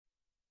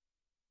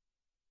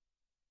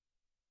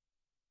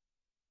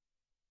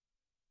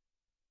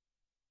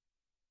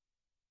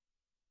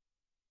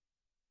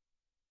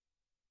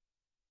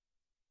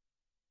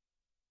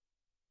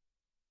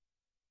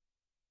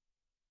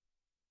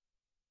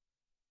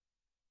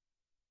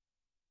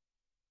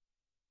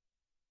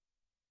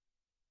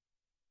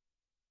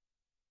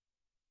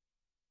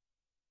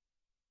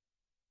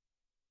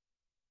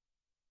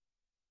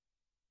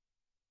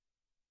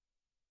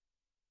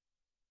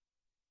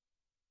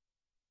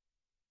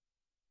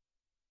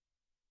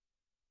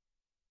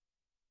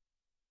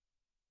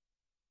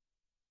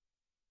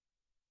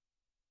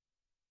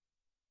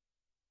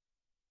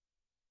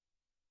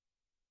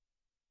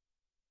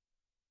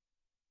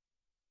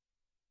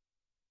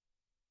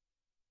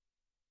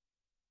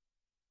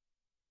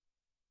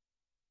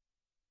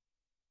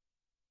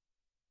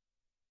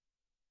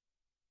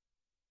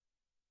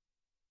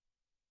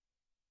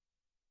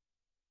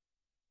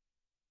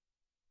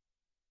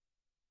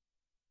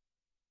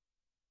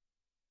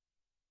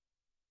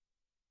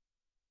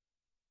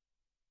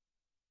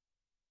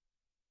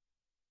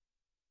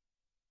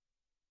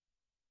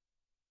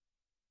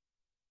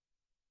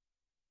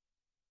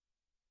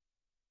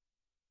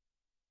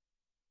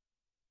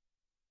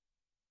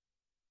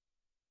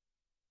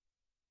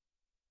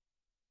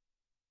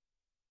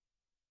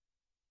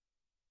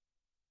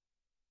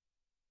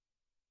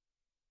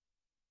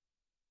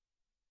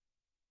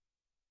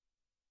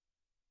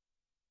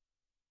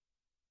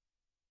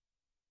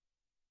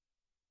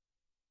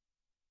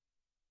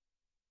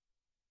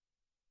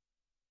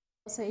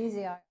So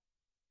easier.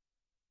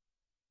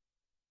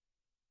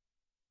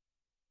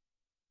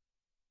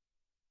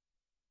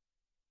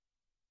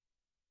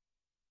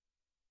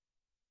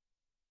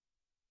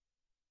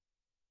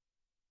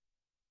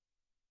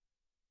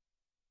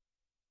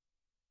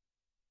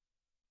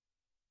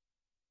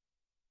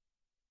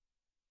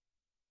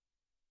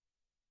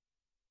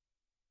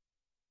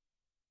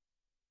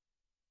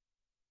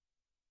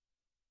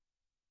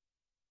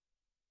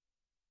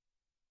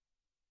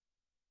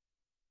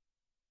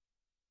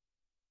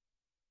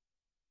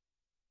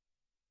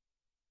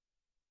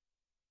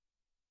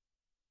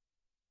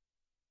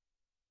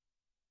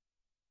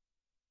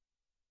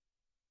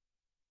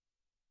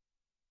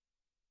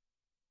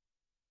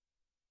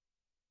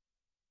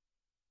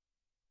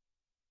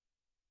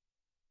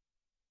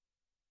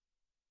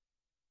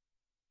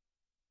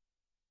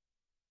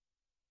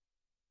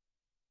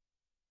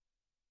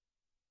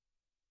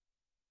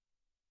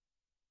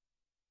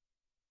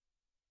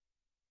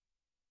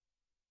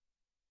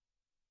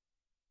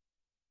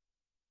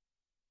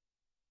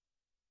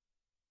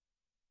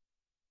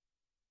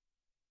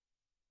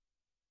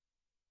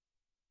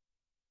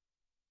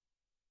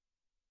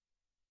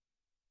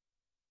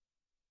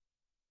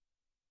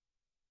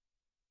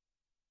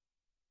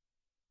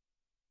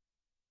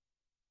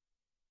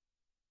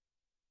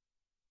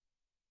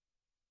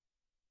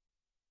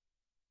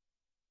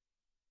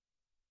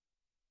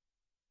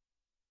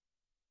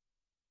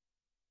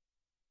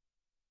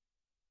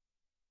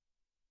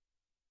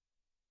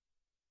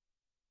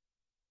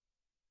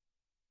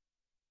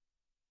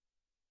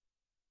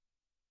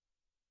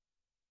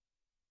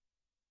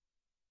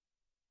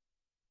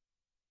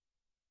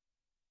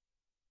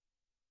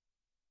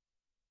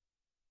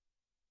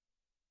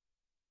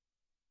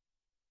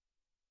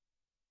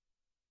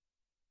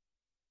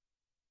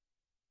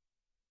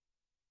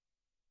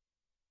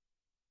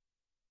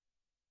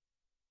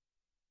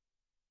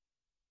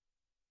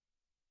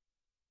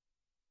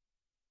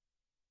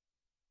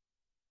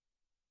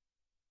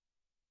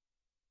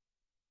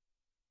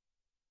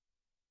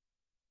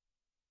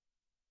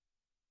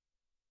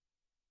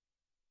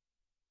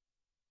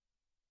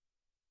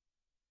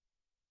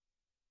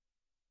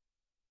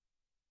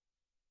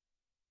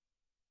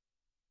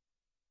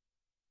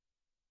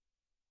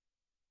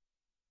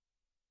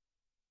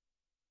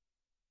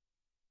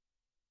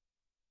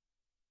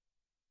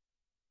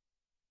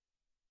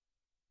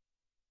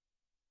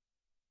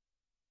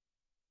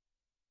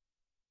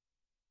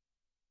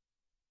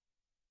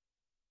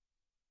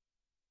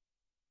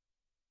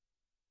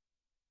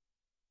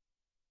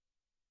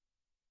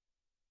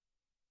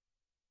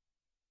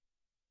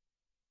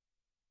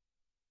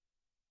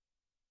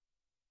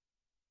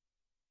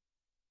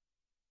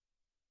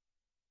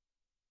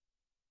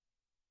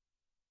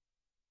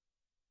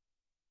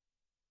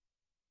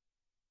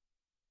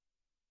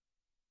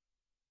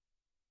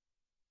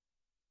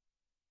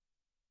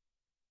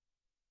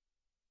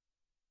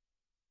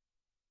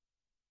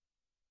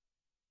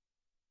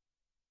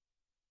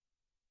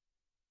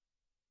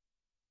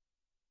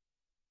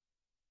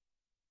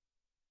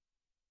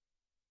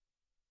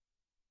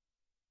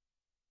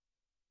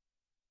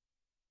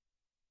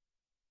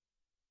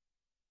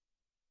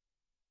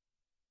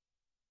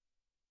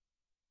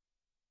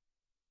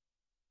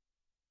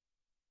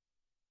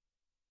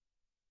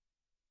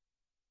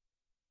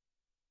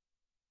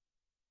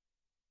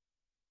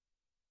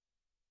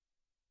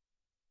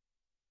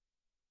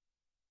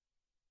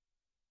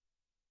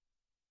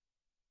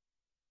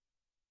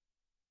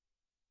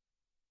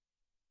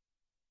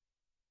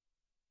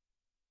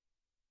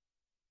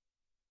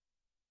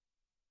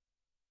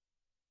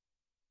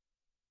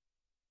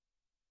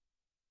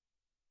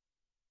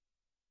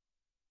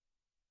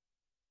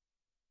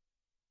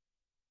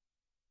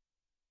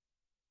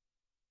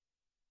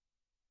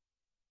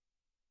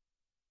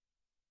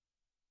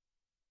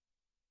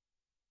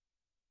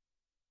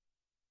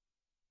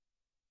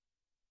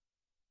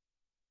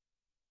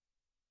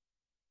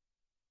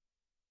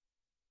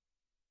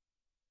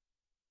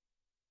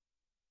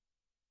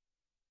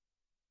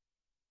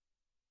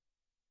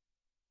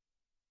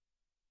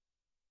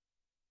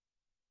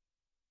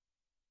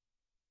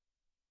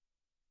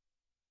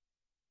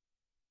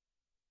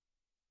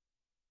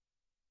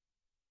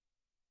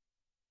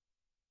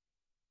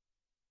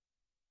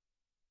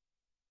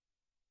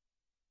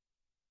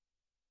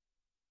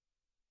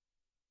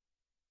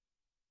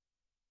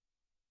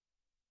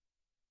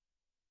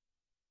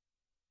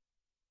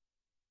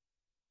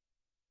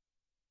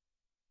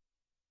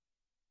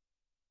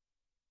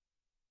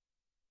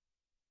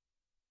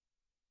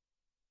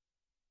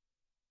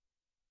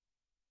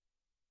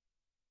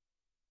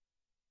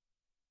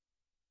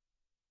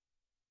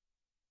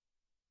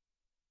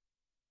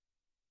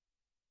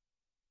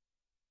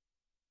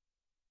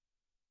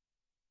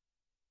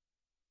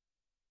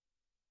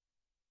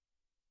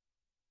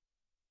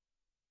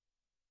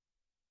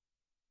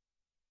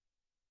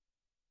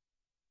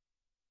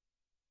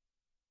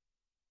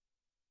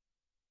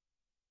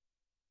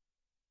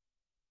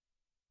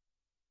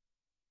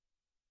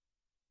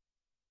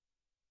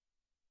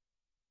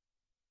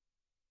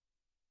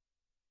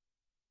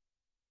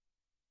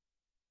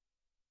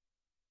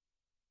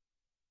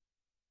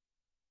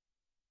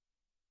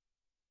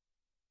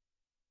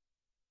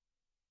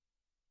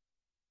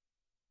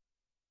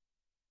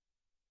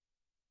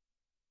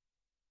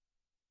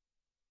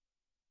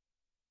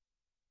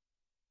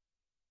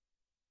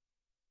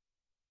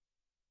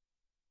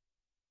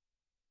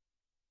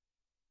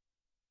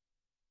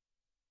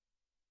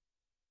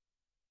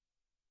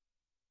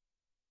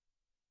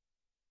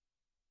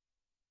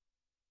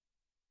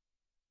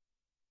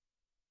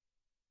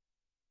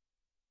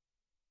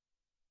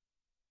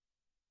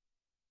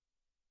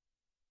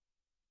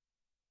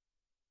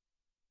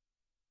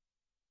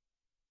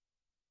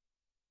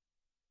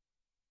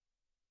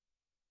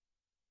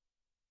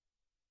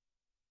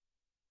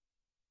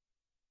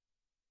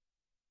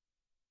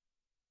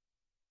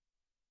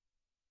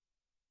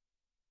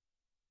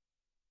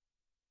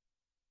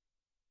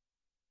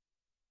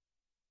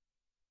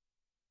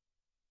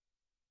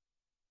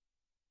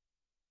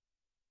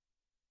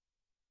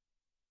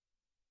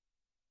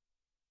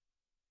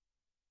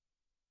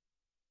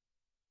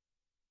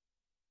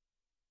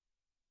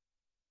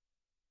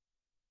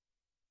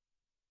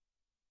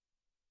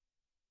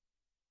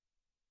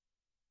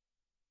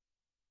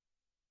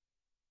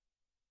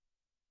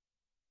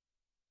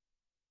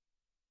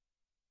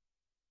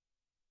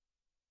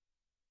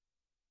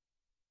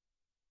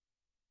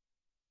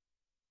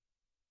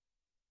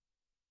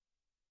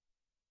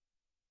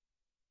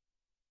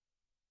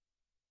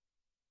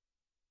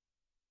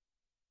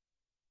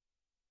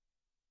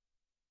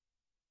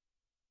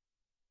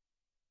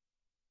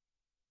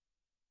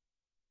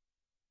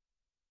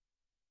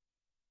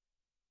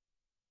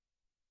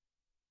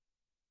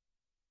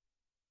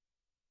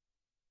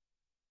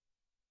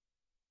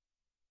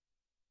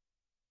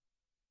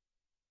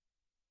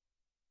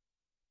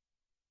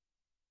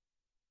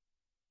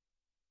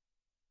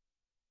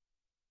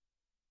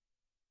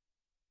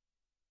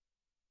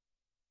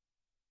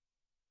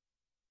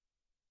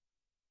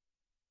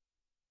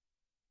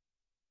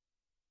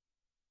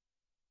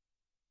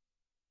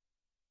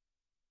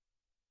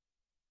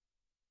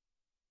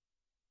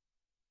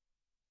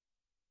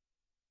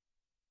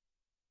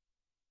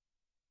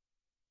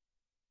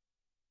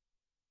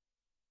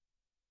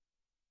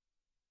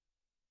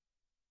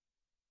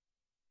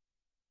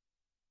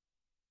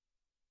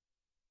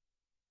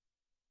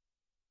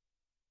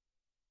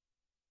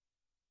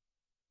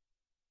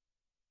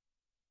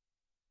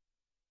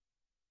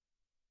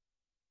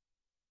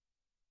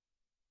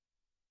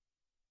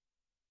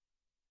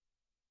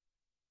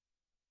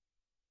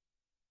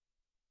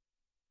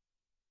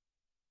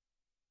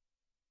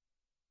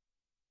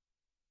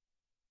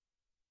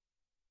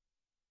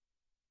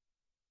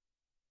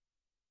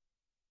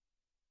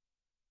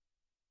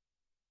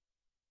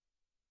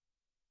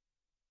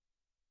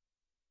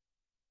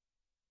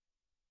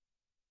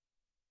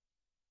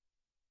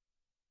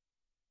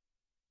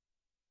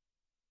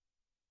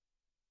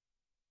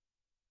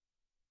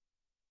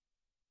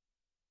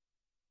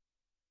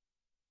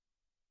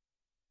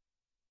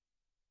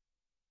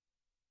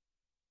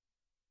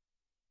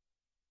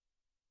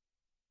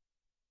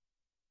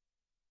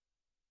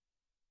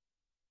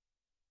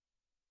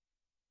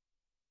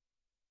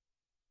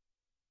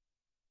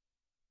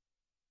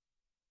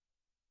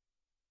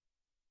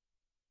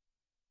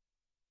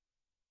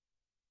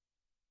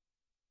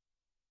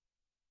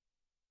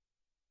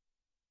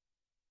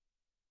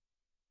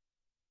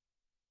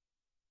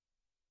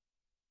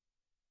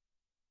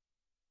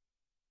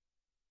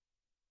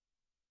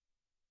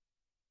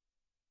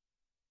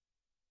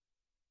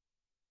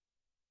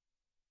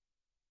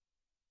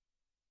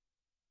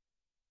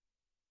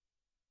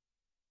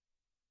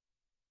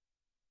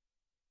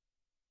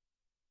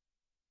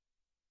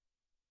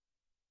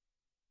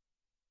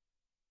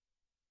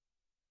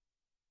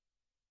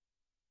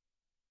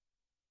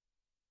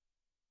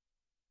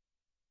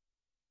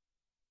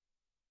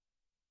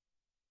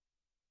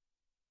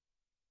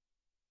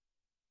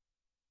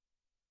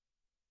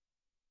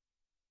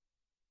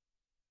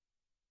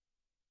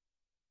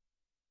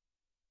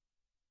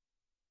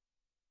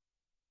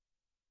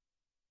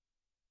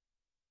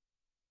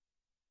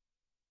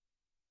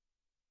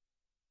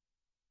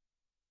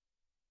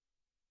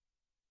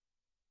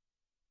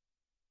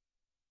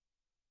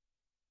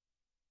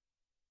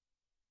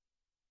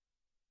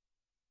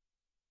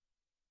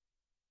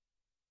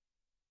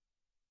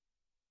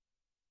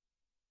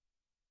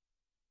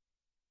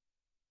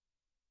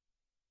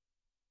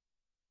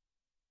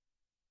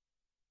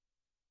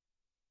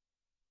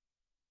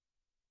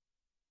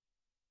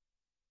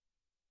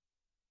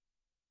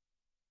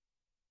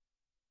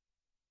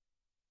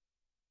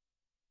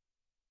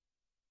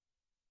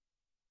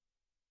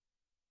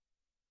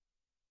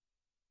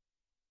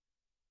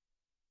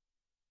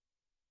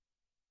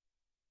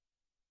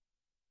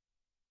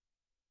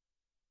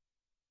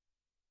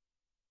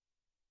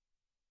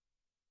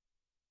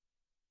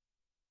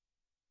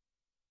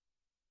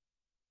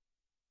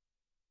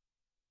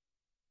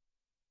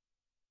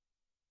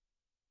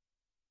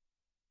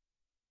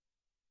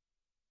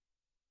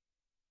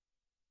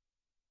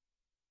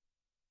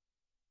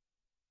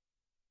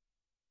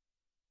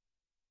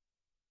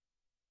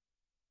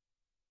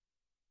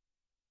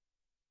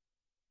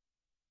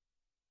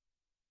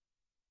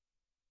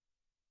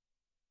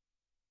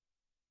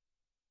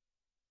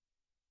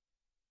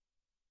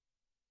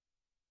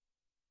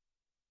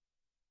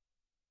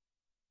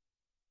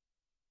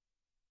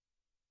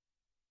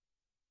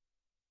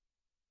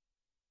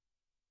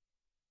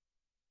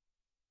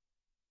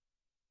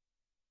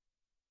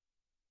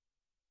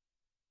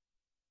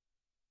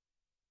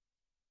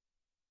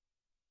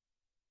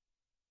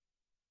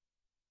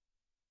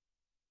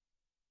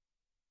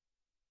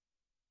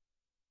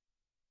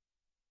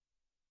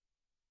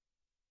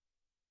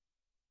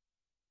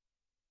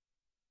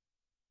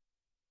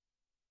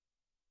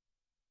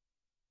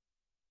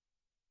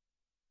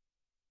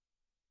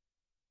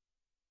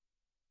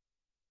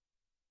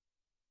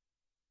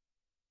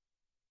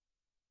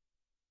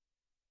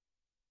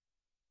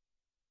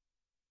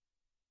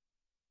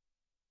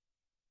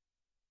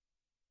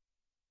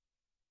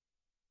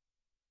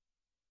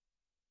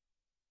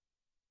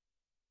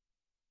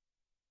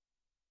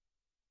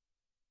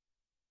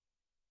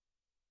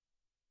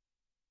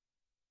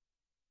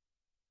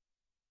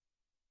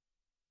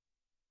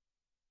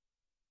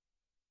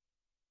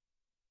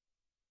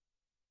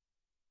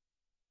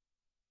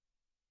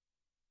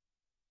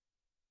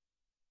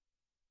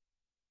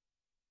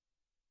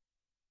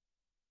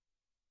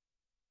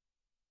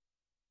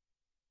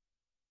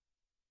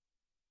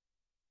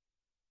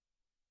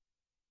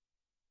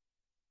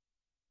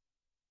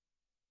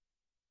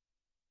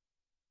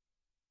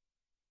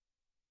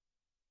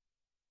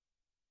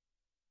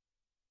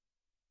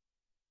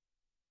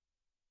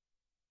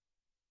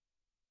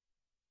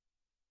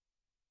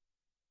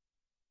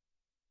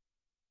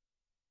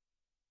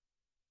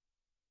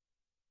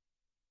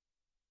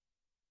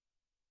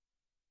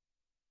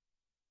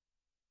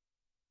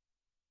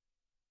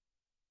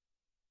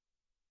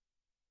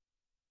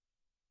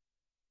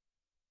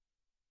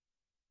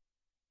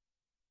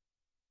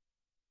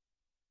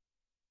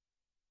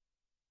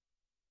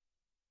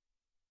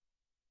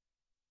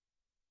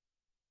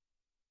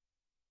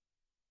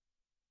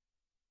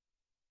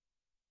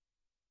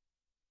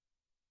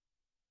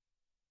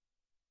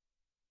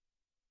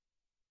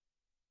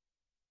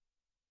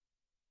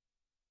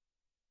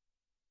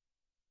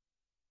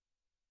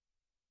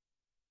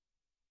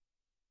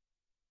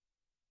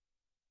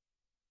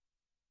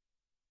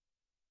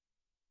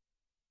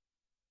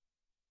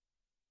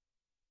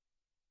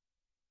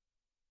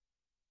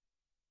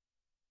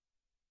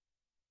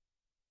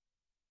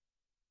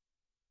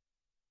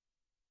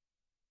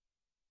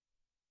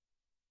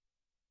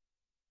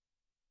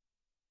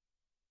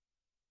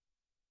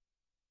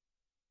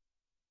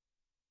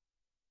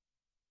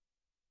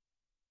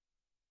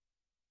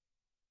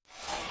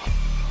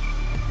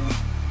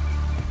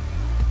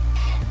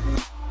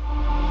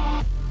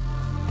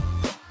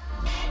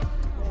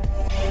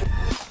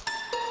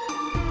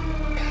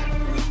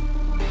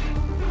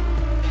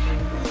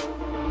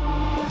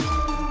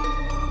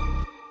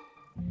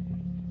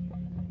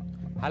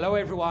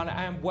 everyone,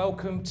 and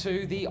welcome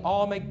to the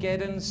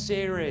Armageddon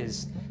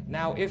series.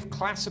 Now, if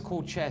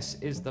classical chess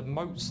is the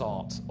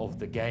Mozart of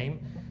the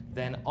game,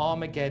 then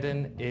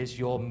Armageddon is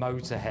your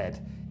Motorhead.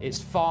 It's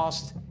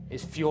fast,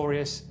 it's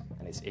furious,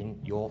 and it's in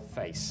your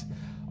face.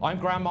 I'm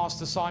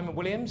Grandmaster Simon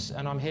Williams,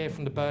 and I'm here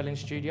from the Berlin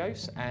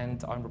studios,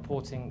 and I'm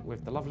reporting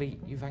with the lovely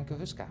Ivanka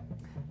Huska.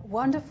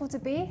 Wonderful to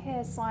be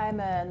here,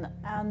 Simon.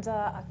 And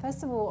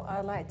first of all,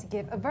 I'd like to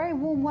give a very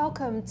warm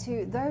welcome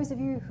to those of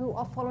you who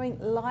are following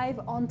live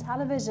on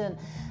television.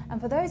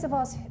 And for those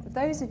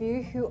of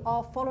you who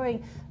are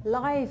following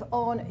live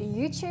on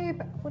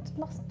YouTube, I would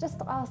just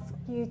ask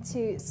you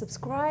to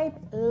subscribe,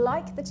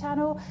 like the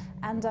channel,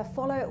 and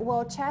follow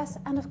World Chess.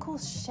 And of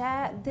course,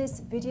 share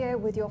this video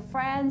with your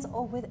friends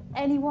or with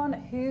anyone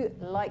who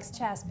likes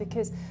chess,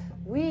 because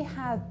we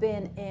have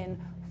been in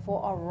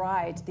for a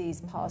ride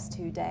these past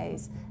 2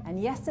 days,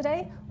 and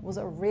yesterday was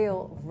a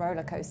real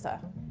roller coaster.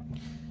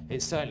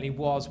 It certainly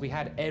was. We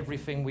had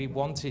everything we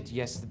wanted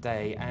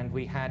yesterday, and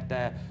we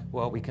had,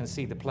 well, we can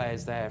see the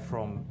players there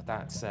from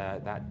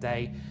that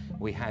day.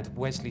 We had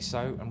Wesley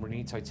So and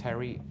Renito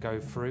Terry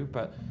go through,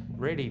 but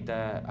really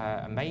the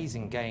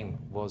amazing game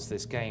was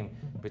this game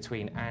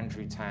between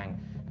Andrew Tang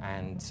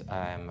and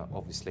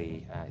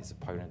obviously his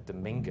opponent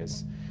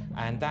Dominguez.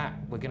 And that,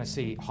 we're going to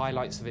see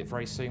highlights of it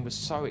very soon. It was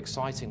so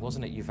exciting,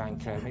 wasn't it,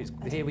 Ivanka? I mean,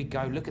 here we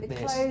go, look at this.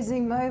 The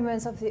closing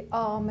moments of the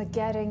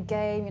Armageddon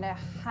game, you know,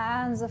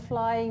 hands are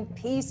flying,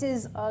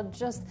 pieces are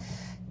just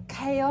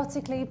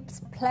chaotically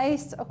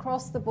placed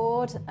across the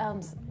board,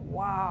 and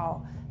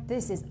wow,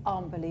 this is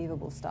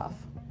unbelievable stuff.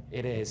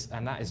 It is,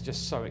 and that is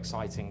just so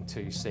exciting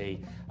to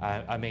see.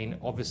 I mean,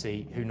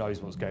 obviously, who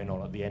knows what's going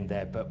on at the end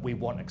there, but we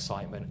want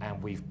excitement,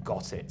 and we've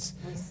got it.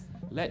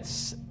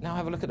 Let's now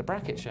have a look at the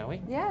bracket, shall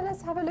we? Yeah,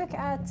 let's have a look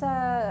at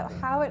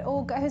how it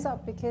all goes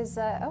up, because,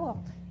 oh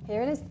well,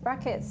 here it is, the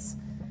brackets.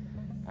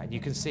 And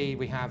you can see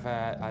we have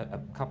a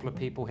couple of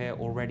people here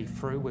already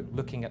through. We're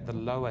looking at the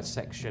lower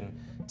section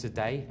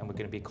today, and we're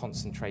going to be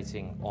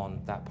concentrating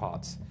on that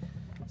part.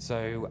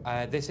 So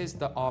this is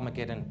the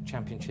Armageddon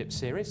Championship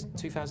Series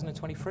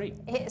 2023.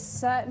 It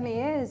certainly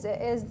is.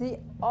 It is the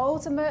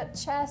ultimate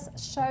chess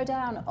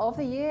showdown of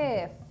the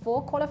year.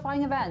 4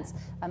 qualifying events: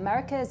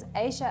 Americas,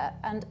 Asia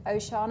and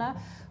Oceania,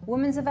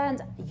 women's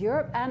event,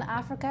 Europe and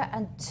Africa,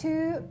 and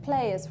 2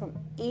 players from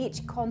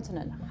each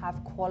continent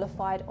have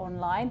qualified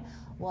online,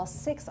 while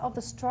 6 of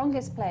the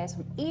strongest players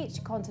from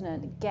each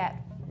continent get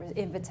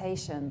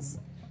invitations.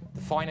 The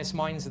finest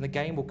minds in the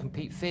game will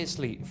compete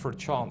fiercely for a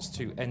chance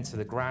to enter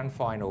the grand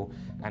final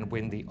and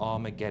win the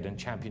Armageddon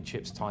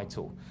Championships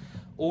title.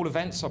 All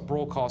events are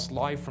broadcast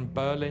live from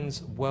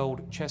Berlin's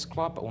World Chess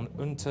Club on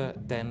Unter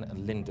den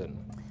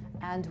Linden.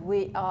 And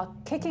we are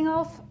kicking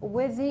off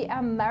with the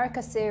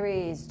America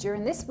series.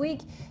 During this week,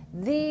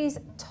 these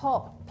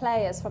top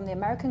players from the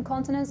American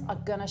continents are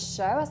going to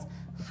show us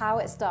how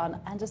it's done.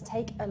 And just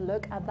take a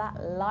look at that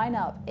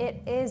lineup.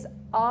 It is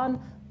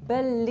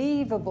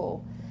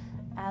unbelievable.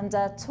 And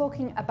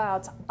talking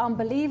about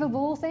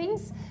unbelievable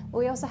things,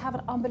 we also have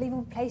an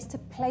unbelievable place to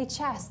play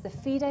chess. The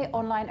FIDE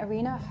online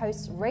arena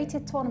hosts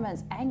rated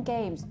tournaments and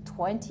games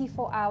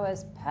 24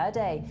 hours per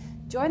day.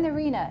 Join the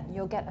arena,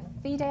 you'll get a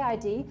FIDE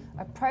ID,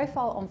 a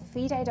profile on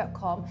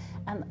FIDE.com,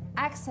 and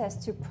access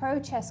to pro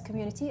chess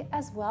community,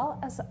 as well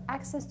as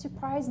access to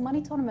prize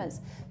money tournaments.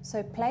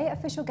 So play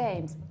official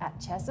games at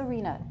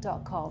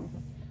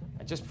chessarena.com.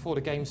 And just before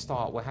the games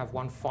start, we'll have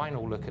one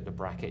final look at the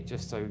bracket,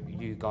 just so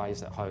you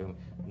guys at home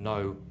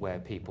know where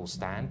people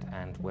stand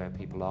and where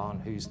people are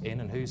and who's in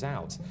and who's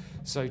out.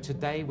 So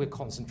today we're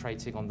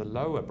concentrating on the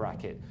lower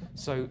bracket.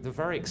 So the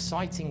very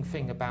exciting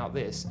thing about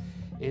this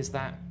is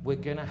that we're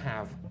going to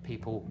have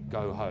people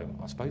go home.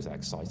 I suppose that's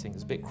exciting.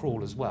 It's a bit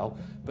cruel as well,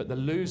 but the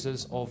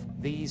losers of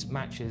these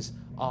matches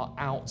are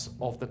out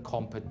of the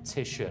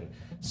competition.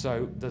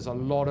 So there's a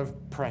lot of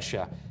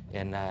pressure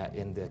in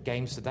the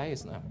games today,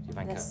 isn't there,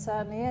 Ivanka? There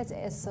certainly is. It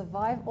is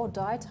survive or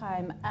die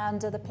time,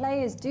 and the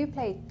players do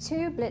play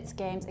 2 blitz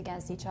games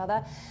against each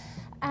other.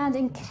 And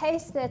in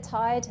case they're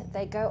tied,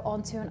 they go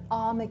on to an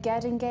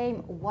Armageddon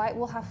game. White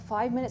will have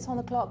 5 minutes on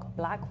the clock,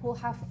 black will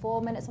have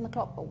 4 minutes on the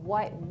clock, but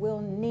white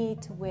will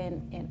need to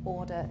win in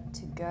order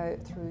to go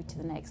through to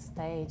the next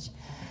stage.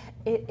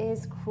 It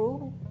is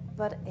cruel,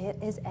 but it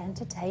is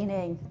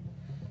entertaining.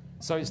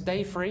 So it's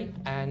day 3,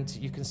 and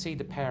you can see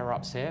the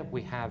pair-ups here.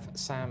 We have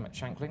Sam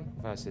Shankland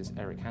versus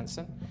Eric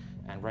Hansen,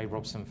 and Ray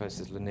Robson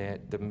versus Leinier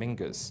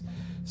Dominguez.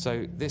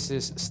 So this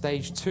is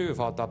stage 2 of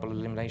our double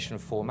elimination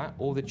format.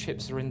 All the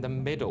chips are in the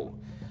middle.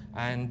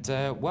 And,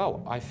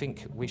 well, I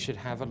think we should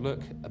have a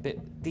look a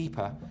bit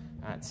deeper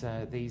at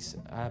these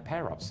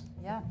pair-ups.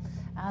 Yeah,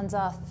 and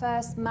our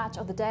first match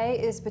of the day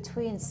is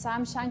between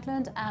Sam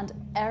Shankland and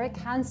Eric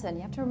Hansen.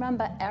 You have to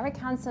remember, Eric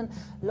Hansen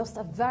lost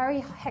a very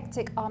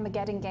hectic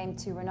Armageddon game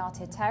to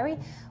Renito Terry,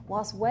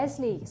 whilst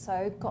Wesley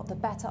So got the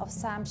better of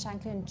Sam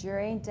Shankland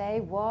during day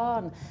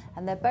 1.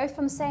 And they're both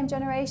from the same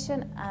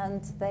generation,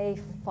 and they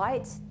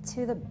fight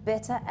to the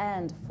bitter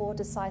end. 4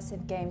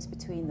 decisive games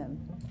between them.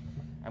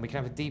 and we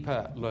can have a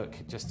deeper look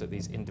just at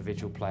these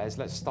individual players.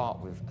 Let's start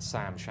with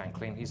Sam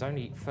Shankland. He's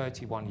only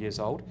 31 years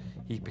old.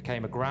 He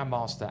became a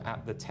grandmaster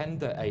at the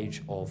tender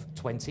age of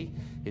 20.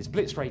 His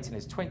blitz rating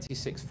is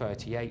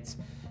 26.38,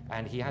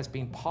 and he has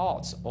been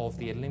part of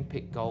the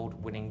Olympic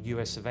gold winning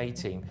US of A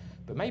team.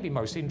 But maybe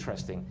most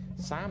interesting,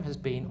 Sam has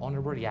been on a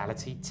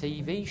reality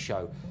TV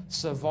show,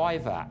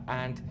 Survivor,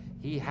 and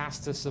he has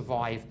to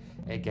survive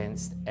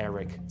against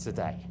Eric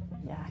today.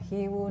 Yeah,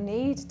 he will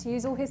need to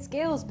use all his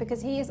skills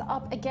because he is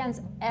up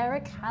against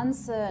Eric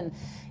Hansen,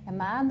 a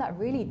man that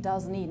really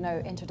does need no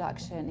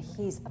introduction.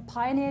 He's a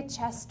pioneer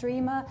chess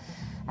streamer,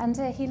 and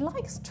he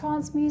likes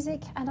trance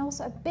music and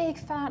also a big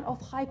fan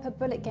of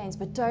hyperbolic games.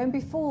 But don't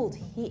be fooled,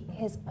 he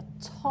is a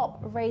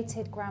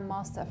top-rated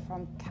grandmaster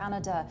from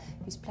Canada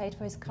who's played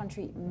for his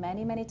country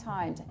many, many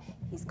times.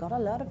 He's got a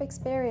lot of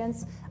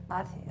experience,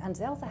 and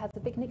he also has a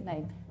big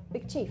nickname,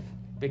 Big Chief.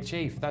 Big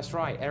Chief, that's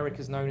right. Eric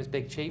is known as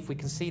Big Chief. We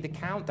can see the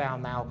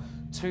countdown now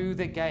to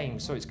the game.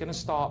 So it's going to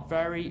start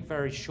very,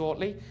 very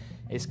shortly.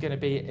 It's going to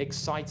be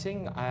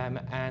exciting.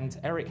 And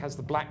Eric has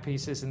the black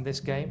pieces in this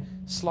game.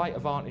 Slight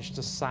advantage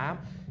to Sam.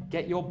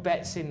 Get your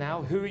bets in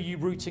now. Who are you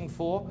rooting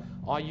for?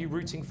 Are you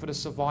rooting for the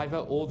survivor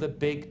or the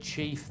Big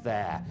Chief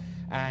there?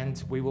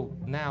 And we will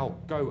now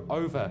go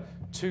over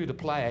to the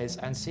players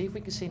and see if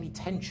we can see any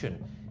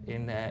tension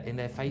in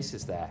their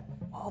faces there.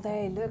 Oh,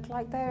 they look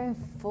like they're in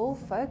full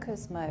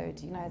focus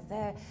mode. You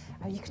know,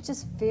 you can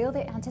just feel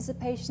the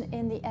anticipation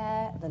in the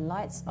air. The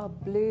lights are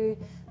blue.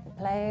 The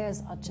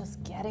players are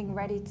just getting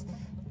ready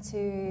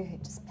to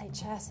just play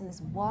chess in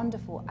this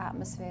wonderful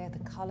atmosphere.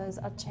 The colors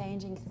are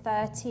changing.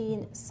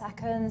 13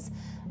 seconds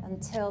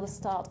until the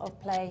start of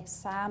play.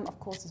 Sam, of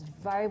course, is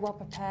very well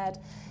prepared.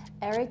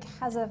 Eric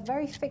has a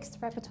very fixed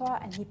repertoire,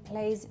 and he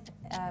plays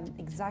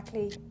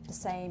exactly the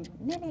same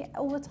nearly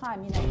all the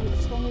time. You know,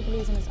 he strongly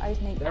believes in his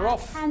opening. They're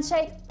off.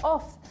 Handshake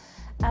off.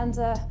 And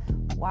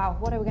wow,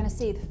 what are we going to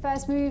see? The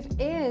first move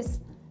is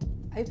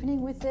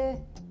opening with the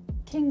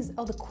king's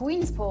or the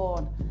queen's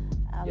pawn.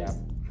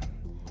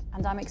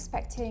 And I'm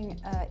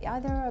expecting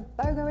either a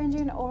Bogo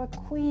Indian or a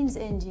Queen's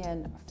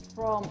Indian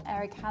from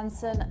Eric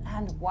Hansen.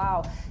 And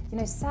wow, you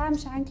know, Sam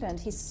Shankland,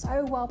 he's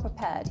so well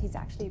prepared. He's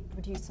actually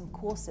produced some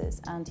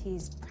courses and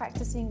he's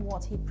practicing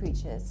what he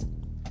preaches.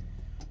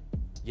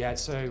 Yeah,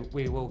 so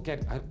we will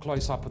get a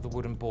close-up of the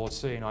wooden board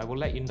soon. I will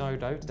let you know,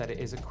 though, that it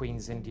is a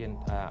Queen's Indian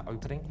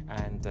opening,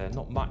 and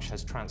not much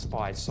has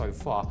transpired so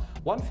far.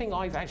 One thing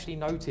I've actually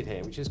noted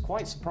here, which is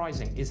quite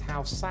surprising, is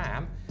how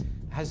Sam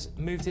has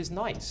moved his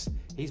knights.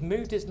 He's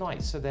moved his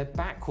knights so they're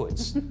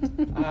backwards.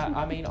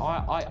 I mean,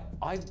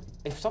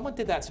 if someone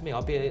did that to me,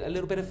 I'd be a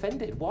little bit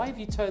offended. Why have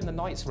you turned the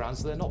knights around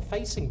so they're not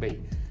facing me?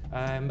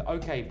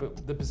 Okay,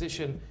 but the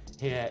position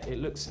here, it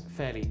looks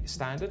fairly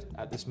standard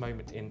at this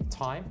moment in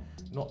time.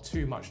 Not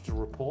too much to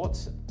report.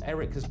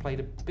 Eric has played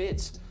a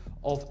bit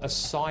of a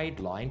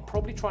sideline,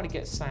 probably trying to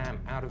get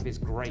Sam out of his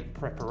great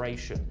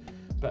preparation.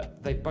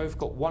 But they've both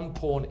got one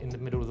pawn in the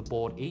middle of the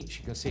board each.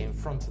 You can see in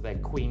front of their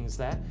queens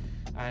there.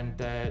 And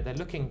they're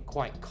looking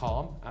quite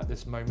calm at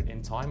this moment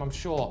in time. I'm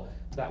sure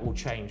that will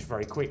change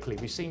very quickly.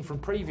 We've seen from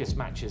previous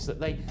matches that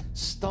they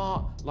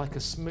start like a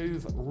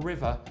smooth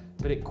river,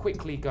 but it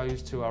quickly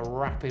goes to a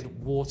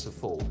rapid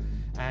waterfall.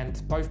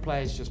 And both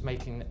players just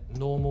making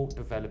normal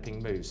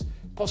developing moves.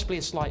 Possibly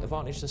a slight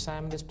advantage to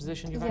Sam in this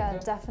position, Jovanka? Yeah,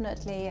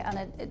 definitely. And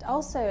it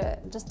also,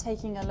 just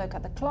taking a look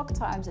at the clock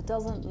times, it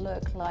doesn't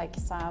look like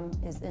Sam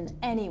is in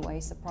any way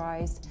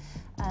surprised.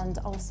 And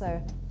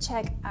also,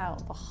 check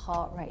out the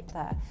heart rate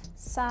there.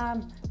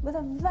 Sam with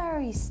a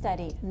very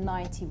steady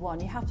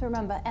 91. You have to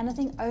remember,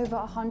 anything over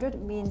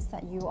 100 means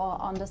that you are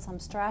under some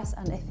stress,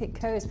 and if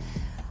it goes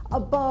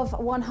above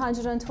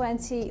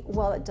 120,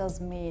 well, it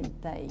does mean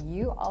that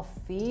you are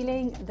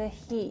feeling the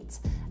heat.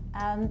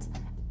 And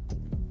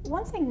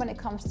one thing when it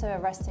comes to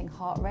resting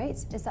heart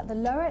rate is that the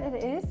lower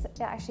it is,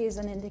 it actually is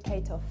an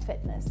indicator of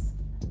fitness.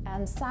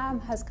 And Sam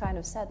has kind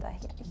of said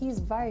that he's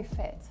very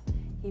fit.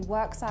 He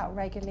works out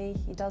regularly,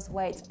 he does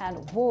weights, and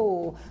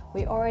whoa,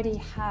 we already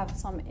have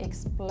some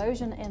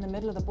explosion in the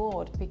middle of the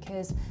board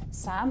because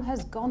Sam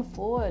has gone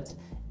forward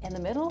in the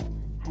middle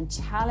and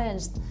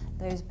challenged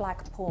those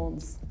black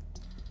pawns.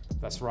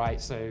 That's right,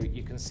 so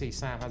you can see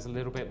Sam has a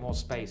little bit more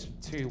space,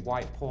 two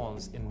white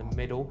pawns in the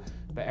middle,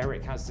 but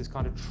Eric has this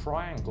kind of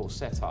triangle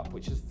setup,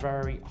 which is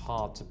very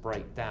hard to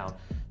break down.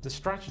 The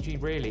strategy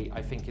really,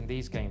 I think, in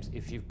these games,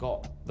 if you've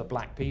got the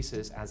black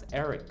pieces, as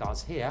Eric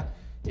does here,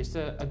 is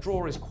a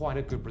draw is quite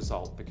a good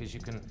result because you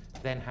can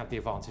then have the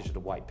advantage of the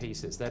white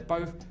pieces. They're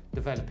both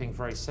developing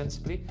very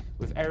sensibly.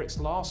 With Eric's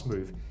last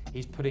move,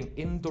 he's putting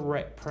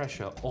indirect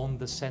pressure on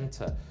the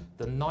center.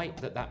 The knight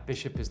that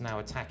bishop is now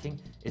attacking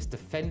is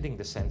defending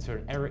the center,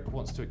 and Eric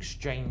wants to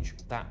exchange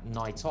that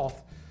knight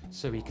off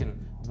so he can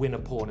win a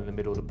pawn in the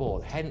middle of the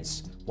board.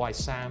 Hence why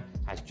Sam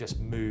has just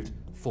moved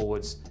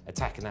forwards,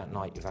 attacking that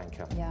knight,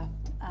 Jovanka. Yeah,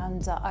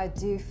 and I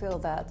do feel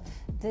that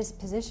this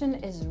position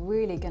is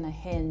really going to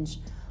hinge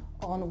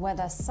on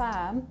whether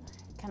Sam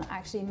can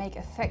actually make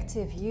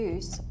effective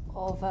use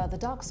of the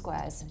dark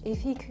squares. If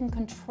he can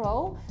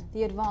control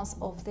the advance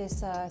of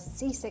this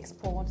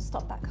c6 pawn,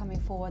 stop that coming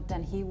forward,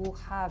 then he will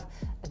have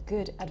a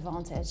good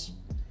advantage.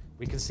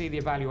 We can see the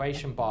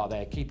evaluation bar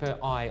there. Keep an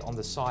eye on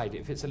the side.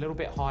 If it's a little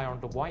bit higher on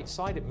the white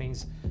side, it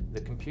means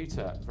the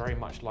computer very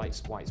much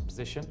likes white's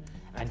position.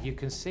 And you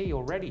can see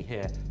already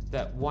here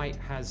that white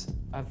has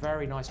a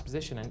very nice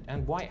position,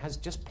 and white has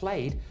just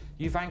played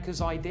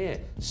Jovanka's idea,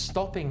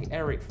 stopping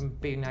Eric from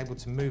being able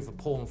to move a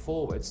pawn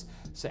forwards.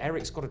 So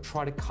Eric's got to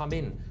try to come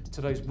in to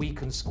those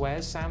weakened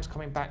squares. Sam's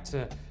coming back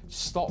to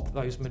stop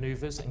those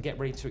maneuvers and get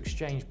ready to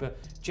exchange. But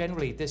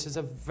generally, this is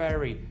a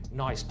very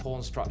nice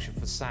pawn structure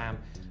for Sam.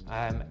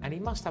 And he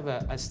must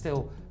have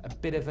still a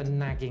bit of a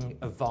nagging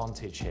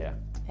advantage here.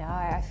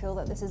 Yeah, I feel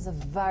that this is a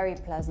very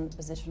pleasant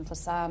position for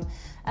Sam.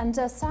 And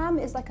Sam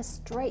is like a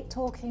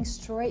straight-talking,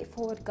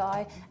 straightforward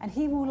guy, and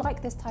he will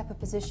like this type of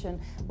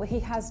position where he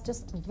has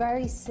just a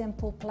very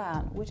simple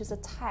plan, which is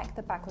attack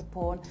the backward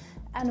pawn.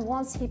 And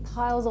once he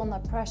piles on the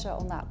pressure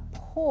on that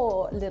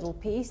poor little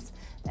piece,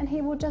 then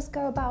he will just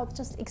go about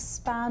just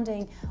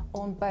expanding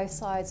on both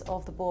sides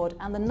of the board.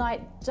 And the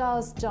knight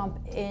does jump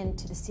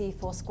into the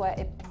c4 square.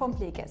 It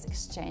promptly gets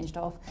exchanged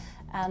off.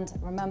 And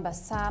remember,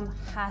 Sam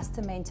has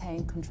to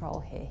maintain control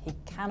here. He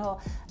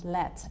cannot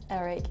let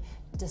Eric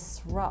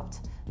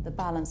disrupt the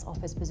balance of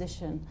his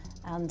position.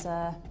 And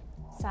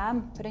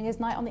Sam putting his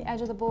knight on the edge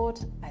of the board,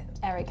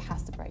 Eric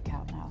has to break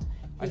out now.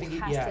 He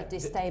has to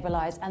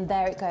destabilize, and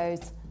there it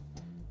goes.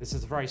 This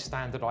is a very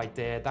standard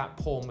idea. That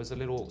pawn was a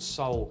little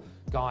sole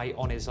guy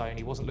on his own.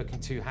 He wasn't looking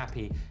too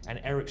happy, and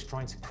Eric's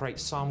trying to create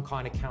some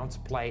kind of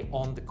counterplay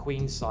on the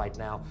queen side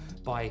now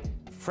by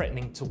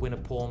threatening to win a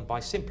pawn by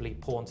simply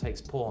pawn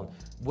takes pawn.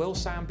 Will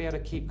Sam be able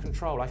to keep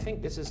control? I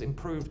think this has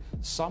improved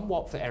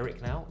somewhat for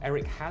Eric now.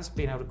 Eric has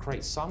been able to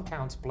create some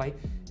counterplay.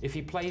 If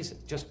he plays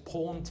just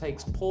pawn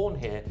takes pawn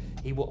here,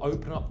 he will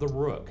open up the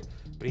rook.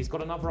 But he's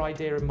got another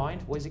idea in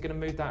mind. Where's he going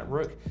to move that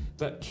rook?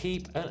 But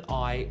keep an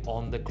eye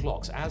on the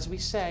clocks. As we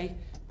say,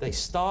 they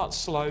start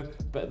slow,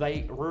 but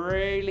they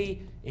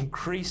really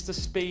increase the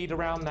speed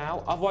around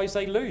now. Otherwise,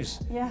 they lose.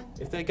 Yeah.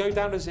 If they go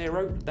down to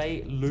 0,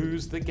 they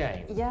lose the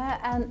game. Yeah,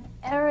 and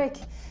Eric,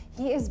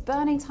 he is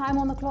burning time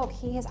on the clock.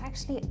 He is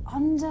actually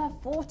under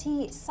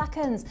 40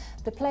 seconds.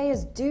 The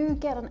players do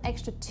get an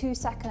extra 2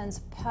 seconds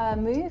per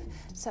move,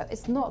 so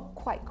it's not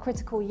quite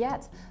critical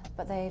yet,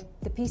 but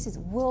the pieces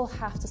will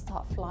have to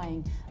start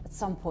flying at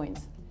some point.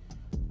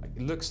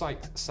 It looks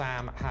like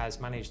Sam has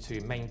managed to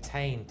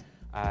maintain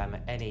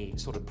any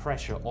sort of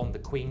pressure on the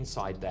queen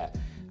side there.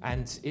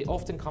 And it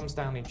often comes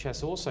down in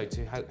chess also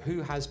to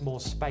who has more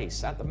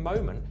space. At the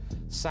moment,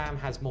 Sam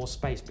has more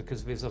space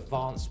because of his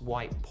advanced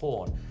white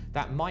pawn.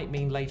 That might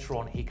mean later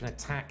on he can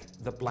attack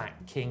the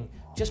black king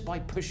just by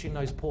pushing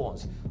those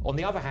pawns. On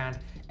the other hand,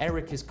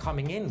 Eric is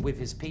coming in with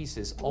his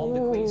pieces on the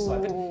queen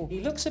side. But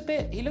he looks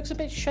a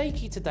bit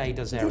shaky today,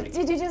 does Eric?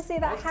 Did you just see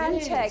that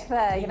hand check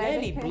there? He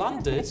nearly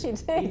blundered.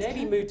 He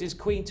nearly moved his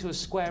queen to a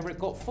square where it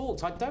got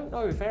fault. I don't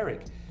know if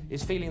Eric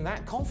is feeling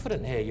that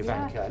confident here,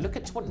 Jovanka. Yeah. Look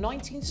at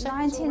 19 seconds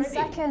 19 already.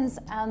 seconds,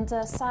 and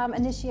Sam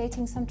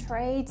initiating some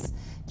trades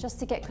just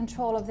to get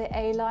control of the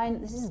A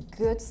line. This is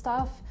good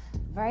stuff,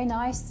 very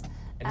nice.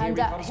 And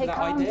here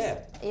comes,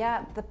 idea.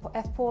 Yeah, the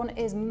F pawn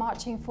is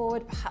marching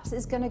forward. Perhaps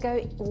it's going to go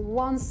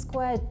one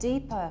square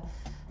deeper.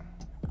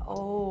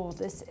 Oh,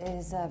 this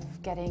is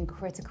getting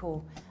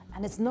critical.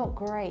 And it's not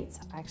great,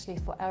 actually,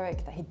 for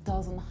Eric that he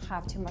doesn't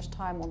have too much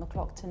time on the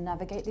clock to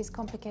navigate these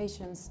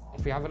complications.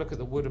 If we have a look at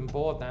the wooden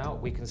board now,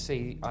 we can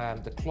see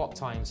the clock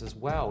times as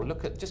well.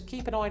 Just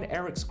keep an eye on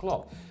Eric's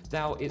clock.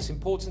 Now, it's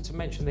important to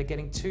mention they're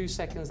getting 2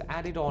 seconds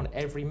added on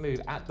every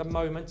move. At the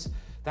moment,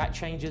 that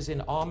changes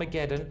in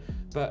Armageddon,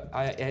 but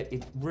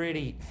it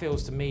really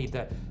feels to me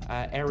that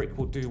Eric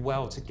will do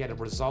well to get a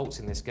result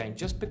in this game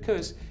just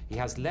because he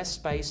has less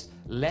space,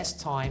 less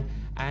time,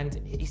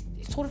 and he's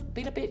sort of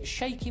been a bit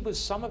shaky with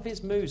some of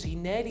his moves. He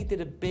nearly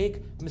did a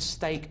big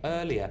mistake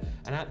earlier,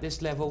 and at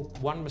this level,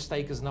 one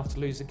mistake is enough to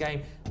lose the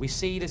game. We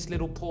see this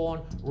little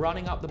pawn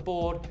running up the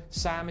board.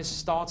 Sam is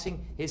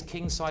starting his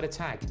kingside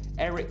attack.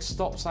 Eric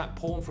stops that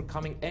pawn from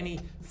coming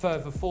any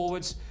further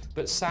forwards,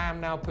 but Sam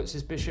now puts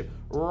his bishop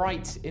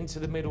right into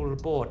the middle of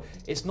the board.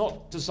 It's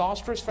not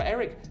disastrous for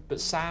Eric,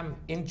 but Sam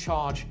in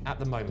charge at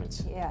the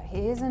moment. Yeah,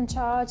 he is in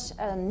charge.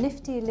 A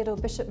nifty little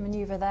bishop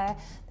maneuver there.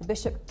 The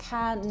bishop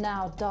can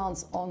now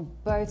dance on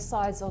both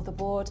sides of the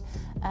board,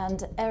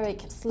 and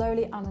Eric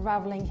slowly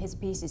unraveling his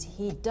pieces.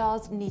 He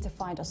does need to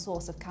find a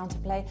source of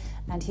counterplay,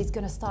 and he's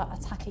going to start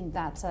attacking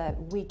that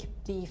weak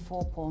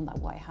b4 pawn that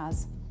white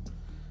has.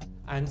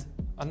 And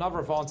another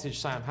advantage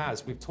Sam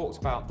has, we've talked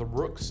about the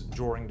rooks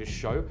during this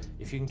show.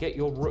 If you can get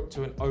your rook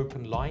to an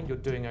open line, you're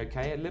doing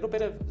okay. A little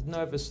bit of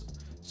nervous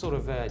sort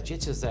of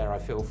jitters there, I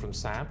feel, from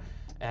Sam.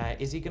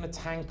 Is he going to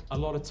tank a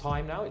lot of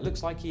time now? It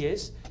looks like he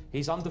is.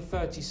 He's under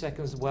 30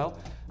 seconds as well.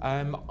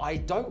 I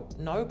don't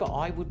know, but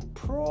I would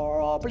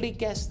probably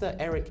guess that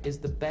Eric is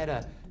the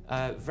better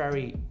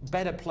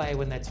player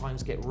when their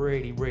times get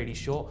really, really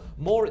short.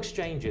 More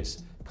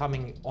exchanges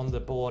coming on the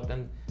board,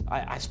 and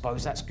I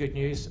suppose that's good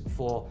news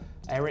for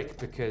Eric,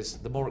 because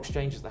the more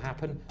exchanges that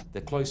happen,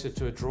 the closer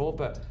to a draw.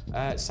 But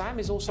Sam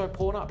is also a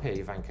pawn up here,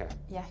 Ivanka.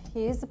 Yeah,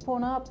 he is the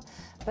pawn up,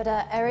 but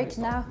Eric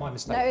now... My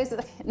mistake.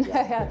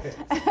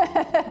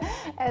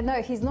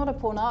 No, he's not a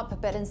pawn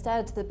up, but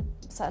instead the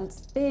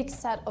big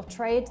set of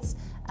trades,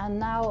 and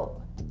now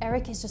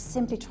Eric is just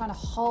simply trying to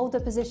hold the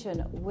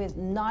position with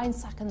 9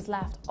 seconds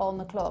left on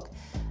the clock.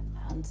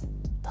 And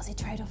does he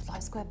trade off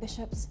light square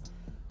bishops?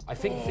 I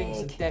think things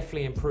have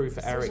definitely improved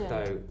for Eric,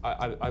 though.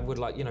 I would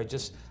like,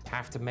 just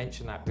have to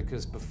mention that,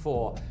 because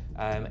before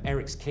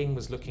Eric's king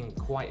was looking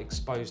quite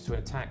exposed to an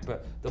attack,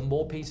 but the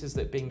more pieces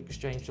that are being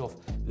exchanged off,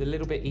 the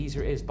little bit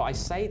easier it is. But I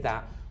say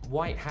that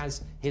White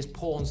has his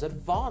pawns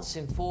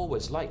advancing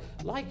forwards, like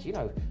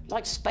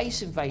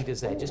Space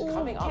Invaders there, just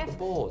coming up the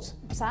board.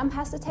 Sam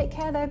has to take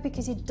care though,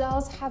 because he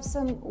does have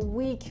some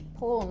weak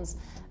pawns,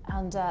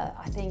 and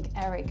I think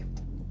Eric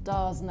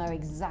does know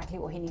exactly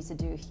what he needs to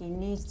do. He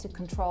needs to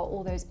control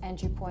all those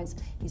entry points.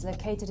 He's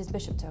located his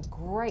bishop to a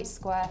great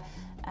square,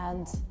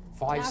 and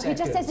 5 seconds. He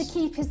just has to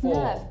keep his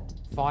nerve.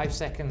 5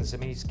 seconds. I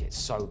mean, he gets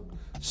so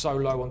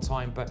low on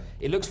time, but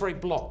it looks very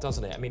blocked,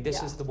 doesn't it? I mean,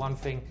 this is the one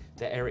thing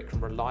that Eric can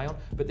rely on.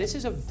 But this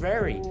is a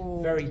very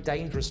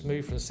dangerous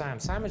move from Sam.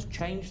 Sam has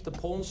changed the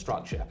pawn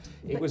structure.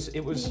 It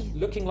was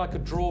looking like a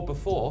draw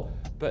before,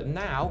 but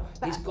now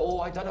he's got.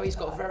 I don't know. He's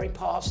got a very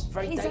dangerous.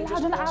 He's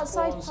allowed an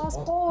outside pass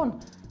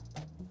pawn.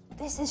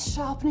 This is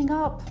sharpening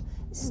up.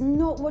 This is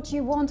not what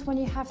you want when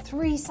you have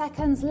 3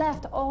 seconds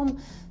left on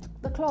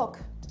the clock.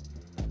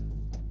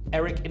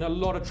 Eric in a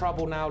lot of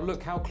trouble now.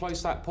 Look how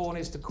close that pawn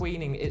is to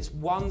queening. It's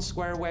 1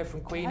 square away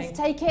from queening. Let's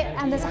take it,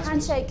 and there's a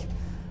handshake.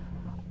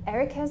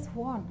 Eric has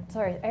won.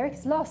 Sorry, Eric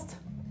has lost.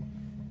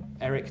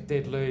 Eric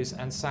did lose,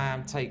 and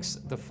Sam takes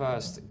the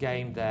first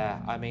game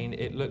there. I mean,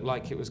 it looked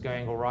like it was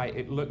going all right.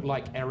 It looked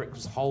like Eric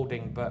was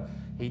holding, but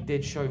he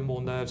did show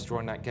more nerves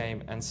during that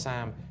game, and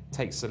Sam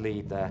takes the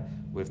lead there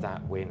with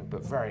that win.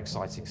 But very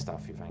exciting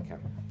stuff, Ivanka.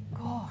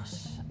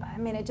 Gosh, I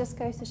mean, it just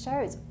goes to show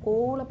it's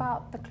all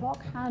about the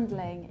clock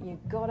handling.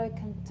 You've got to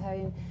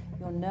contain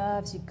your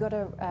nerves. You've got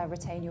to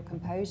retain your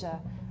composure.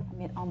 I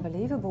mean,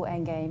 unbelievable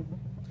endgame.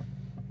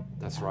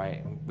 That's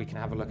right. We can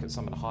have a look at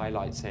some of the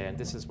highlights here. And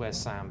this is where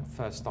Sam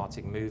first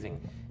started moving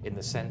in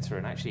the center.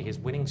 And actually his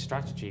winning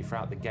strategy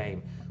throughout the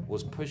game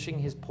was pushing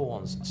his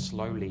pawns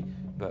slowly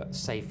but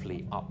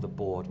safely up the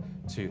board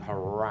to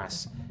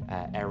harass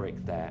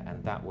Eric there.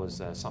 And that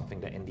was something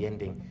that in the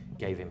ending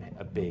gave him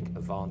a big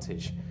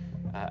advantage.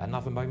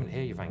 Another moment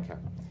here, Ivanka.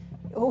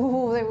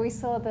 Oh, we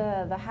saw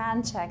the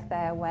hand check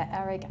there where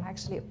Eric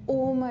actually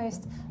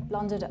almost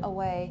blundered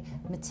away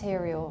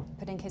material,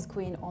 putting his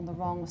queen on the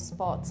wrong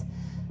spot.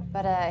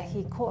 But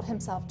he caught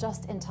himself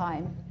just in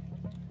time.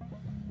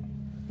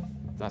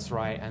 That's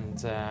right,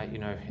 and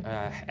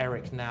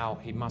Eric now,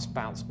 he must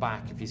bounce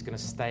back if he's going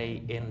to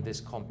stay in this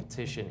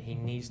competition. He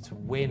needs to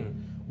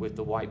win with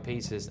the white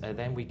pieces, and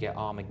then we get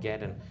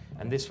Armageddon.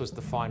 And this was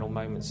the final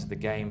moments of the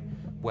game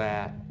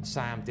where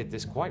Sam did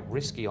this quite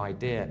risky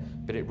idea,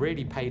 but it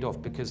really paid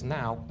off, because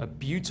now a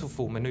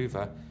beautiful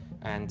maneuver,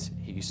 and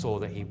you saw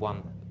that he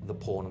won the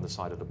pawn on the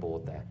side of the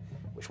board there,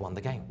 which won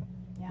the game.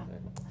 Yeah,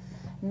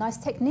 nice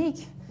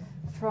technique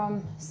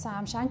from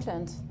Sam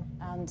Shankland.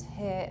 And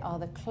here are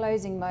the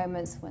closing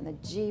moments when the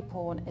G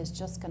pawn is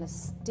just going to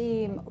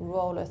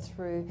steamroller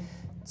through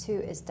to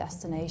its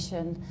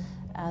destination,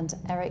 and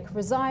Eric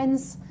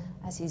resigns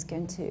as he's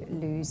going to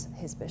lose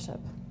his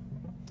bishop.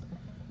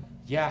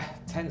 Yeah,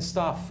 tense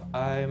stuff.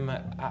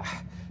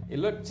 It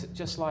looked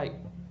just like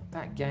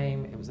that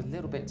game. It was a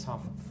little bit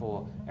tough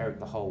for Eric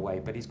the whole way,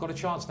 but he's got a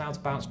chance now to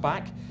bounce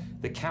back.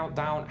 The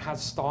countdown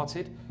has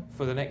started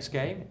for the next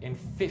game. In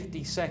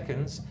 50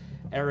 seconds,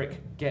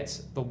 Eric gets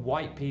the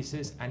white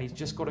pieces, and he's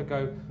just got to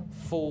go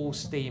full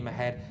steam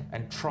ahead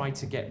and try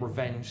to get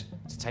revenge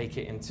to take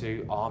it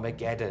into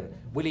Armageddon.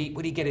 Will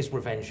he get his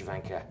revenge,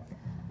 Ivanka?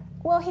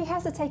 Well, he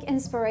has to take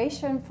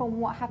inspiration from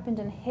what happened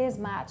in his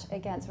match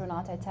against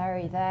Renato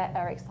Terri there.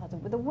 Eric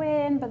started with a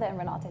win, but then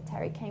Renato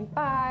Terri came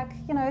back.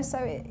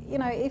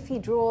 If he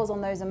draws on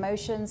those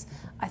emotions,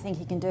 I think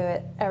he can do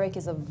it. Eric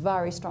is a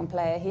very strong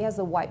player. He has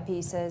the white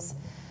pieces.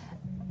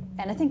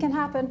 Anything can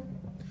happen.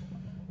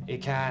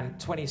 It can.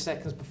 20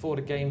 seconds before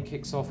the game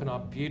kicks off in our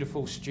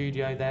beautiful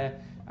studio there,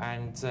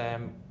 and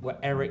where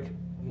Eric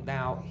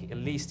now, at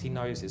least he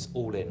knows it's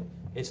all in.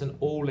 It's an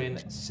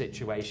all-in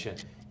situation.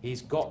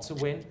 He's got to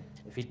win.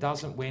 If he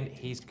doesn't win,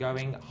 he's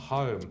going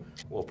home.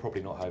 Well,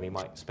 probably not home. He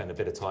might spend a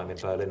bit of time in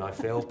Berlin, I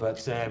feel,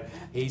 but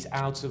he's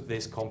out of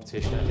this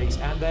competition at least,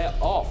 and they're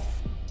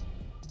off.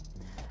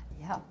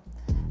 Yeah,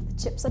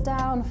 the chips are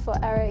down for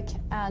Eric,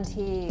 and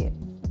he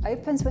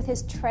opens with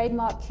his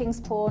trademark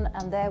king's pawn,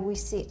 and there we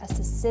see a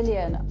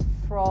Sicilian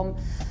from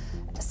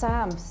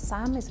Sam.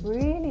 Sam is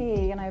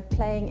really,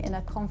 playing in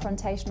a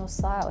confrontational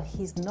style.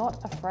 He's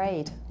not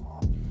afraid.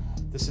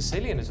 The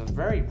Sicilian is a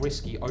very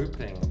risky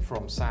opening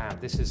from Sam.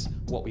 This is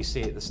what we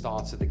see at the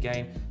start of the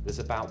game. There's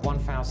about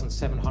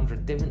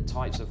 1,700 different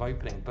types of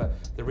opening, but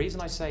the reason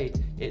I say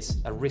it's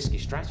a risky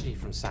strategy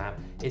from Sam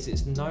is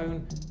it's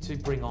known to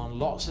bring on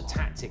lots of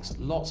tactics,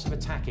 lots of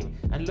attacking.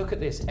 And look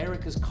at this,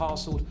 Eric has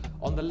castled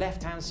on the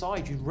left-hand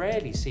side. You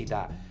rarely see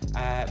that,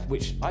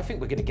 which I think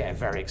we're going to get a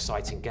very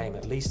exciting game,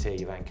 at least here,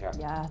 Ivanka.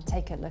 Yeah,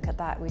 take a look at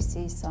that. We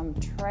see some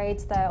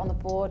trades there on the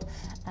board,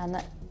 and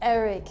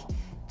Eric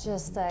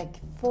just like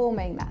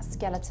forming that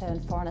skeleton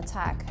for an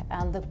attack.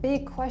 And the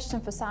big question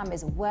for Sam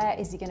is, where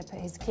is he going to put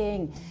his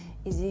king?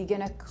 Is he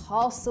going to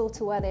castle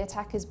to where the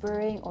attack is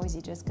brewing, or is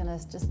he just going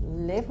to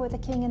live with the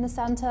king in the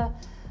center?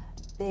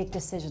 Big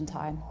decision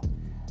time.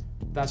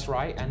 That's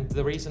right, and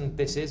the reason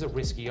this is a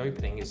risky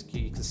opening is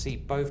you can see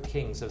both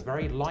kings are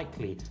very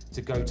likely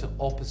to go to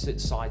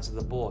opposite sides of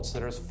the board, so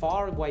they're as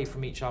far away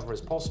from each other as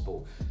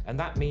possible, and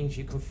that means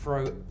you can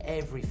throw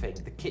everything,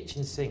 the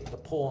kitchen sink, the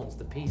pawns,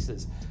 the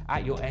pieces,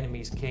 at your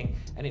enemy's king,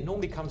 and it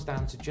normally comes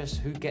down to just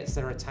who gets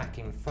their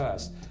attacking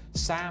first.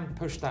 Sam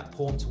pushed that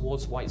pawn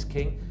towards White's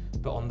king,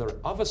 but on the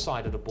other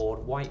side of the board,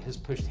 White has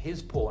pushed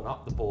his pawn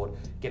up the board,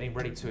 getting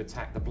ready to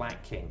attack the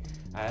black king.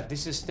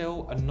 This is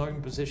still a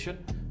known position,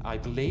 I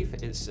believe.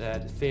 It's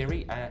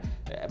theory.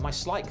 My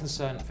slight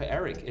concern for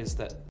Eric is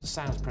that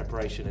Sam's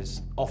preparation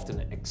is often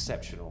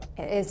exceptional.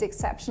 It is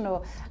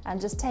exceptional, and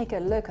just take a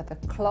look at the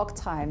clock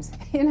times.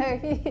 You know,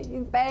 he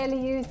barely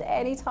used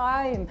any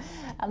time,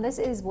 and this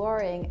is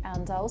worrying.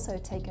 And also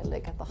take a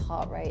look at the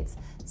heart rates.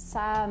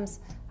 Sam's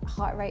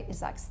heart rate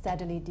is like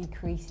steadily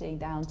decreasing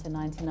down to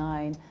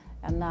 99.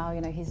 And now, you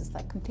know, he's just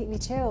like completely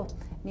chill.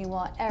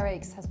 Meanwhile,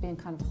 Eric's has been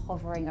kind of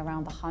hovering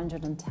around the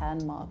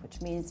 110 mark,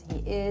 which means he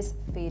is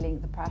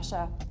feeling the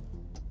pressure.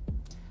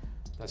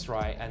 That's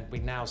right, and we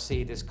now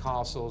see this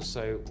castle,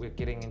 so we're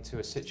getting into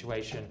a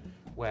situation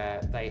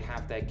where they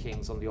have their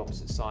kings on the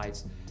opposite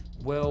sides.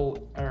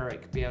 Will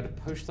Eric be able to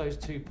push those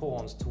two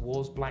pawns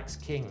towards Black's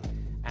king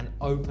and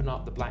open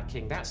up the Black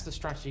king? That's the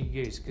strategy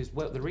you use, because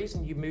the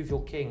reason you move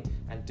your king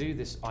and do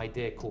this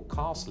idea called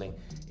castling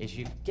is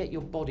you get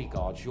your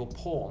bodyguards, your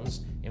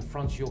pawns, in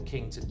front of your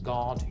king to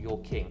guard your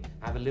king,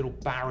 have a little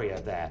barrier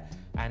there.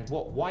 And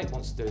what White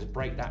wants to do is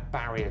break that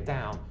barrier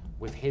down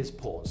with his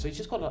pawn. So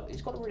he's got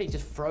to really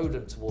just throw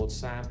them towards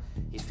Sam.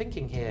 He's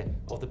thinking here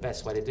of the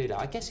best way to do that.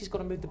 I guess he's got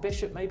to move the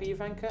bishop, maybe,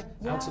 Ivanka,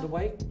 out of the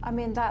way. I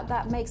mean,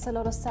 that makes a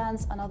lot of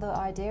sense. Another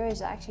idea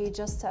is actually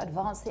just to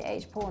advance the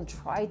h-pawn,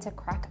 try to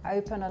crack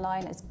open a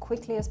line as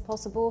quickly as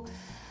possible.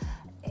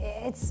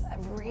 It's a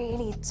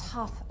really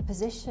tough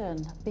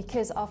position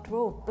because, after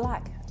all,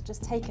 Black,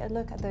 just take a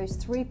look at those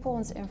three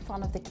pawns in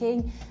front of the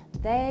king.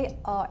 They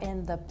are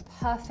in the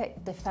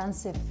perfect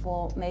defensive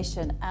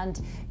formation,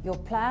 and your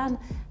plan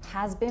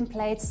has been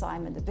played,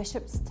 Simon. The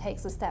bishop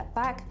takes a step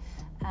back,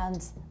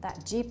 and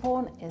that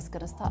g-pawn is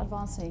going to start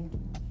advancing.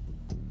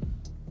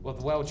 Well,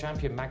 the world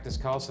champion Magnus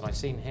Carlsen, I've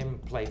seen him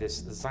play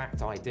this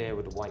exact idea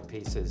with the white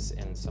pieces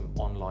in some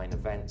online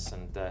events,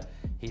 and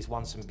he's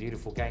won some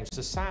beautiful games.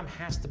 So Sam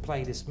has to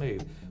play this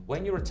move.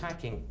 When you're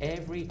attacking,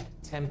 every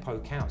tempo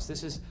counts.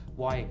 This is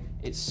why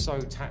it's so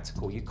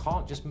tactical. You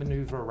can't just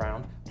maneuver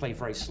around, play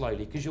very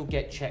slowly, because you'll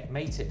get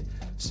checkmated.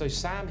 So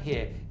Sam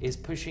here is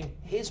pushing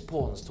his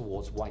pawns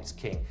towards White's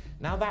king.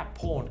 Now that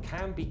pawn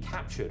can be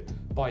captured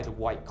by the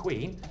white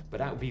queen, but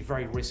that would be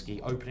very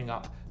risky, opening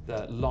up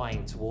the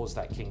line towards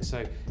that king.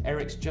 So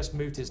Eric's just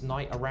moved his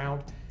knight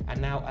around, and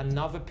now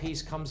another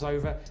piece comes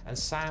over, and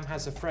Sam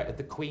has a threat of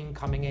the queen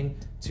coming in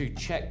to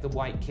check the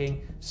white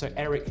king. So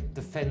Eric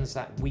defends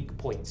that weak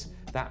point,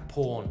 that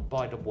pawn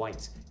by the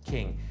white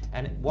king.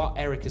 And what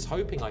Eric is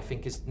hoping, I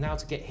think, is now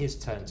to get his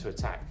turn to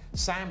attack.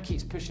 Sam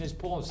keeps pushing his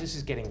pawns. This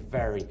is getting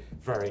very,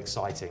 very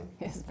exciting.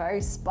 It's a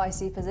very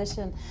spicy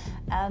position,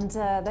 and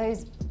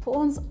those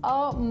pawns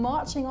are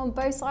marching on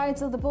both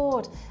sides of the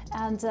board,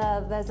 and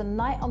there's a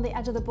knight on the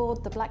edge of the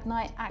board, the black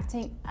knight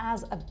acting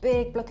as a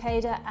big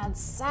blockader, and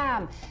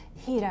Sam,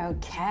 he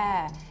don't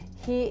care.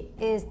 He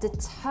is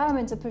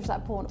determined to push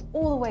that pawn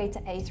all the way to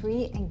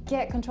a3 and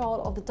get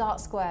control of the dark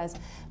squares.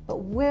 But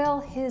will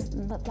his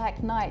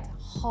black knight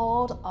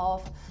hold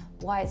off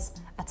White's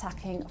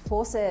attacking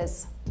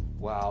forces?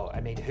 Well, I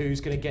mean, who's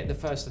going to get the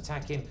first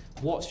attack in?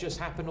 What's just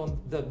happened on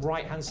the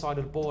right-hand side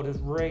of the board has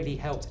really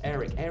helped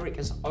Eric. Eric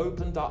has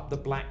opened up the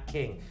black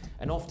king,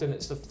 and often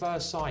it's the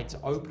first side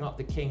to open up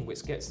the king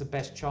which gets the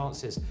best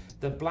chances.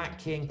 The black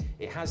king,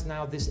 it has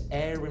now this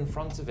air in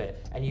front of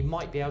it, and you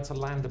might be able to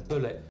land a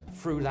bullet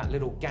through that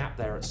little gap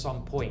there at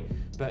some point,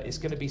 but it's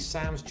going to be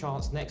Sam's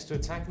chance next to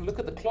attack. And look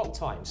at the clock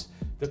times.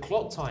 The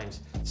clock times,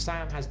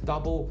 Sam has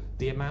double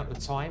the amount of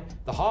time.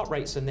 The heart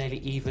rates are nearly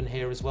even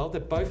here as well. They're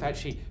both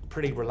actually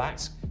pretty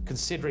relaxed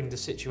considering the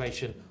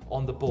situation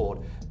on the board,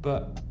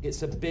 but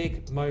it's a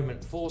big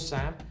moment for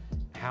Sam.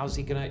 Is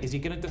he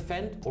gonna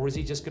defend, or is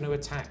he just going to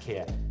attack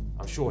here?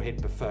 I'm sure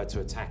he'd prefer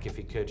to attack if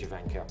he could,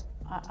 Ivanka.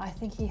 I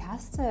think he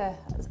has to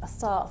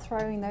start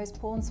throwing those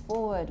pawns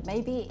forward.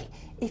 Maybe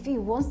if he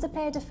wants to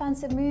play a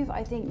defensive move,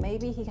 I think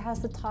maybe he has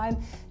the time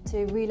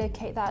to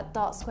relocate that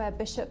dark square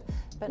bishop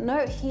But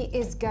no, he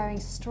is going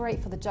straight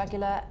for the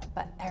jugular,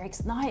 but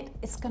Eric's knight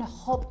is going to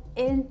hop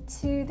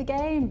into the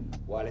game.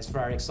 Well, it's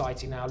very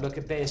exciting now. Look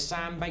at this.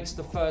 Sam makes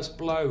the first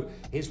blow.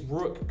 His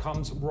rook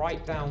comes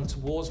right down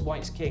towards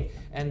White's king,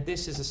 and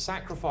this is a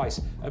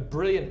sacrifice. A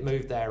brilliant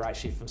move there,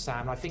 actually, from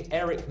Sam. I think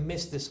Eric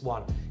missed this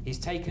one. He's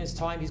taken his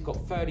time. He's got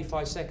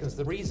 35 seconds.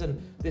 The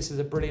reason this is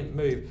a brilliant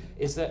move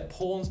is that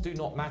pawns do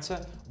not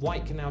matter.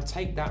 White can now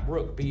take that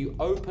rook, but you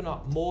open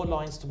up more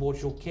lines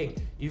towards your king.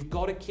 You've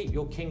got to keep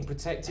your king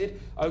protected.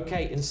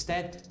 Okay,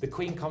 instead, the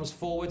queen comes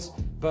forwards,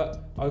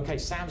 but okay,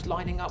 Sam's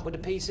lining up with the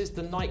pieces.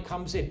 The knight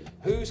comes in.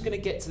 Who's going to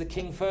get to the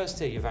king first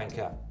here,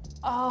 Jovanka?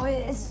 Oh,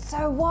 it is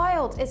so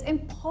wild. It's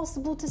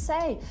impossible to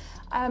say.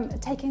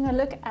 Taking a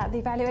look at the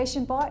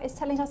evaluation bar, it's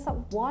telling us that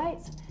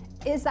White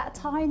is that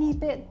tiny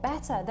bit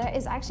better. There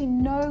is actually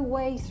no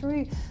way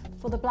through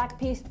for the black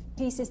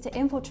pieces to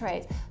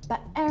infiltrate.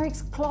 But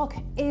Eric's clock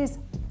is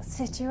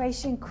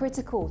situation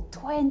critical.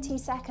 20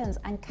 seconds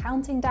and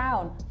counting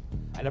down.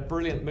 And a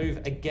brilliant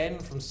move again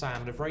from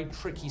Sam in a very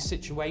tricky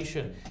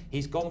situation.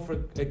 He's gone for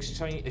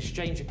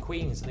exchange of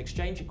queens. An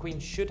exchange of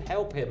queens should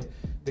help him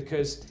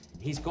because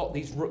he's got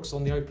these rooks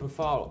on the open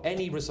file.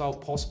 Any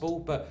result possible,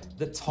 but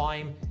the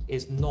time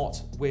is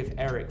not with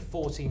Eric.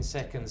 14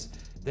 seconds.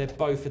 They're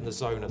both in the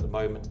zone at the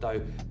moment,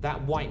 though.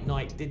 That white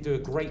knight did do a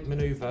great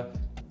maneuver,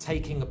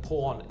 taking a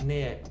pawn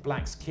near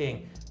Black's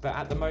king. But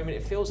at the moment,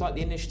 it feels like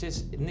the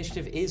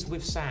initiative is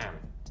with Sam.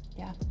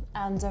 Yeah,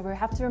 and we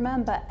have to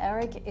remember,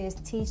 Eric is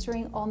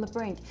teetering on the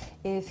brink.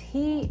 If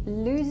he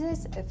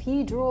loses, if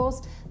he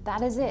draws,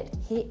 that is it.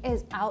 He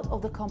is out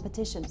of the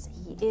competition.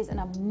 He is in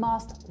a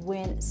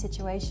must-win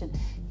situation.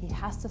 He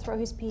has to throw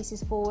his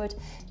pieces forward.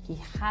 He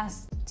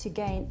has to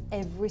gain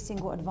every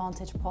single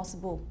advantage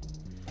possible.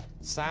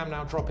 Sam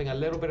now dropping a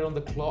little bit on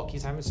the clock.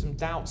 He's having some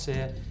doubts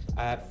here.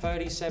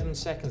 37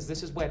 seconds.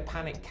 This is where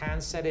panic can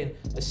set in,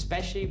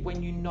 especially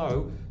when you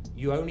know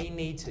you only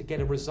need to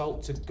get a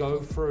result to go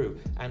through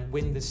and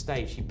win this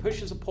stage. He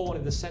pushes a pawn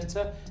in the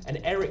center,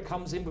 and Eric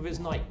comes in with his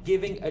knight,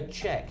 giving a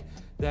check.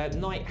 The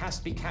knight has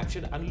to be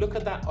captured, and look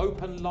at that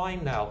open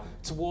line now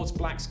towards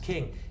Black's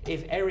king.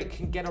 If Eric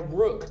can get a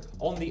rook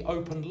on the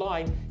open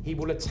line, he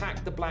will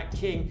attack the Black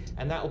king,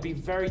 and that will be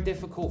very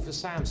difficult for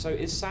Sam. So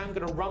is Sam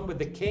going to run with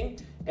the king?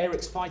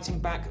 Eric's fighting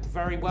back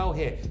very well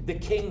here. The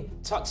king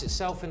tucks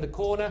itself in the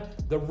corner.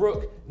 The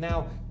rook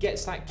now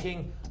gets that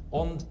king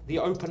on the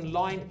open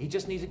line. He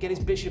just needs to get his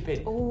bishop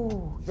in.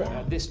 Ooh,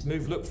 yeah. This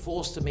move looked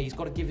forced to me. He's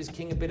got to give his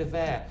king a bit of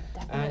air.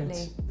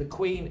 Definitely. And the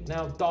queen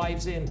now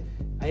dives in.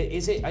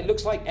 It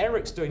looks like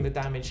Eric's doing the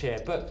damage here,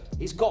 but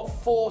he's got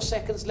 4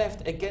 seconds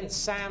left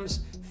against Sam's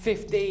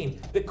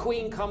 15. The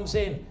queen comes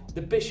in,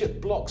 the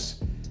bishop blocks,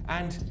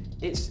 and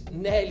it's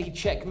nearly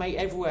checkmate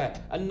everywhere.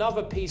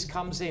 Another piece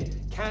comes in.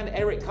 Can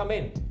Eric come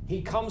in?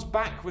 He comes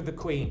back with the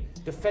queen,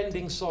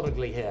 defending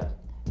solidly here.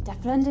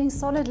 Defending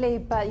solidly,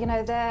 but you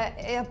know,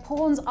 their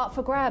pawn's up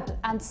for grab,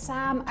 and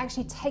Sam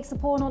actually takes the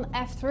pawn on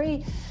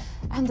f3.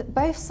 And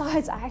both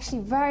sides are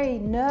actually very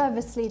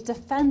nervously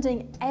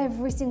defending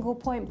every single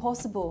point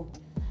possible.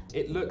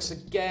 It looks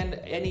again,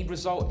 any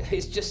result,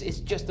 it's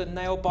just a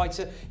nail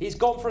biter. He's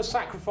gone for a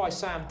sacrifice,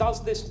 Sam.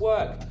 Does this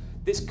work?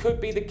 This could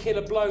be the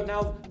killer blow.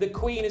 Now the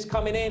queen is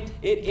coming in.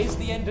 It is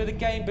the end of the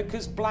game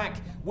because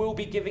Black will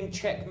be giving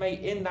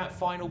checkmate in that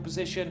final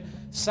position.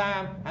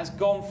 Sam has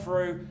gone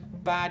through.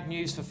 Bad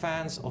news for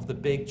fans of the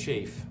Big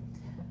Chief.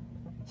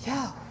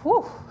 Yeah,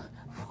 whew.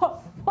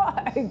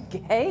 What a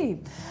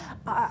game.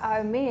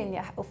 I mean,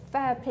 yeah,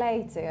 fair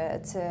play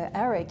to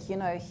Eric. You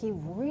know, he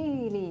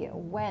really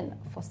went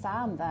for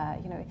Sam there.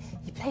 You know,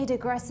 he played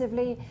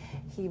aggressively.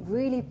 He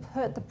really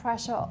put the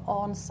pressure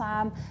on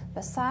Sam.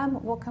 But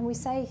Sam, what can we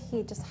say?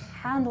 He just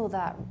handled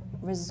that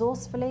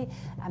resourcefully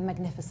and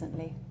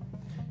magnificently.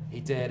 He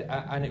did,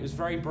 and it was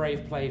very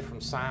brave play from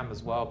Sam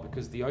as well,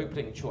 because the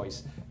opening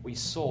choice, we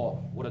saw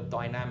what a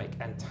dynamic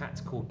and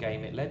tactical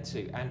game it led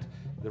to. And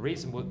the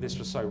reason this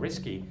was so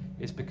risky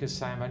is because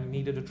Sam only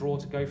needed a draw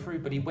to go through,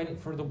 but he went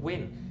for the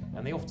win.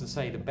 And they often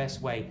say the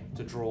best way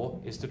to draw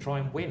is to try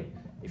and win.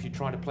 If you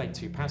try to play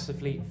too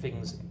passively,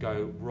 things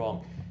go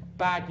wrong.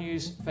 Bad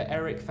news for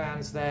Eric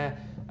fans there.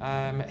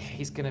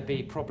 He's going to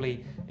be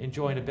probably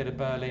enjoying a bit of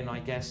Berlin, I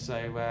guess. So,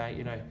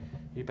 you know,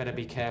 you better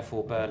be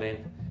careful,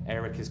 Berlin.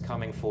 Eric is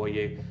coming for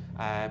you.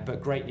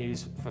 But great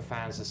news for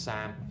fans of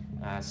Sam.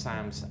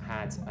 Sam's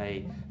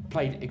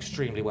played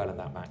extremely well in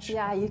that match.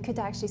 Yeah, you could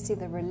actually see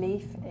the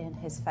relief in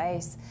his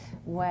face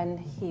when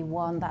he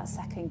won that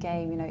second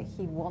game. You know,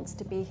 he wants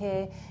to be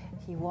here.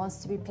 He wants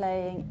to be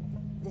playing.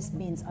 This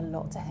means a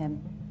lot to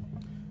him.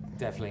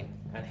 Definitely.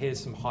 And here's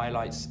some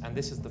highlights. And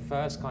this is the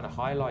first kind of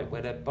highlight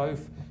where they're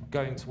both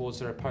going towards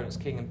their opponent's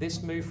king. And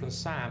this move from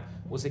Sam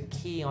was a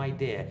key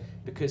idea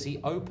because he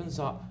opens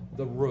up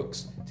the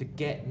rooks to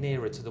get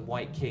nearer to the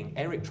white king.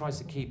 Eric tries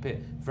to keep it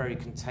very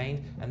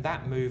contained, and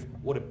that move,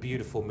 what a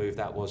beautiful move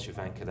that was,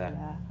 Jovanka, there.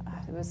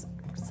 Yeah, it was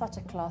such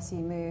a classy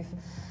move.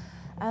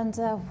 And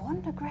what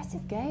an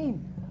aggressive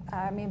game.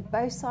 I mean,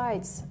 both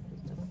sides,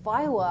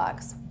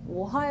 fireworks.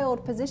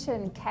 wild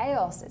position,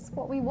 chaos. It's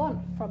what we want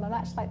from a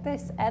match like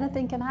this.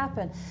 Anything can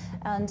happen.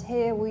 And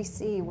here we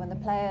see when the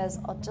players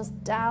are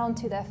just down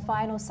to their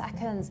final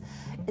seconds,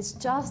 it's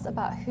just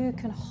about who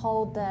can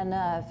hold their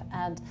nerve.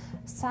 And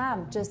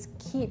Sam just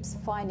keeps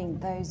finding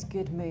those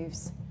good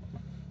moves.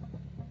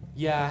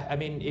 Yeah, I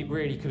mean, it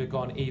really could have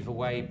gone either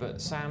way, but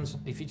Sam's,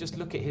 if you just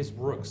look at his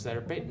rooks, they're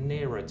a bit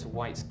nearer to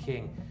White's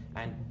king,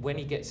 and when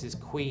he gets his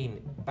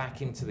queen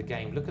back into the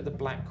game, look at the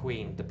black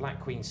queen. The black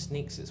queen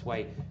sneaks its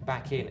way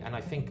back in, and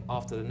I think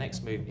after the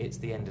next move, it's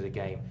the end of the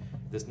game.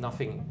 There's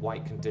nothing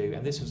White can do,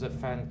 and this was a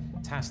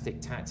fantastic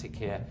tactic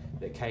here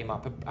that came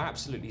up, an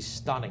absolutely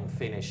stunning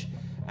finish,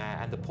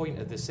 and the point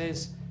of this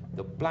is,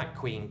 the black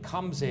queen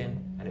comes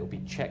in, and it will be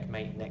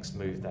checkmate next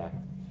move there.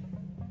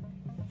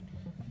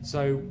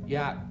 So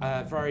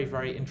yeah, very,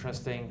 very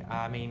interesting.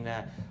 I mean,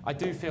 I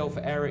do feel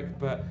for Eric,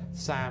 but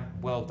Sam,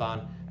 well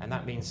done. And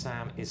that means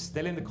Sam is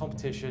still in the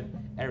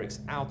competition. Eric's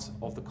out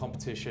of the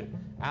competition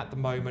at the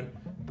moment,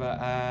 but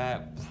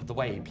the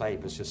way he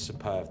played was just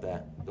superb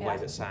there. The way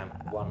that Sam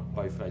won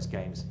both of those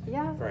games.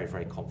 Yeah. Very,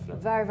 very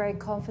confident. Very, very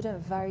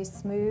confident, very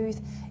smooth.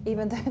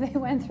 Even though they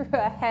went through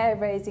a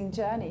hair-raising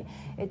journey,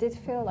 it did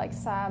feel like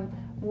Sam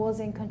was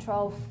in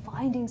control,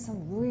 finding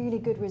some really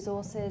good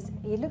resources.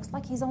 He looks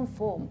like he's on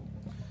form.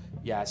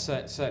 Yeah,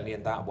 certainly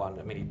in that one.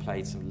 I mean, he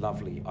played some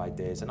lovely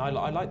ideas. And I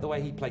like the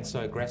way he played so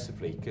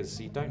aggressively, because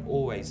you don't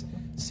always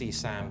see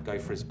Sam go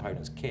for his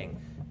opponent's king.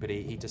 But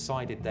he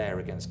decided there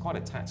against quite a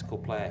tactical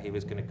player, he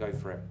was going to go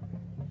for it.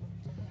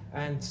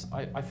 And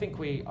I think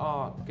we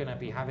are going to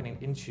be having an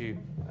interview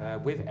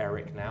with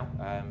Eric now.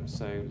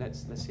 So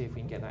let's see if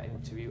we can get that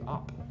interview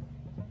up.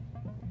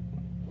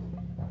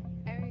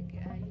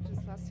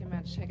 Lost your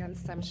match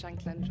against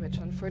Shankland, which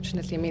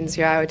unfortunately means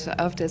you're out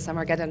of this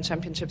Armageddon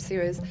Championship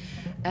Series.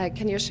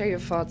 Can you share your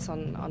thoughts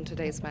on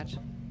today's match?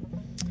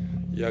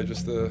 Yeah,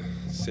 just the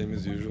same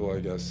as usual, I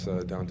guess.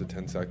 Down to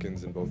 10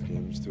 seconds in both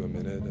games to a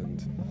minute,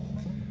 and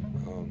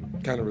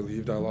kind of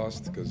relieved I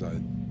lost, because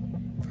I've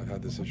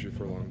had this issue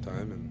for a long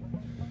time and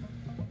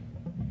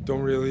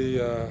don't really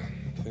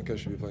think I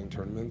should be playing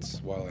tournaments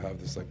while I have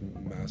this like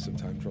massive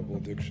time trouble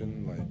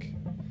addiction. Like,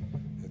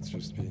 it's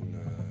just been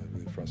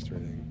really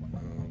frustrating.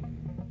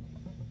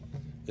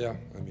 Yeah,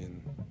 I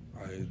mean,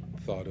 I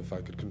thought if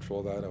I could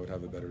control that, I would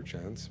have a better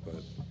chance,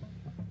 but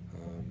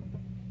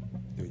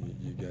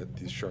you get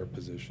these sharp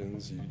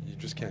positions, you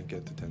just can't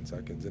get to 10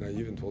 seconds. And I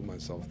even told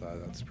myself that.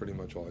 That's pretty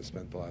much all I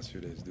spent the last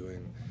few days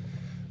doing.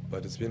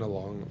 But it's been a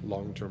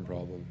long-term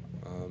problem.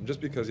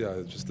 Just because, yeah,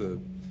 it's just the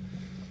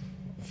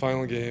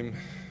final game,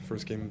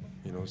 first game,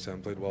 you know,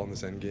 Sam played well in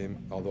this end game,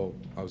 although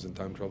I was in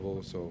time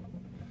trouble, so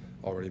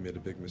already made a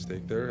big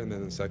mistake there. And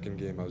then the second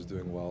game, I was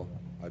doing well,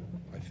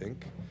 I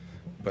think.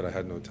 But I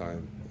had no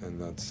time, and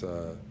that's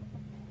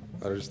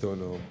I just don't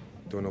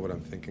know what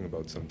I'm thinking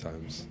about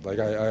sometimes. Like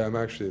I'm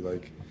actually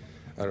like,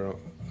 I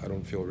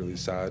don't feel really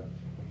sad.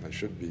 I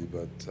should be,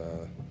 but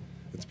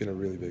it's been a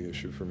really big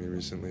issue for me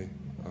recently.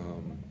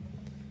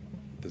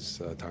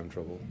 This time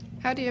trouble.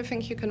 How do you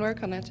think you can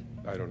work on it?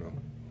 I don't know.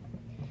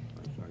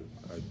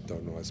 I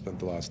don't know. I spent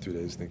the last 2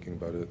 days thinking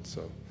about it.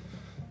 So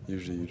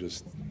usually you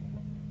just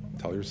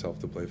tell yourself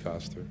to play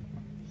faster.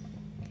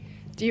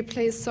 Do you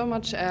play so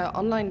much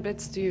online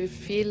blitz? Do you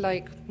feel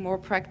like more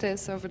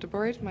practice over the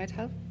board might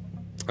help?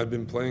 I've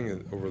been playing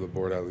it over the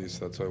board at least.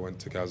 That's why I went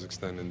to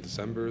Kazakhstan in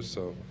December.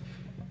 So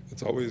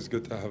it's always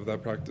good to have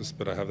that practice,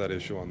 but I have that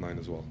issue online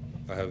as well.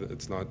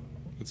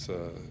 It's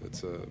a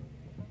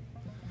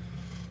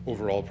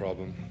overall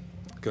problem,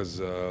 because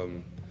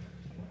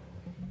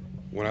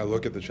when I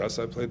look at the chess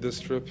I played this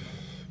trip,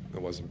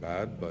 it wasn't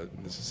bad, but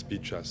this is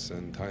speed chess,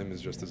 and time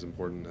is just as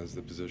important as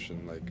the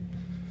position. Like,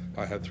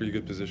 I had 3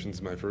 good positions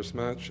in my first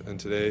match, and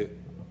today,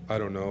 I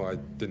don't know, I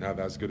didn't have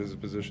as good as a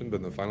position, but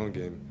in the final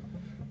game,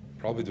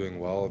 probably doing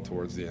well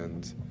towards the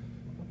end.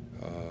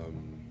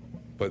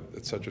 But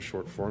it's such a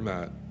short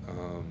format.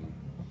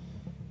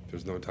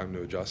 There's no time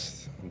to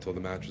adjust until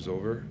the match is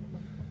over.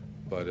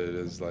 But it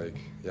is like,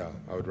 yeah,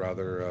 I would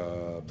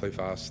rather play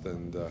fast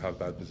and have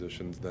bad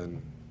positions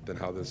than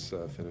how this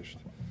finished.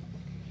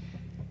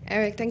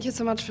 Eric, thank you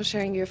so much for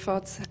sharing your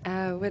thoughts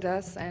with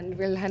us, and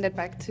we'll hand it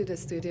back to the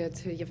studio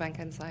to Jovanka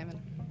and Simon.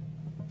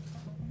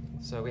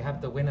 So we have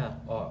the winner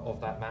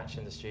of that match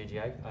in the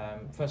studio.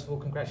 First of all,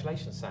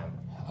 congratulations, Sam.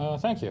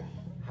 Thank you.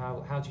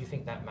 How do you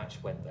think that match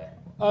went there?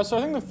 So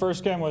I think the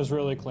first game was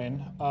really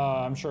clean.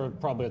 I'm sure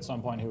probably at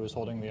some point he was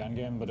holding the end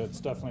game, but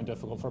it's definitely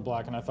difficult for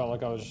Black, and I felt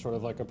like I was just sort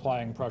of like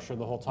applying pressure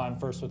the whole time,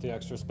 first with the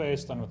extra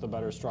space, then with the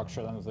better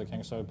structure, then with the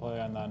kingside play,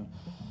 and then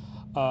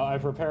I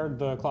prepared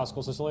the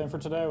Classical Sicilian for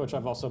today, which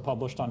I've also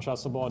published on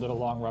Chessable. I did a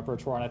long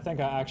repertoire, and I think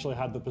I actually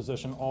had the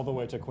position all the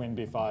way to Queen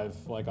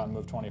B5, like on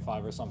move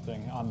 25 or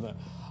something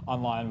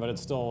online, but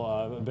it's still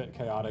a bit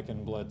chaotic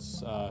in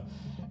Blitz.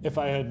 If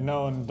I had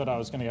known that I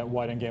was going to get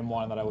white in game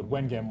 1 and that I would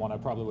win game 1, I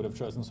probably would have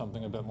chosen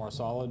something a bit more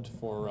solid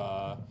for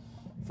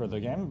the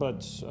game, but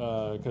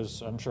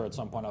because I'm sure at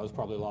some point I was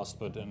probably lost.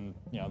 But in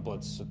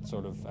Blitz, it's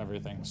sort of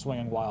everything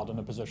swinging wild in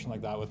a position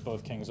like that with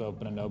both kings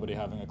open and nobody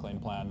having a clean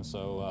plan.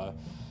 So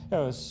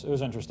Yeah, it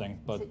was interesting,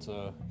 but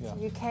yeah. So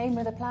you came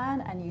with a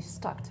plan and you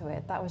stuck to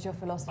it. That was your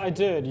philosophy. I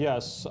did,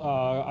 yes.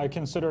 I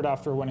considered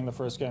after winning the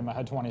first game, I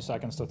had 20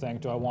 seconds to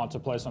think, do I want to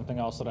play something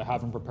else that I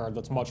haven't prepared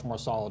that's much more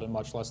solid and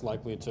much less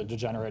likely to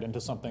degenerate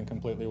into something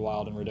completely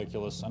wild and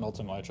ridiculous? And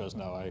ultimately I chose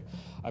no.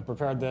 I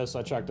prepared this,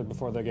 I checked it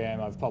before the game,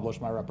 I've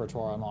published my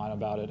repertoire online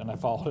about it, and I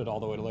followed it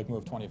all the way to like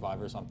move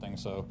 25 or something.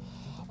 So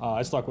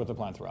I stuck with the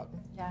plan throughout.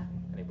 Yeah.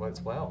 And it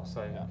worked well,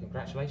 so yeah.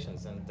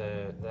 Congratulations. And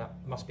that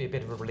must be a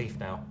bit of a relief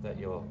now that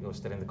you're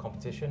still in the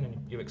competition,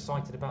 and you're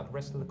excited about the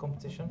rest of the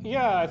competition?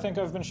 Yeah, I think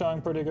I've been showing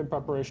pretty good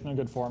preparation and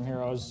good form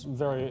here. I was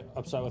very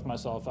upset with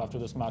myself after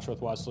this match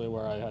with Wesley,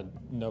 where I had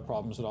no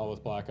problems at all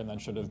with Black and then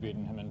should have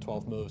beaten him in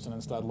 12 moves and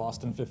instead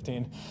lost in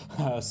 15.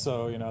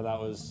 So, you know, that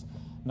was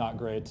not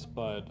great,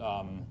 but...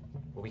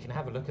 Well, we can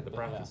have a look at the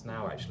brackets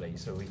now, actually,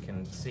 so we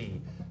can see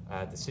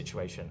the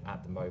situation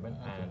at the moment.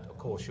 Okay. And, of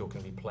course, you're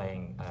going to be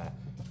playing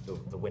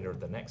the winner of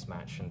the next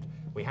match. And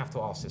we have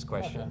to ask this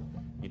question.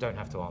 Okay. You don't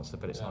have to answer,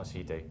 but it's nice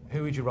you do.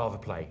 Who would you rather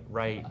play,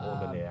 Ray or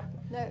Leinier?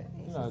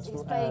 No,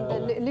 he's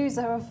playing the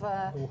loser of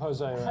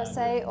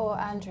Jose or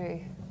Andrew.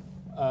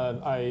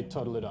 I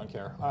totally don't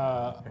care.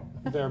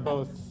 They're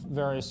both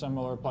very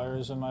similar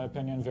players, in my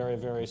opinion, very,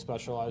 very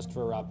specialized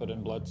for Rapid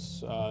and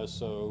Blitz.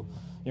 So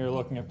you're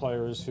looking at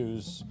players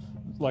whose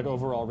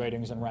overall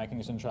ratings and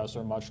rankings in chess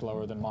are much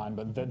lower than mine,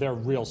 but they're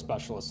real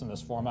specialists in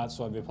this format,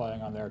 so I'd be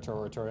playing on their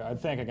territory. I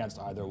think against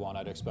either one,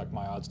 I'd expect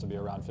my odds to be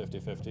around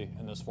 50-50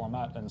 in this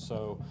format, and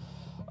so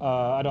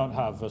I don't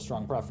have a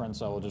strong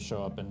preference. I will just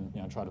show up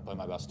and try to play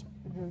my best.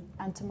 Mm-hmm.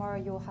 And tomorrow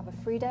you'll have a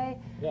free day.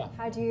 Yeah.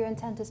 How do you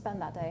intend to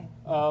spend that day?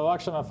 Well,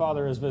 actually, my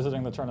father is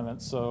visiting the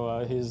tournament,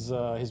 so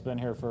he's been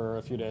here for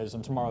a few days,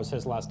 and tomorrow's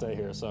his last day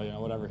here. So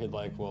whatever he'd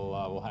like,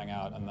 we'll hang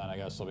out, and then I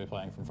guess he'll be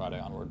playing from Friday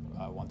onward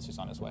once he's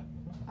on his way.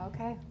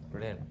 Okay.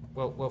 Brilliant.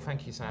 Well,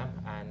 thank you, Sam.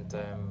 And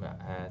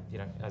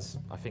as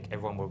I think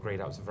everyone will agree,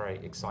 that was a very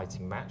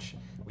exciting match.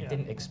 We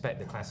didn't expect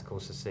the classical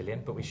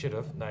Sicilian, but we should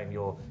have, knowing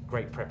your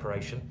great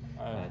preparation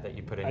that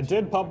you put in. I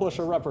did publish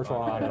a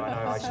repertoire on it.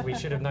 I know. We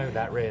should have known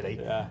that, really.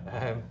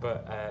 Yeah.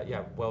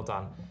 Well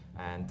done.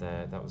 And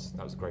that was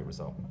a great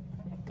result.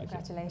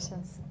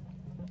 Congratulations.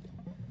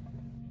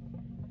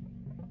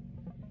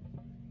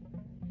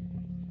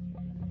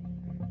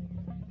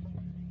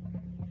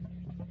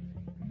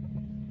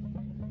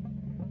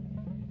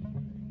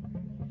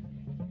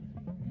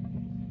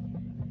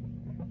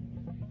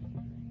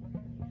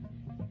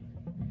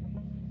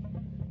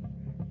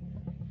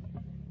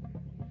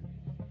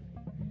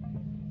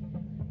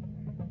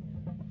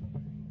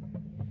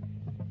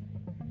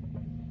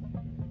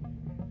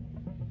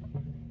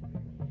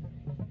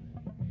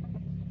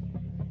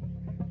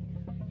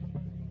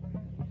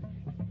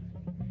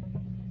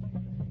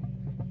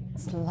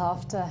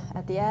 Laughter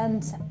at the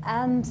end,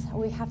 and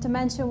we have to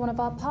mention one of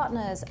our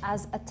partners.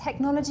 As a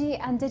technology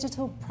and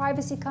digital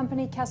privacy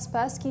company,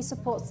 Kaspersky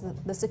supports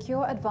the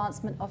secure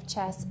advancement of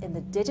chess in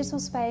the digital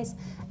space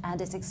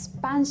and its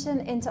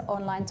expansion into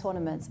online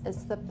tournaments.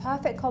 It's the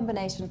perfect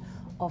combination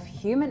of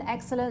human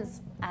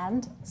excellence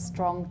and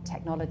strong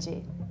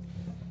technology.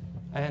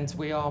 And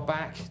we are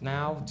back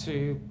now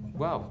to,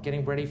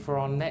 getting ready for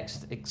our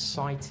next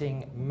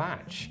exciting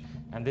match.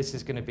 And this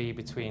is going to be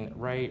between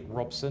Ray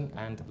Robson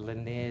and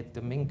Leinier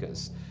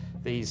Dominguez.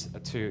 These are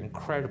two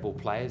incredible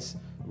players.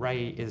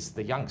 Ray is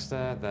the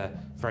youngster, the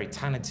very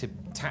talented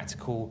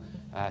tactical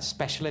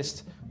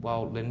specialist,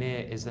 while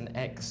Leinier is an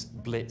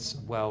ex-Blitz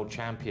world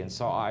champion.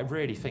 So I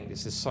really think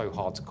this is so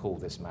hard to call,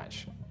 this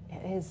match.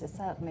 It is,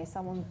 certainly.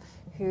 Someone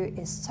who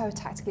is so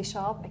tactically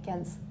sharp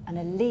against an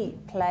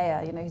elite player,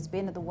 who's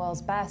been at the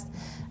world's best.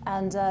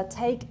 And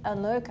take a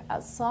look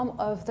at some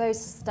of those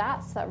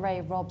stats that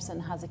Ray Robson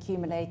has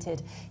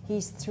accumulated.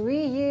 He's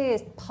 3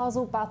 years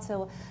puzzle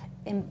battle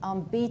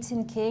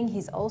unbeaten king.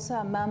 He's also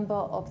a member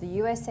of the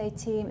USA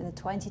team in the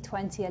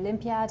 2020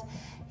 Olympiad.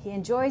 He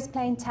enjoys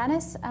playing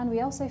tennis, and we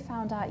also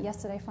found out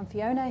yesterday from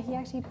Fiona he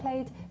actually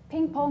played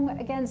ping pong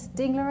against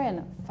Ding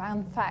Liren.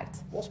 Fun fact.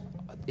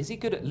 Is he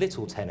good at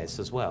little tennis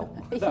as well?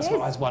 That's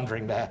what I was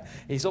wondering there.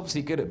 He's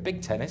obviously good at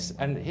big tennis,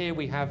 and here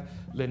we have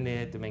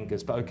Leinier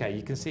Dominguez. But okay,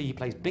 you can see he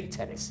plays big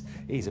tennis.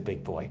 He's a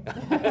big boy.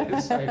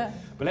 But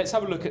let's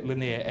have a look at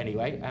Leinier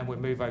anyway, and we'll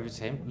move over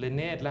to him.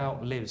 Leinier now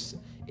lives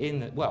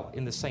in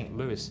the St.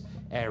 Louis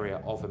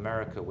area of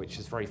America, which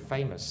is very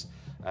famous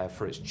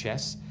for its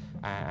chess.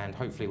 And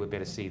hopefully we'll be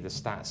able to see the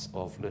stats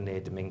of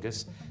Leinier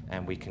Dominguez,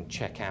 and we can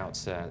check out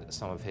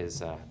some of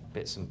his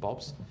bits and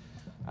bobs.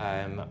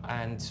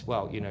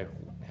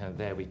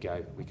 There we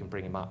go. We can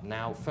bring him up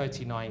now.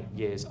 39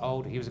 years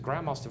old. He was a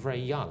grandmaster very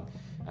young,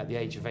 at the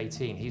age of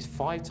 18. He's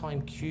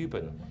 5-time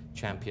Cuban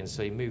champion,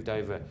 so he moved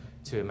over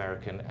to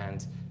American,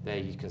 and there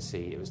you can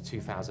see it was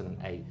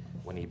 2008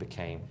 when he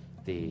became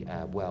the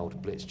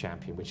world Blitz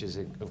champion, which is,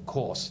 of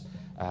course,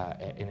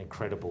 an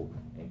incredible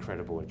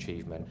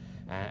achievement.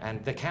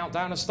 And the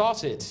countdown has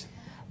started.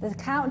 The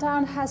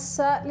countdown has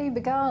certainly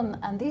begun,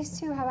 and these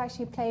two have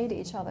actually played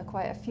each other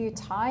quite a few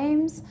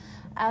times.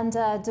 And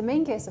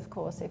Dominguez, of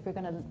course, if we're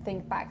going to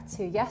think back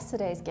to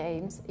yesterday's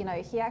games, you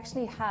know, he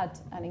actually had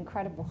an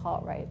incredible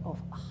heart rate of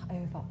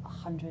over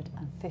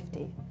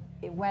 150.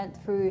 It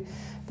went through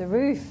the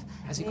roof.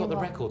 Has he got the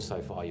record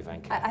so far,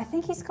 Ivanka? I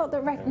think he's got the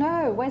record.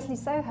 No, Wesley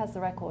So has the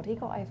record. He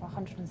got over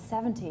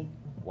 170.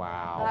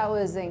 Wow. That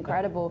was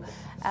incredible.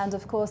 And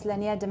of course,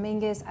 Leinier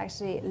Dominguez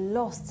actually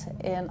lost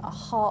in a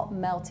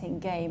heart-melting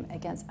game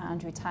against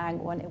Andrew Tang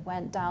when it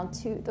went down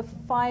to the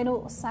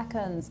final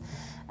seconds.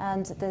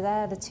 And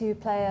there, the two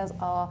players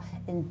are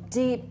in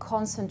deep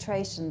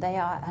concentration. They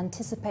are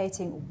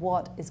anticipating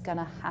what is going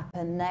to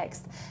happen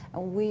next.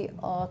 And we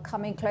are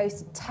coming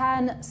close to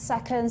 10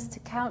 seconds to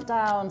count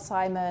down,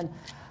 Simon.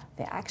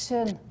 The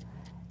action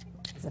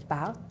is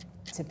about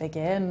to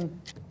begin.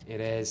 It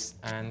is,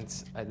 and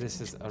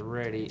this is a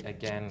really,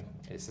 again,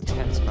 it's a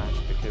tense match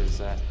because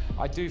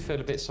I do feel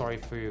a bit sorry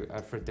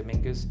for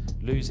Dominguez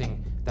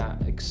losing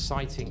that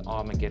exciting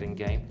Armageddon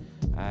game.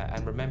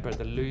 And remember,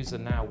 the loser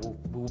now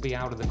will be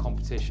out of the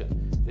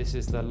competition. This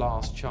is the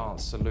last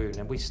chance saloon.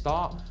 And we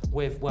start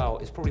with, well,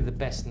 it's probably the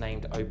best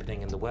named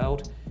opening in the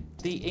world.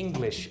 The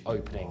English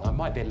opening. I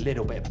might be a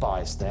little bit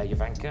biased there,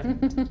 Ivanka.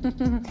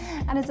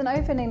 And it's an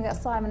opening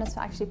that Simon has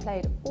actually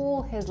played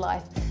all his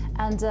life.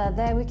 And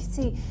there we can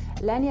see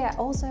Leinier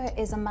also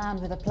is a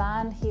man with a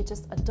plan. He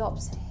just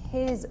adopts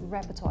his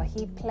repertoire.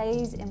 He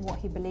plays in what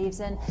he believes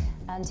in.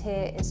 And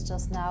here it's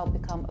just now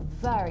become a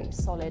very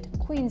solid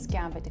Queen's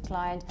Gambit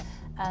declined.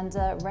 And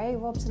Ray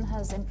Robson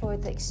has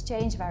employed the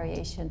exchange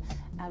variation.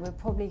 And we're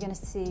probably going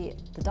to see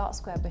the dark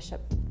square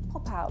bishop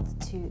pop out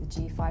to the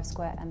g5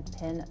 square and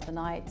pin the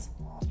knight.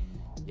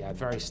 Yeah,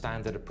 very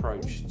standard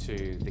approach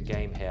to the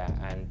game here,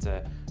 and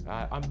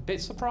I'm a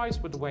bit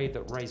surprised with the way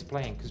that Ray's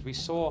playing, because we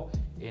saw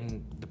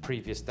in the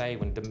previous day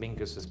when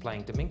Dominguez was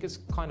playing, Dominguez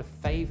kind of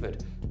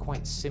favoured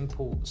quite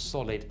simple,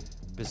 solid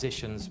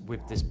positions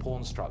with this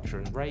pawn structure,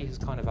 and Ray has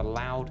kind of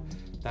allowed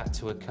that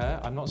to occur.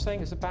 I'm not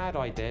saying it's a bad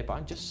idea, but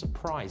I'm just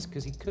surprised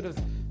because he could have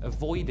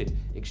avoided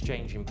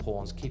exchanging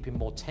pawns, keeping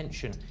more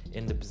tension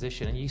in the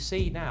position. And you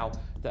see now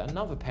that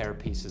another pair of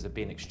pieces have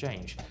been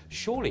exchanged.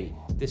 Surely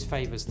this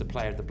favours the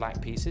player of the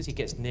black pieces. He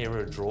gets nearer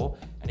a draw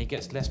and he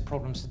gets less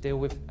problems to deal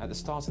with at the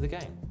start of the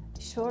game.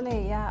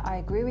 Surely, yeah, I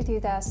agree with you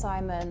there,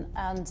 Simon.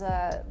 And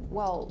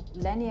well,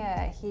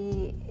 Leinier,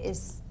 he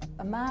is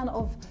a man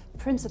of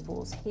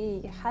principles.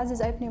 He has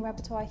his opening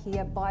repertoire, he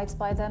abides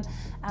by them.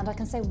 And I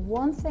can say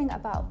one thing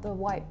about the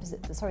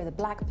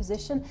black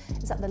position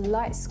is that the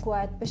light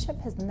squared bishop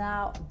has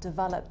now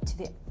developed to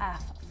the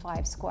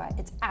f5 square.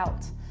 It's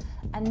out.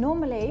 And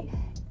normally,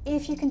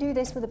 if you can do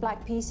this with the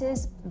black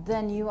pieces,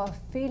 then you are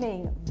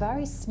feeling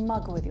very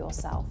smug with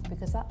yourself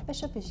because that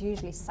bishop is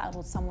usually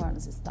saddled somewhere on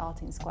its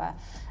starting square.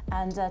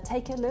 And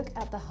take a look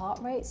at the heart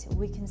rates.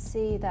 We can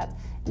see that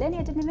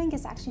Leinier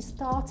Dominguez actually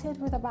started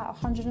with about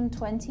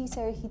 120,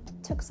 so he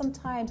took some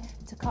time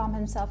to calm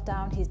himself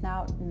down. He's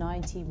now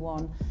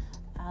 91.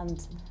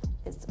 And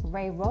it's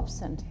Ray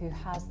Robson who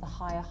has the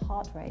higher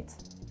heart rate.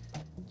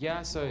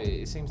 Yeah, so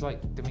it seems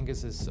like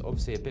Dominguez is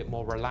obviously a bit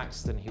more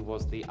relaxed than he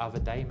was the other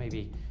day,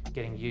 maybe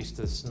getting used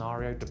to the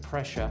scenario, the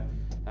pressure.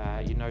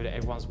 You know that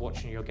everyone's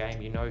watching your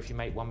game. You know if you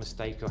make one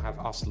mistake, you'll have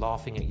us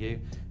laughing at you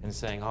and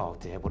saying, oh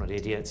dear, what an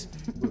idiot.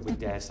 We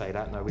dare say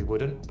that. No, we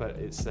wouldn't, but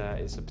it's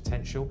a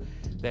potential.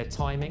 Their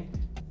timing,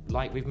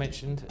 like we've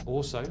mentioned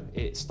also,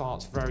 it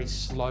starts very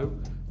slow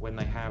when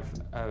they have,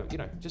 you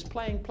know, just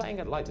playing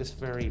at like this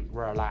very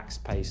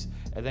relaxed pace,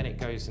 and then it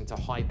goes into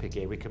hyper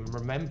gear. We can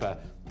remember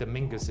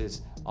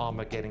Dominguez's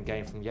Armageddon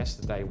game from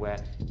yesterday where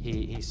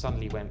he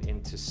suddenly went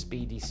into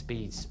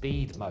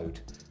speed mode,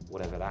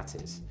 whatever that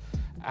is.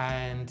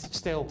 And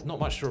still, not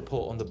much to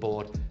report on the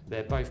board.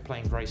 They're both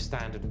playing very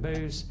standard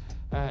moves.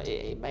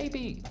 It may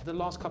be the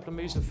last couple of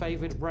moves have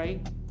favoured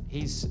Ray.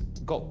 He's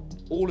got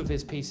all of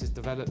his pieces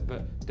developed,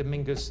 but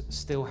Dominguez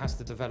still has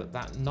to develop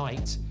that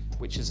knight,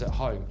 which is at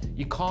home.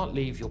 You can't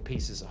leave your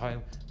pieces at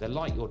home. They're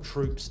like your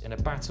troops in a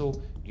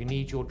battle. You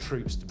need your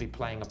troops to be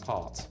playing a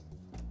part.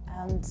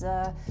 And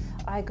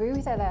I agree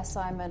with you there,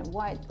 Simon.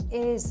 White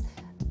is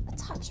a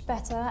touch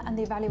better, and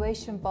the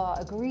evaluation bar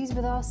agrees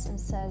with us and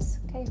says,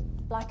 okay,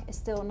 black is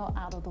still not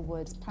out of the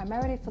woods,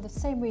 primarily for the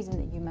same reason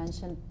that you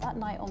mentioned. That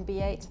knight on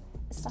b8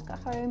 is stuck at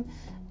home,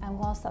 and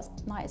whilst that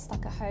knight is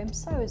stuck at home,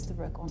 so is the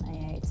rook on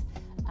a8.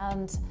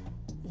 And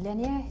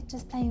Leinier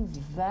just playing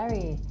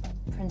very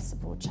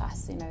principled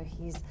chess. You know,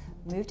 he's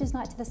moved his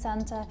knight to the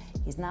center.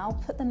 He's now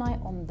put the knight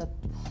on the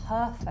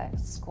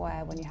perfect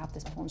square when you have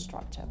this pawn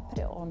structure. Put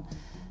it on.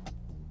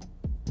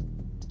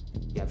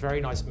 Yeah,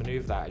 very nice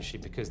maneuver that actually,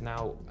 because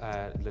now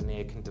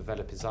Leinier can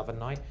develop his other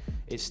knight.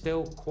 It's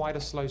still quite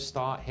a slow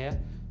start here.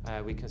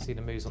 We can see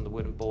the moves on the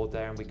wooden board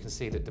there, and we can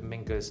see that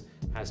Dominguez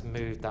has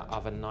moved that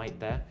other knight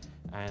there.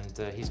 And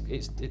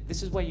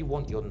this is where you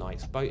want your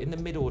knights, both in the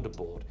middle of the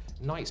board.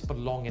 Knights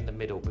belong in the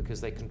middle because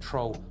they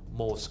control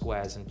more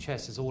squares, and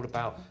chess is all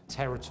about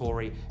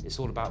territory. It's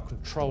all about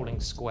controlling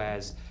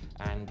squares.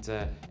 And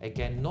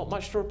again, not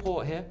much to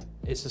report here.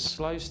 It's a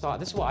slow start.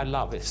 This is what I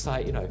love. It's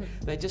like, you know,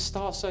 they just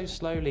start so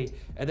slowly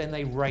and then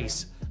they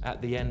race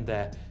at the end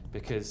there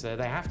because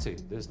they have to.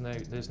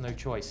 There's no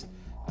choice.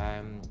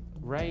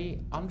 Ray,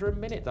 under a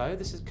minute though.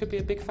 Could be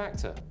a big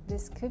factor.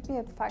 This could be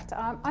a factor.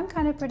 I'm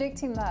kind of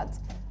predicting that,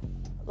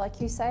 like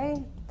you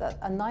say, that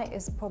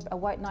a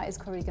white knight is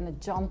probably going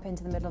to jump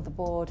into the middle of the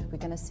board. We're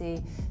going to see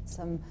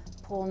some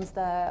pawns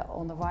there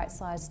on the right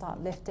side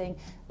start lifting.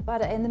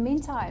 But in the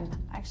meantime,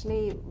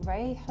 actually,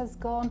 Ray has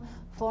gone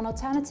for an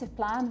alternative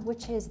plan,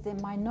 which is the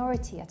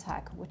minority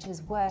attack, which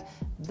is where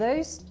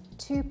those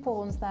two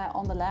pawns there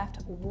on the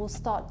left will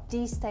start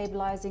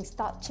destabilizing,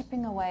 start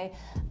chipping away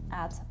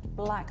at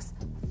Black's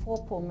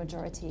 4-pawn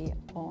majority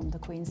on the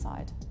queen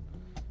side.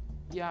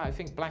 Yeah, I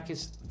think Black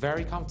is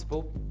very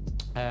comfortable.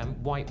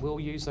 White will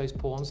use those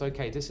pawns.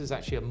 Okay, this is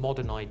actually a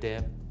modern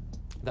idea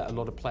that a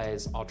lot of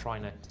players are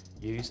trying to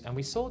use, and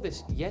we saw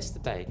this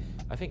yesterday.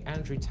 I think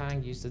Andrew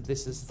Tang used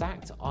this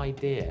exact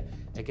idea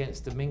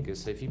against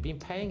Dominguez. So if you've been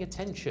paying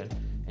attention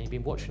and you've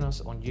been watching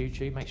us on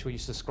YouTube, make sure you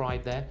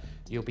subscribe there.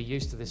 You'll be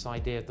used to this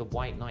idea of the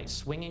white knight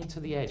swinging to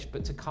the edge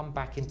but to come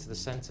back into the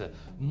center.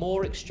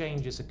 More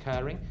exchanges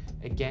occurring.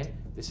 Again,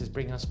 this is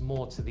bringing us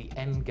more to the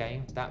end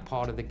game, that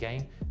part of the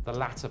game, the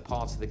latter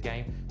part of the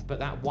game. But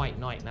that white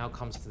knight now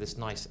comes to this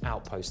nice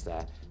outpost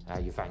there,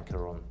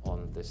 Jovanka,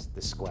 on this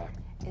square.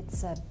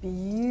 It's a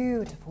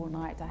beautiful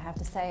knight, I have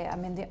to say. I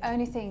mean, the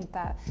only thing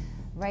that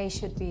Ray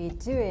should be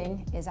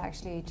doing is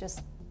actually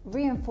just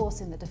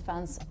reinforcing the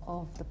defense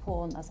of the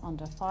pawn that's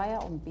under fire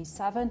on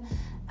b7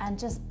 and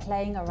just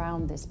playing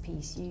around this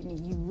piece.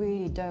 You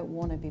really don't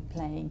want to be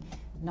playing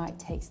knight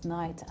takes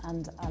knight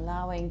and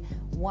allowing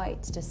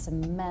white to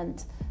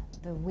cement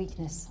the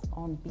weakness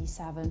on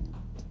b7.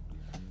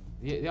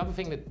 The other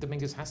thing that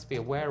Dominguez has to be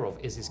aware of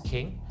is his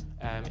king.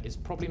 It's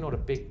probably not a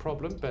big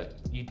problem, but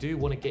you do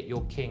want to get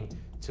your king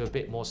to a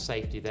bit more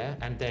safety there.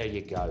 And there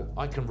you go.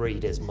 I can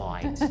read his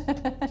mind.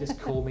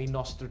 Just call me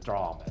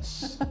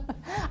Nostradamus.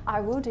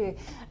 I will do.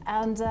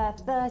 And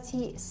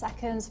 30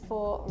 seconds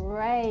for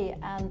Ray,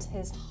 and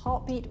his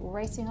heartbeat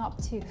racing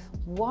up to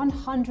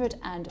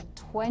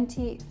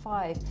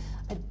 125.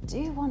 I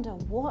do wonder,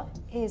 what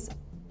is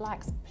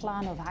Black's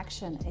plan of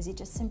action? Is he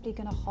just simply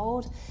going to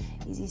hold?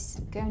 Is he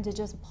going to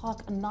just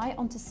park a knight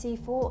onto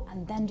c4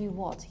 and then do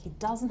what? He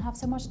doesn't have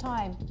so much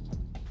time.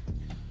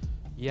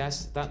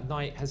 Yes, that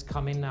knight has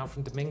come in now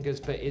from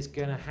Dominguez, but is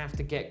going to have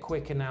to get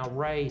quicker now.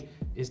 Ray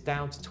is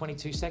down to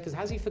 22 seconds.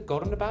 Has he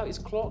forgotten about his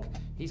clock?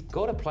 He's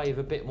got to play with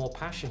a bit more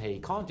passion here. He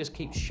can't just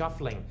keep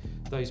shuffling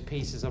those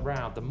pieces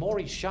around. The more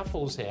he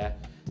shuffles here,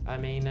 I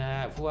mean,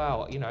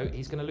 well, you know,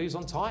 he's going to lose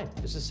on time.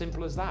 It's as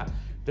simple as that.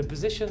 The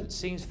position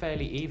seems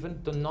fairly even.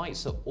 The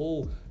knights are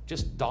all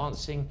just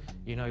dancing,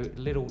 you know,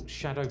 little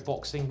shadow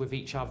boxing with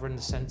each other in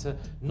the center.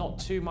 Not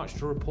too much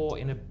to report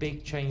in a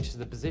big change to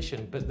the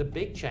position, but the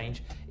big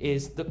change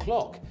is the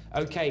clock.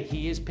 Okay,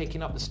 he is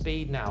picking up the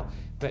speed now,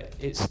 but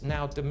it's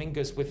now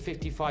Dominguez with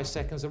 55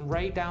 seconds and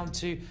Ray down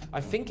to,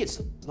 I think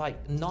it's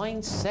like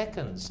 9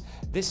 seconds.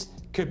 This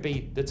could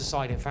be the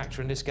deciding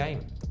factor in this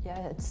game.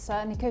 Yeah, it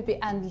certainly could be.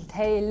 And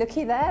hey,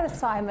 looky there,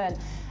 Simon.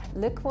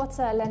 Look what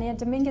Leinier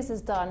Dominguez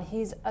has done.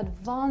 He's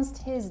advanced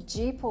his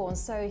g-pawn,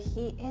 so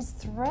he is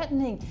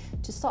threatening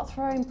to start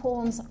throwing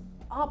pawns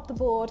up the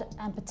board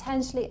and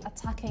potentially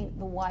attacking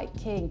the white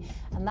king.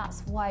 And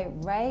that's why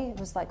Ray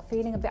was like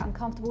feeling a bit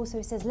uncomfortable, so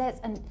he says, let's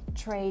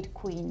trade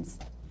queens.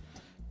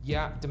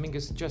 Yeah,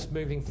 Dominguez just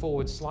moving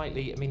forward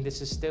slightly. I mean,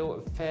 this is still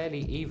a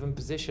fairly even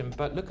position,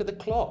 but look at the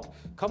clock.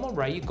 Come on,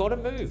 Ray, you've got to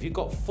move. You've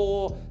got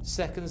 4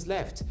 seconds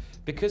left.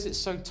 Because it's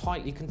so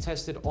tightly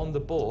contested on the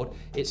board,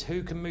 it's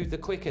who can move the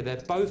quicker.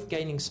 They're both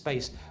gaining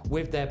space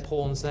with their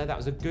pawns there. That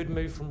was a good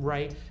move from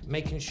Ray,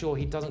 making sure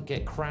he doesn't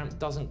get cramped,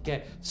 doesn't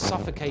get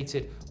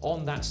suffocated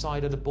on that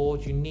side of the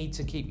board. You need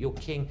to keep your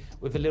king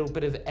with a little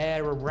bit of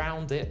air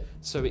around it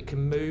so it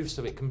can move,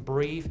 so it can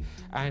breathe.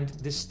 And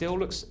this still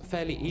looks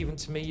fairly even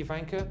to me,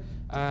 Jovanka,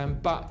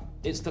 but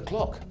it's the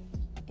clock.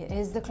 It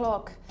is the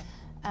clock.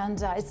 And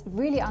it's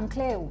really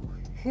unclear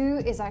who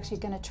is actually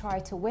going to try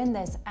to win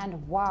this.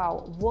 And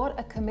wow, what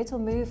a committal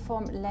move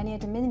from Leinier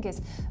Dominguez,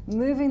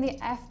 moving the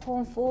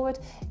f-pawn forward,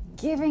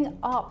 giving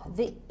up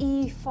the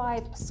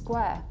e5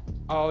 square.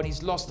 Oh, and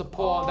he's lost a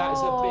pawn. That is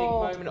a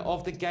big moment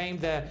of the game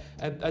there.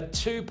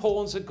 2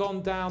 pawns have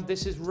gone down.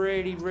 This is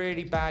really,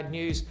 really bad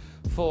news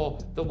for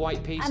the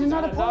white pieces. And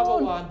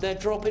another one. They're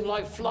dropping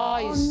like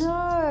flies. Oh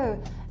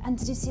no. And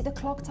did you see the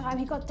clock time?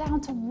 He got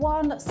down to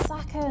 1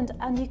 second,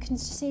 and you can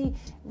see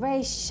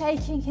Ray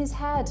shaking his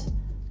head.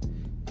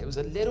 It was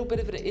a little bit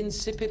of an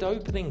insipid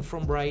opening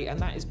from Ray, and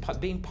that is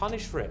being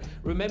punished for it.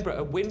 Remember,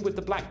 a win with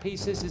the black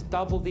pieces is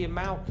double the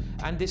amount,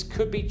 and this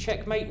could be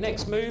checkmate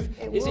next move.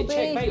 Is it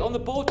checkmate on the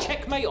board?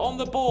 Checkmate on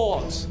the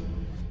board!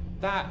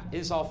 That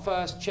is our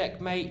first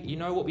checkmate. You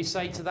know what we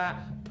say to that?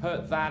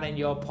 Put that in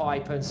your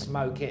pipe and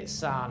smoke it,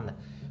 son.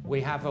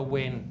 We have a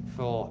win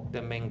for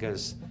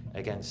Dominguez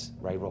against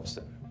Ray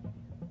Robson.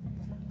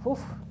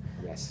 Oof.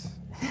 Yes.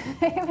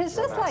 It was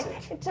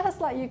Dramatic. just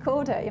like you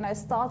called it. You know,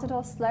 started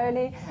off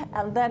slowly,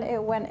 and then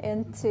it went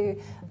into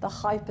the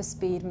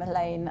hyperspeed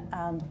lane,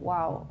 and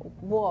wow,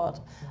 what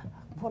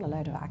a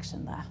load of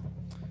action there.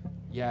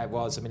 Yeah, it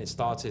was. I mean, it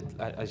started,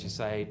 as you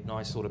say,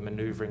 nice sort of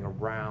manoeuvring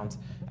around,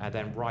 and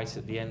then right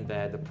at the end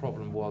there, the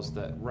problem was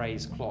that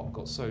Ray's clock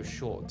got so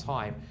short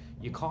time,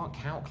 you can't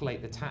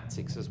calculate the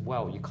tactics as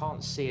well. You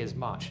can't see as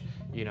much,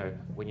 you know,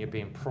 when you're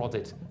being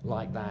prodded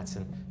like that,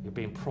 and you're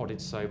being prodded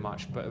so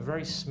much. But a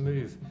very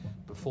smooth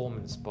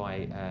performance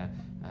by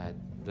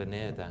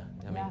Leinier there.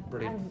 I mean,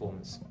 brilliant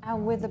performance.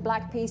 And with the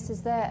black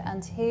pieces there,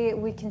 and here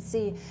we can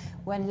see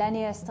when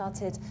Leinier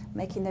started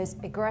making those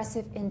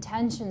aggressive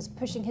intentions,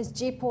 pushing his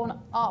G-pawn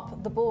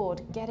up the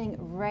board, getting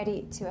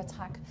ready to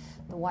attack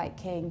the white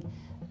king,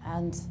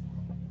 and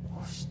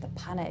whoosh, the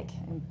panic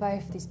in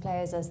both these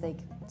players as they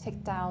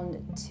tick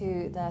down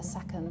to their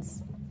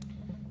seconds.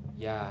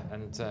 Yeah,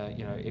 and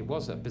you know, it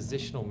was a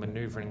positional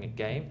manoeuvring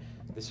game.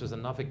 This was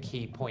another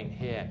key point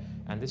here,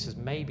 and this is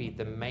maybe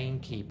the main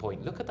key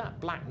point. Look at that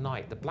black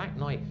knight. The black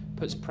knight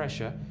puts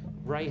pressure.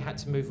 Ray had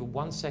to move with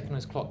 1 second on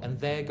his clock, and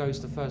there goes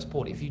the first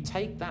pawn. If you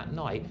take that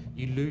knight,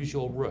 you lose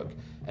your rook.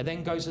 And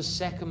then goes a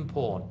second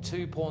pawn,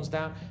 2 pawns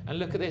down, and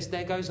look at this,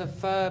 there goes a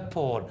third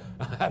pawn.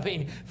 I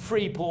mean,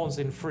 3 pawns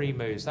in 3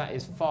 moves. That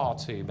is far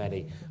too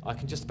many. I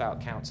can just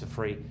about count to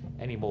 3.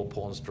 Any more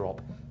pawns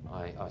drop,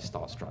 I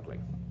start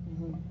struggling.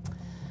 Mm-hmm.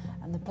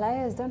 And the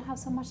players don't have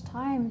so much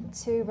time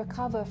to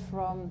recover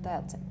from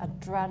that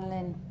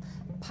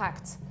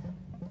adrenaline-packed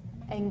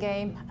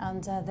endgame,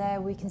 and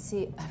there we can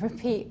see a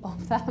repeat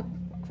of that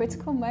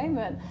critical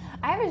moment.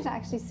 I haven't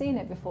actually seen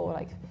it before,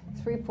 like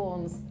 3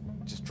 pawns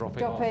just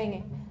dropping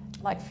off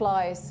like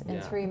flies in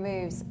 3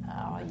 moves.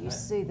 Oh, you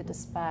see the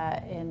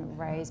despair in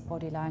Ray's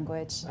body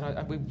language.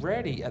 And we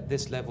rarely at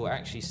this level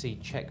actually see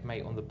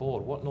checkmate on the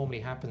board. What normally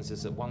happens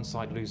is that one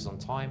side loses on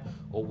time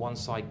or one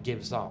side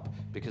gives up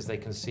because they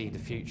can see the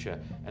future.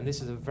 And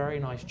this is a very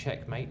nice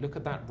checkmate. Look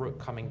at that rook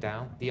coming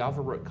down, the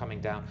other rook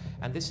coming down.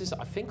 And this is,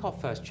 I think, our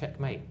first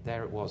checkmate.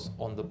 There it was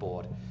on the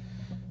board.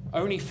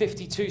 Only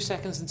 52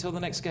 seconds until the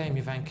next game,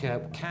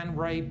 Ivanka. Can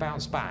Ray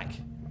bounce back?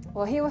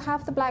 Well, he will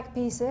have the black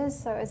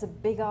pieces, so it's a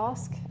big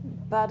ask.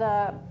 But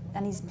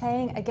and he's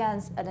playing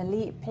against an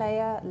elite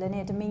player.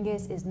 Leinier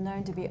Dominguez is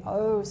known to be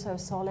so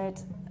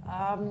solid.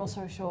 I'm not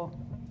so sure.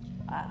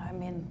 I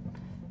mean,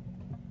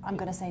 I'm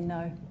going to say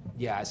no.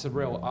 Yeah, it's a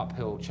real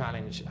uphill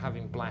challenge.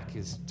 Having black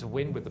is to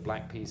win with the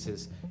black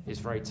pieces is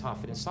very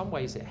tough, and in some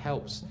ways it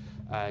helps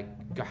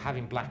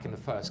having black in the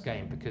first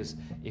game, because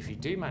if you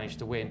do manage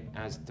to win,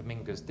 as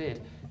Dominguez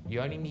did, you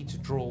only need to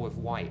draw with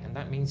white, and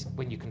that means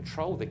when you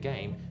control the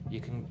game, you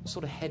can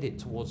sort of head it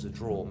towards the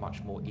draw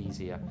much more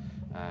easier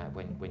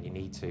when you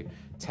need to.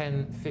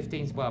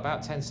 15, well,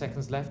 about 10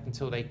 seconds left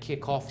until they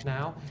kick off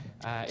now.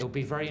 It'll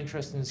be very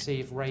interesting to see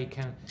if Ray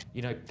can,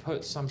 you know,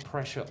 put some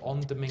pressure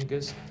on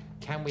Dominguez.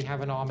 Can we have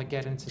an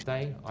Armageddon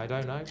today? I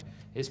don't know.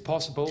 It's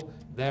possible.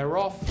 They're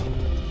off.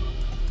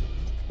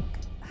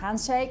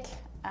 Handshake,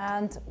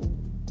 and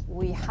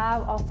we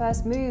have our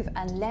first move,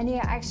 and Leinier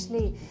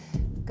actually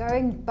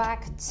going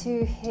back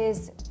to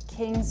his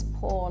king's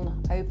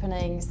pawn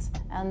openings,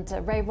 and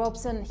Ray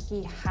Robson,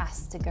 he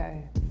has to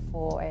go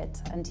for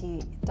it, and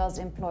he does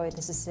employ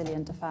the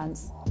Sicilian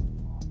defense.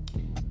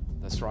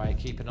 That's right,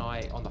 keep an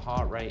eye on the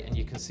heart rate, and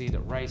you can see that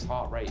Ray's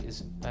heart rate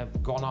has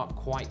gone up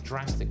quite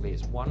drastically.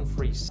 It's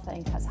 1-3.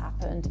 Something has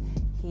happened.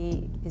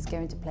 He is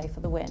going to play for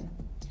the win.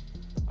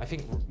 I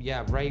think,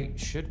 yeah, Ray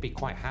should be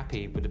quite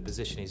happy with the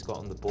position he's got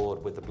on the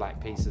board with the black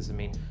pieces. I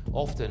mean,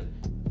 often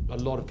a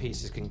lot of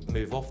pieces can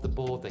move off the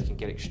board, they can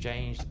get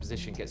exchanged, the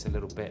position gets a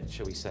little bit,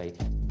 shall we say,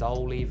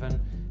 dull even,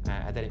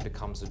 and then it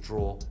becomes a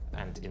draw.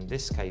 And in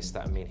this case,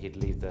 that would mean he'd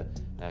leave the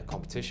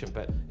competition,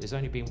 but there's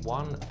only been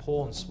 1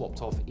 pawn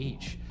swapped off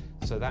each.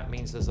 So that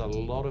means there's a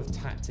lot of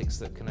tactics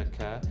that can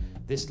occur.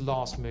 This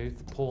last move,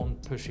 the pawn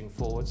pushing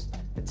forwards,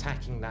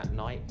 attacking that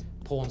knight,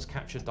 pawns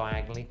captured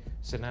diagonally.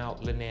 So now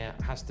Leinier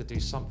has to do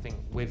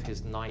something with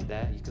his knight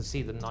there. You can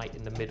see the knight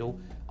in the middle,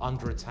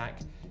 under attack.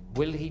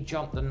 Will he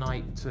jump the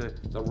knight to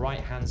the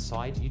right-hand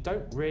side? You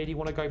don't really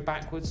want to go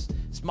backwards.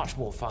 It's much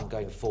more fun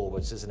going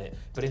forwards, isn't it?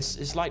 But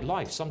it's like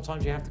life.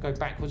 Sometimes you have to go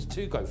backwards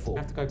to go forward.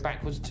 You have to go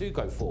backwards to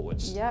go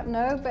forwards. Yep,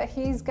 no, but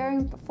he's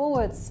going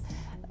forwards.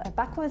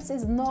 Backwards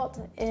is not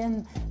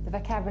in the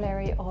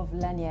vocabulary of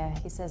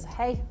Leinier. He says,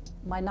 hey,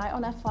 my knight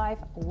on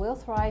f5 will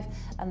thrive,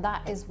 and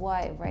that is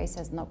why Ray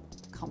says, nope,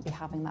 can't be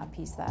having that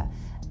piece there,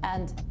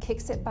 and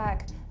kicks it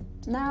back.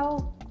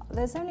 Now,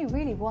 there's only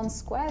really 1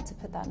 square to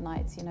put that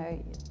knight, you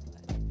know.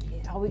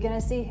 Are we going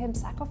to see him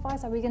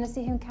sacrifice? Are we going to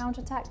see him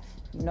counterattack?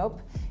 Nope.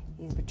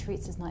 He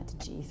retreats his knight to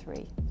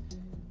g3.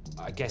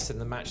 I guess in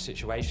the match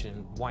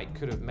situation, White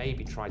could have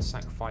maybe tried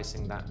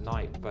sacrificing that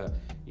knight, but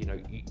you know,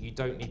 you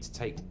don't need to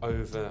take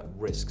over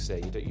risks here.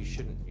 You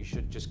shouldn't. You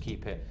should just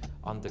keep it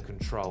under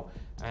control.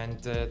 And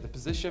the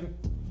position,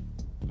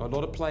 a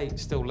lot of play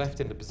still left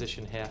in the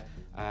position here.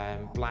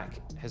 Black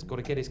has got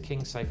to get his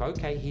king safe.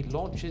 Okay, he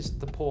launches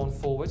the pawn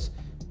forwards.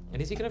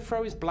 And is he going to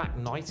throw his black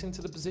knight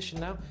into the position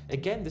now?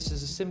 Again, this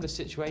is a similar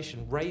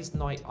situation. Raised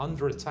knight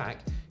under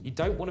attack. You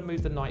don't want to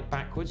move the knight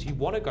backwards. You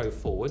want to go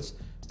forwards,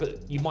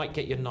 but you might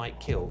get your knight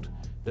killed.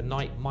 The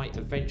knight might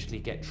eventually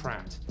get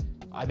trapped.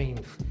 I mean,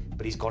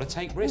 but he's got to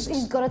take risks.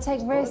 He's got to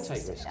take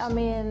risks. I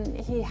mean,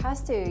 he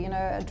has to. You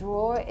know, a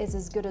draw is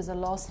as good as a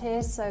loss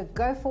here. So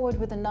go forward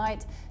with the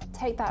knight,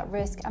 take that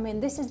risk. I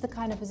mean, this is the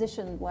kind of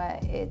position where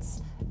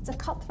it's a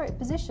cutthroat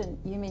position.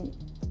 You mean,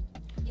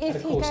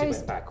 if he goes, he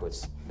went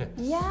backwards.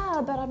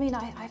 Yeah, but I mean,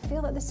 I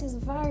feel that this is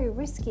very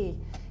risky.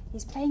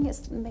 He's playing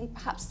it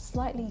perhaps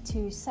slightly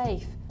too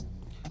safe.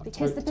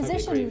 Because the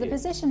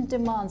position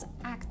demands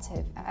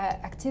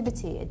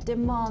activity. It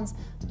demands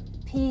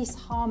peace,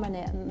 harmony,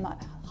 and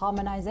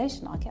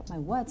harmonization. I'll get my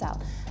words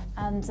out,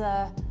 and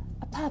a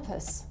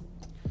purpose.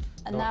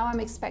 And now I'm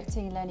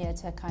expecting Leinier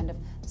to kind of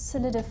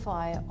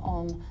solidify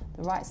on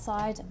the right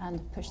side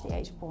and push the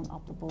H-pawn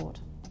up the board.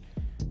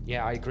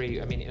 Yeah, I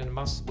agree. I mean, in a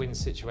must-win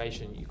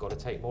situation, you've got to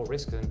take more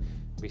risk, and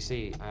we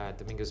see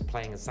Dominguez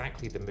playing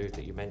exactly the move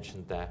that you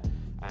mentioned there.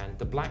 And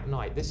the black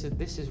knight, this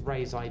is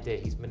Ray's idea.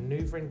 He's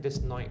maneuvering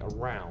this knight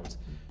around.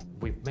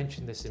 We've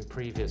mentioned this in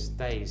previous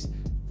days.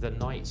 The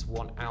knights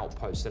want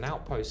outposts. An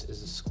outpost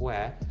is a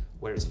square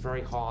where it's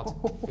very hard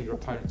for your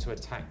opponent to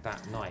attack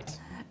that knight.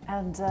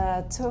 And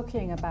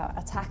talking about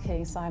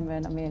attacking,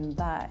 Simon, I mean,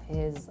 that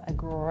is a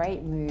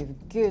great move,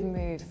 good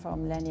move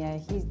from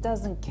Leinier. He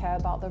doesn't care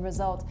about the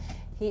result.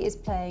 He is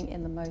playing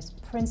in the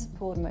most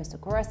principled, most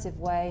aggressive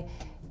way.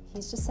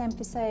 He's just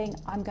simply saying,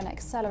 I'm going to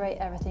accelerate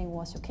everything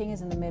whilst your king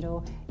is in the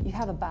middle. You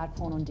have a bad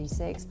pawn on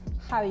d6.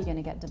 How are you going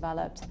to get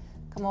developed?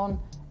 Come on,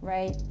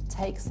 Ray,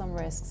 take some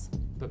risks.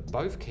 But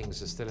both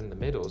kings are still in the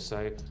middle,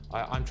 so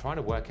I'm trying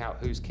to work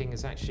out whose king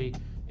is actually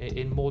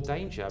in more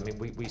danger. I mean,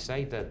 we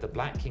say that the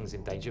black king's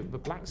in danger,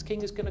 but black's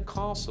king is going to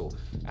castle.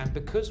 And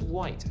because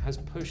white has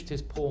pushed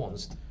his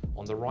pawns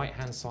on the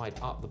right-hand side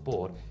up the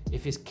board,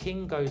 if his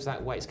king goes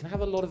that way, it's going to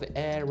have a lot of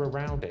air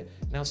around it.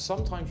 Now,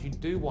 sometimes you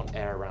do want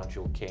air around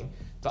your king,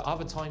 but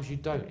other times you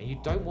don't. And you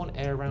don't want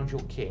air around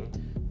your king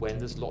when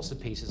there's lots of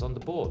pieces on the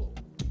board.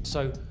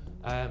 So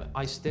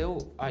I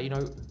still, you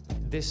know,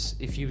 this,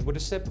 if you would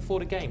have said before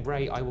the game,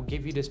 Ray, I will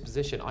give you this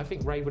position, I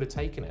think Ray would have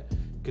taken it,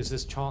 because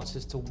there's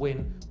chances to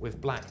win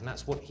with black, and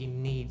that's what he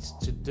needs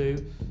to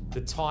do.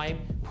 The time,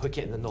 we're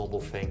getting the normal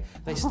thing.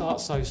 They start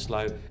so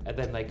slow, and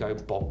then they go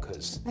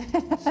bonkers.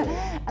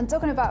 And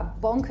talking about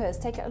bonkers,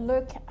 take a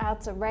look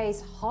at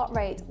Ray's heart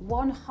rate,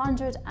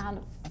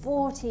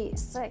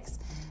 146.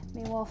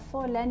 Meanwhile,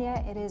 for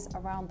Leinier, it is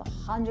around the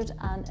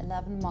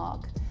 111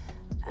 mark.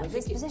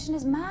 This position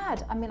is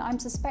mad. I mean, I'm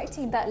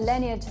suspecting that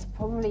Leinier just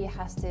probably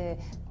has to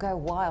go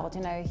wild.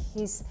 You know,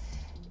 he's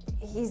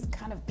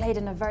kind of played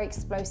in a very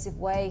explosive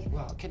way.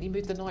 Well, can he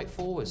move the knight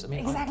forwards? I mean,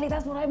 exactly,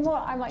 that's what I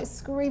want. I'm like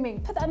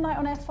screaming, put that knight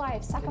on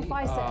f5,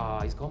 sacrifice it.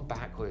 Ah, he's gone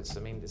backwards.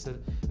 I mean, it's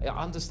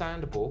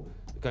understandable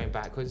going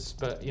backwards,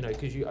 but you know,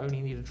 because you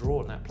only need a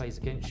draw and that plays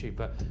against you.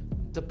 But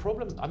the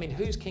problem, I mean,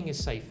 whose king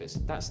is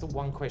safest? That's the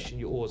one question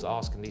you always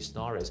ask in these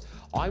scenarios.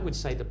 I would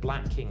say the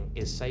black king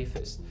is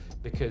safest,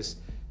 because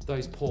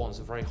those pawns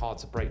are very hard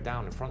to break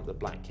down in front of the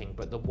black king,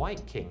 but the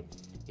white king,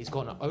 he's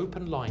got an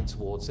open line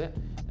towards it,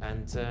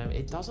 and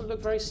it doesn't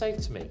look very safe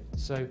to me.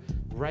 So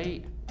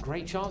Ray,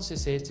 great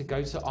chances here to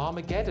go to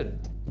Armageddon.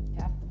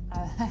 Yeah,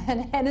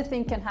 and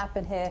anything can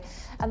happen here,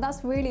 and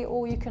that's really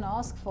all you can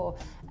ask for.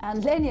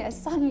 And Leinier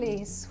is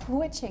suddenly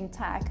switching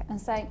tack and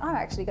saying, I'm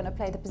actually going to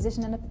play the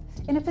position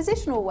in a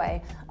positional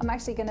way. I'm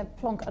actually going to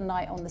plonk a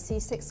knight on the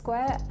c6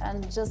 square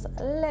and just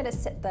let it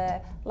sit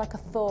there like a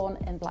thorn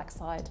in black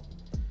side.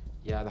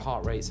 Yeah, the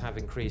heart rates have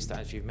increased,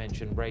 as you've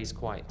mentioned. Ray's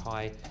quite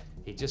high.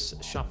 He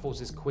just shuffles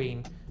his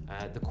queen,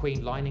 the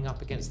queen lining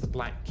up against the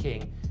black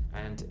king,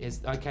 and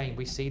again,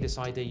 we see this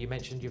idea, you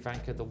mentioned,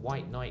 Jovanka, the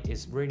white knight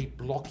is really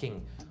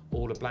blocking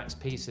all of black's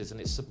pieces,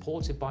 and it's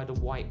supported by the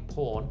white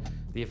pawn.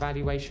 The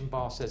evaluation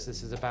bar says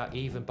this is about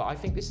even, but I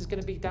think this is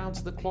going to be down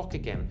to the clock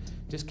again.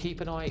 Just keep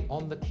an eye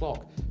on the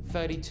clock.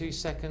 32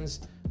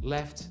 seconds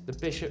left, the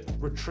bishop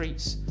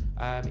retreats.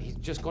 He's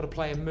just got to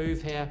play a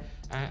move here,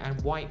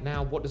 and white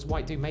now, what does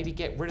white do? Maybe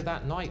get rid of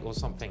that knight or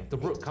something. The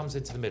rook comes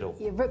into the middle.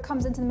 Yeah, rook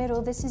comes into the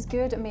middle. This is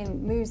good. I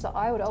mean, moves that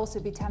I would also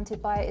be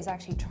tempted by is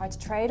actually try to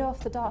trade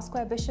off the dark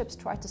square bishops,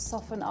 try to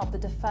soften up the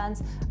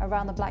defense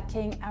around the black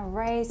king, and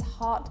Ray's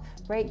heart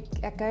rate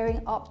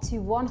going up to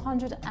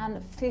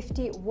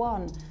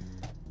 151.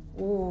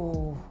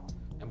 Ooh.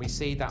 And we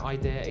see that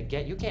idea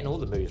again. You're getting all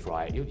the moves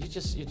right. You're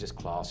just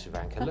class,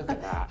 Jovanka. Look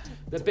at that.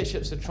 The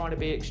bishops are trying to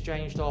be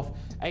exchanged off.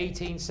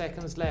 18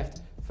 seconds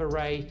left for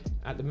Ray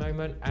at the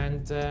moment,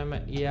 and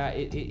yeah,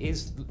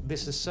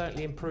 this has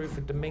certainly improved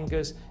for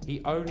Dominguez. He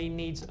only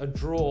needs a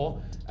draw,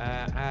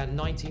 and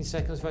 19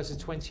 seconds versus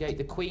 28.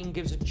 The queen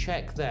gives a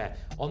check there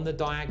on the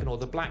diagonal.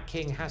 The black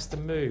king has to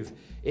move.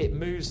 It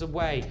moves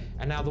away,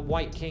 and now the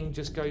white king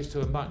just goes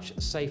to a much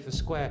safer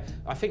square.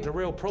 I think the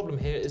real problem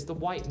here is the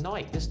white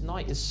knight. This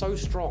knight is so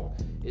strong.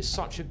 It's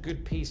such a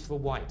good piece for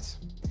white.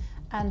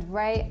 And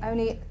Ray,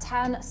 only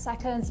 10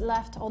 seconds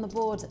left on the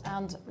board,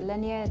 and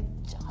Leinier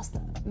just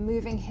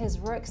moving his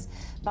rooks,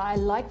 but I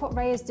like what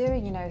Ray is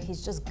doing. You know,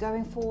 he's just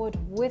going forward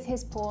with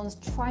his pawns,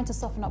 trying to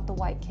soften up the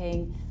white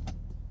king.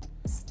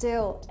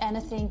 Still,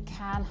 anything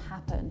can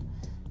happen.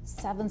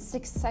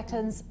 6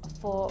 seconds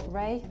for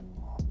Ray.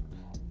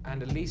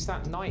 And at least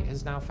that knight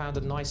has now found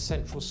a nice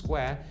central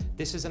square.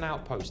 This is an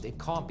outpost. It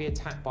can't be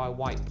attacked by a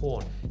white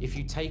pawn. If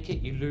you take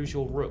it, you lose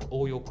your rook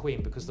or your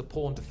queen because the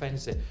pawn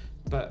defends it.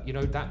 But, you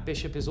know, that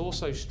bishop is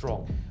also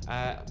strong.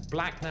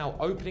 Black now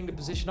opening the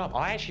position up.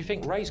 I actually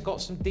think Ray's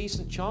got some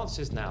decent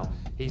chances now.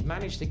 He's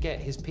managed to get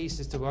his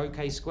pieces to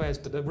okay squares,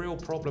 but the real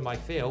problem, I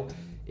feel,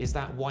 is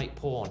that white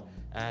pawn.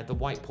 The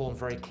white pawn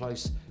very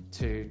close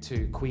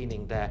to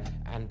queening there,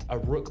 and a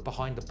rook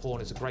behind the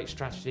pawn is a great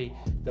strategy.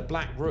 The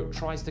black rook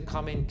tries to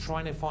come in,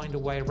 trying to find a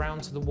way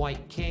around to the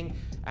white king,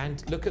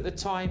 and look at the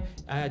time.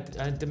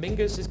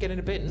 Dominguez is getting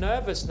a bit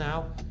nervous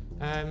now.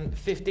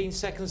 15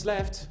 seconds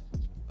left.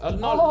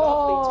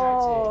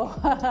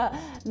 Lovely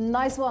tactic.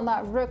 Nice one.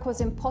 That rook was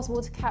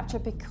impossible to capture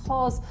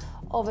because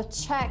of a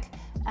check,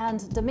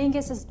 and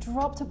Dominguez has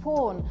dropped a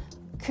pawn.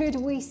 Could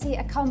we see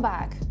a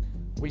comeback?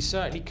 We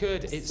certainly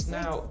could. It's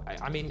now,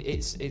 I mean,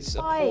 it's a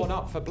 5, pawn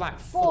up for black.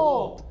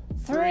 4,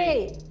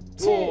 3,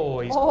 2.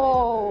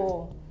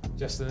 Oh,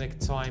 just the nick of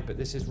time, but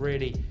this is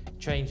really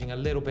changing a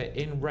little bit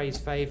in Ray's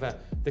favour.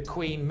 The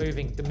queen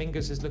moving.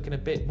 Dominguez is looking a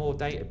bit more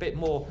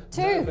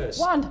nervous.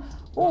 2, 1.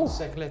 1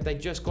 second left. They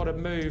just got to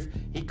move.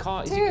 He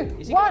can't. 2, 1.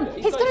 He's going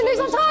to lose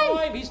on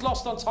time. He's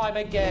lost on time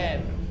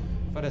again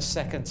for the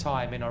second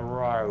time in a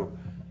row.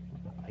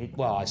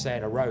 Well, I say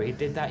in a row. He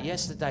did that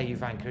yesterday,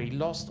 Ivanka. He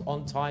lost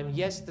on time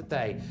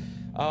yesterday.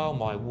 Oh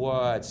my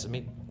words! I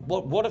mean,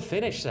 what a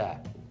finish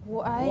there!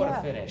 What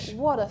a finish!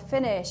 What a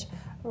finish!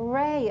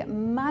 Ray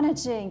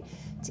managing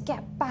to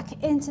get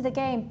back into the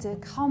game, to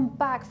come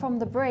back from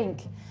the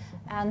brink,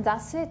 and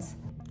that's it.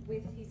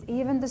 He's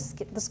even the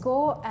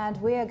score,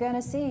 and we are going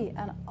to see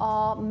an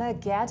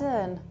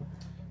Armageddon.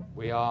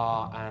 We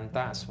are, and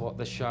that's what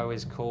the show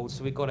is called.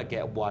 So we've got to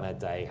get one a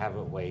day,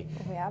 haven't we?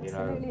 We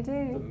absolutely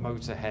do. The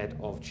motorhead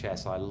of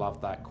chess. I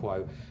love that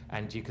quote.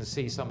 And you can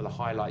see some of the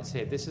highlights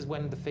here. This is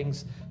when the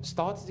things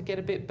started to get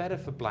a bit better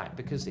for black,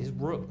 because his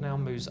rook now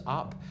moves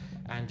up,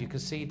 and you can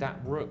see that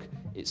rook,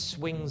 it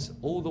swings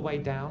all the way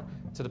down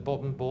to the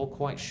bottom board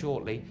quite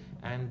shortly.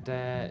 And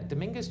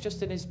Dominguez,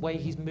 just in his way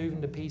he's moving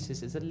the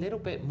pieces, is a little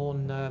bit more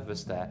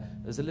nervous there.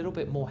 There's a little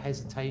bit more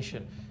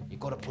hesitation. You've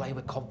got to play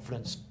with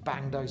confidence,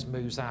 bang those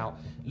moves out.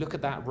 Look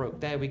at that rook.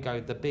 There we go,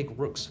 the big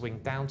rook swing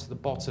down to the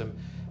bottom.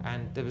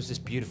 And there was this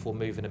beautiful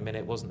move in a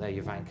minute, wasn't there,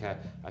 Ivanka?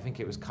 I think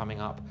it was coming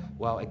up.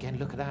 Well, again,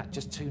 look at that,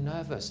 just too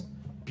nervous.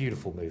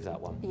 Beautiful move, that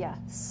one. Yeah,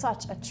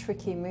 such a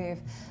tricky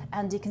move.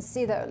 And you can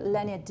see that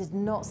Leinier did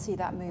not see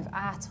that move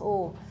at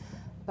all.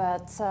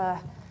 But,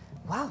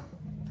 wow,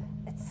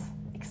 it's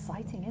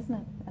exciting, isn't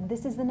it? And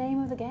this is the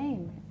name of the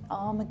game,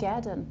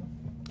 Armageddon.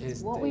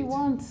 It's what we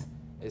want.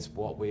 It's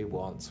what we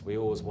want. We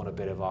always want a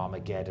bit of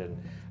Armageddon.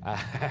 So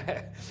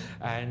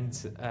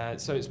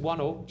it's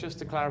 1-1. Just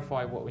to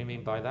clarify what we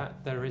mean by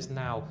that, there is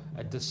now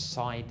a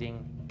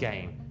deciding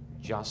game,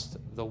 just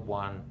the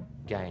one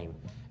game.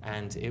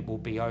 And it will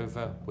be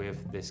over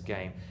with this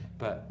game.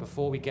 But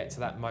before we get to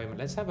that moment,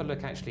 let's have a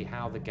look actually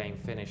how the game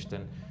finished.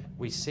 And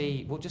we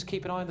see, we'll just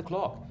keep an eye on the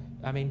clock.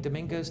 I mean,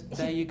 Dominguez,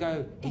 there you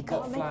go. He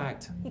got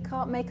flagged. He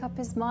can't make up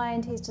his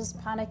mind. He's just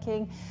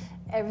panicking.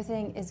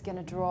 Everything is going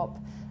to drop.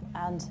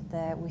 And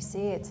there we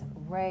see it.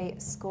 Ray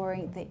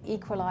scoring the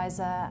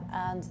equalizer,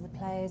 and the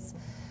players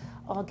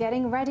are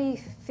getting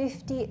ready.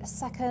 50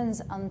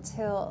 seconds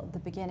until the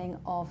beginning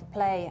of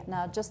play.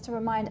 Now, just to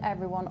remind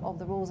everyone of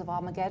the rules of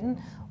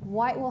Armageddon,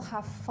 White will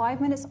have 5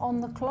 minutes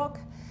on the clock,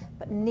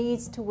 but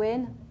needs to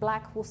win.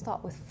 Black will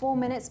start with 4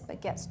 minutes,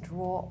 but gets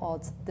draw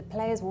odds. The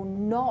players will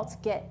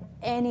not get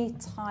any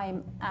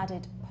time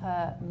added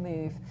per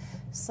move.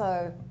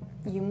 So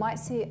you might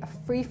see a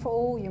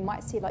free-for-all, you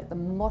might see like the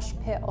mosh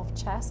pit of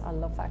chess. I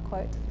love that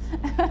quote.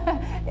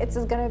 It's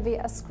going to be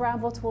a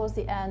scramble towards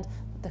the end.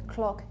 The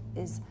clock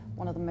is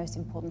one of the most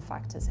important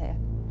factors here.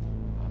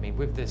 I mean,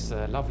 with this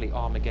lovely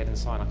Armageddon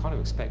sign, I kind of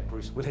expect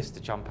Bruce Willis to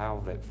jump out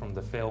of it from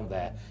the film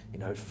there. You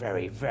know, it's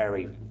very,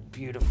 very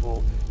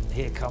beautiful.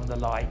 Here come the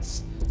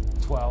lights.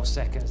 12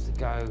 seconds to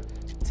go,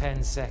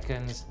 10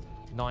 seconds,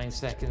 9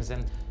 seconds,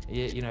 and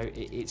you know,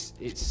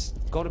 it's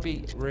got to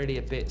be really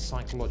a bit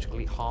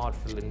psychologically hard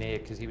for Leinier,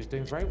 because he was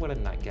doing very well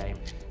in that game.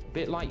 A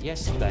bit like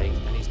yesterday,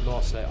 and he's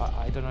lost.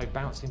 I don't know,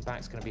 bouncing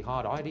back's going to be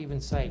hard. I'd even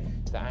say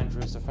that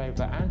Andrew is the favourite,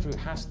 but Andrew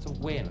has to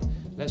win.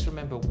 Let's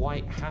remember,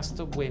 White has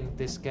to win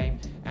this game,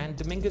 and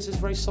Dominguez is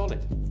very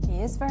solid. He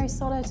is very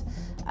solid,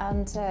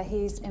 and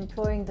he's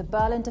employing the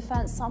Berlin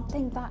defence,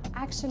 something that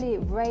actually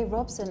Ray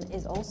Robson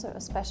is also a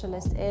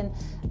specialist in,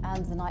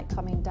 and the knight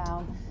coming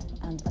down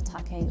and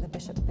attacking the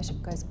bishop. The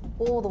bishop goes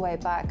all the way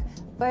back.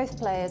 Both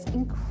players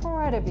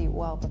incredibly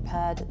well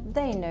prepared.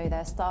 They know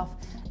their stuff.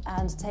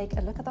 And take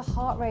a look at the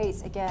heart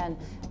rates again.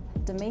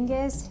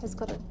 Dominguez has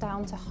got it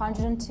down to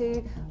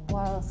 102,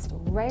 whilst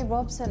Ray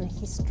Robson,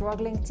 he's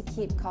struggling to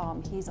keep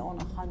calm. He's on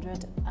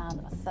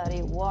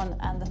 131,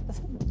 and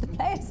the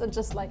players are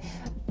just like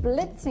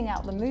blitzing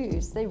out the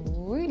moves. They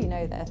really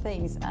know their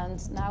things,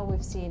 and now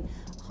we've seen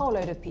a whole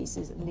load of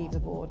pieces leave the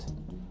board.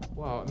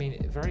 Well, I mean,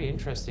 very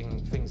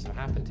interesting things have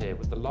happened here.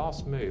 With the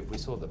last move, we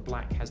saw that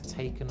black has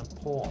taken a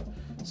pawn.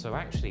 So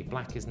actually,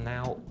 black is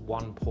now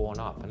one pawn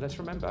up. And let's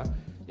remember,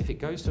 if it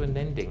goes to an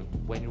ending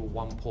when you're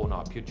one pawn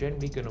up, you're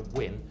generally going to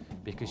win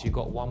because you've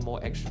got one more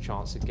extra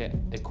chance to get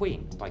a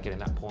queen by getting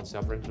that pawn to the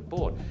other end of the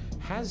board.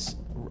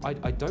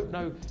 I don't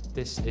know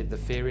the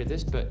theory of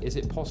this, but is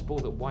it possible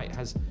that white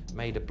has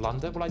made a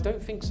blunder? Well, I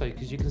don't think so,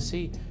 because you can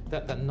see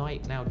that the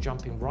knight now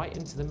jumping right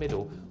into the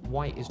middle.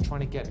 White is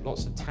trying to get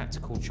lots of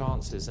tactical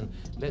chances, and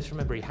let's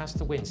remember he has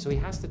to win, so he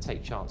has to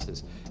take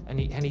chances. And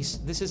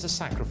this is a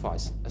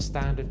sacrifice, a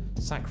standard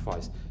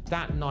sacrifice.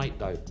 That knight,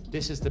 though,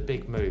 this is the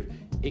big move.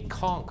 It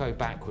can't go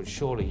backwards,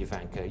 surely,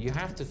 Ivanka. You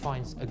have to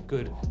find a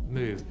good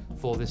move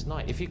for this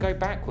knight. If you go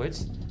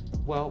backwards,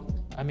 well,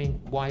 I mean,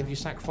 why have you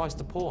sacrificed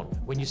the pawn?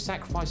 When you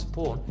sacrifice a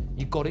pawn,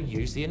 you've got to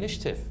use the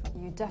initiative.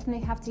 You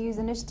definitely have to use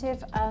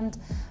initiative, and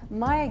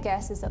my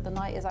guess is that the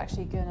knight is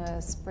actually going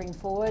to spring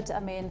forward. I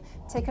mean,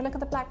 take a look at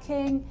the black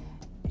king.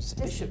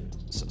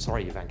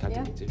 Sorry, Ivanka, I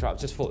didn't mean to interrupt.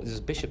 I just thought this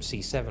bishop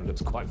c7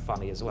 looks quite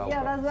funny as well.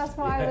 Yeah, that's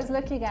what I was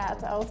looking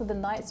at. Also, the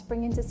knight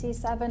springing to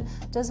c7.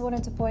 Just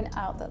wanted to point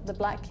out that the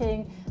black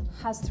king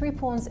has 3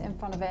 pawns in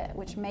front of it,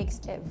 which makes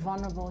it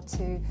vulnerable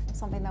to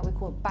something that we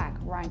call back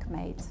rank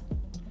mate.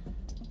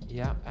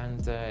 Yeah,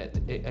 and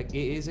it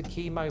is a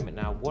key moment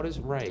now. What has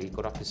Ray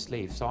got up his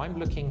sleeve? So I'm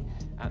looking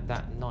at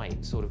that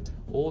knight, sort of,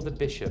 or the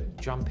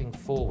bishop jumping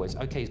forwards.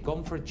 Okay, he's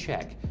gone for a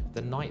check.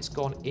 The knight's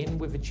gone in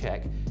with a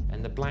check,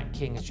 and the black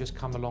king has just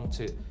come along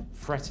to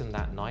threaten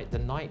that knight. The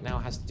knight now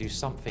has to do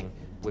something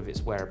with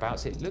its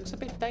whereabouts. It looks a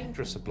bit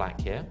dangerous for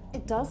black here.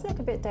 It does look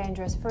a bit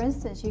dangerous. For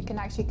instance, you can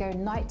actually go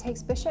knight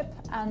takes bishop,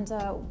 and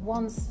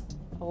once...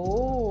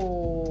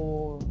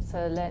 Oh, so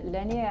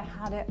Leinier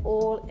had it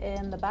all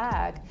in the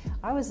bag.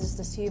 I was just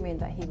assuming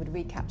that he would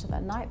recapture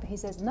that knight, but he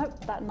says,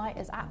 nope, that knight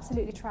is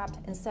absolutely trapped.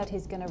 Instead,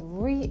 he's going to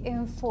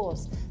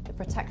reinforce the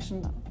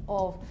protection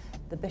of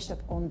the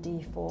bishop on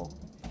d4.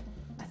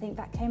 I think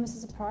that came as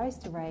a surprise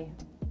to Ray.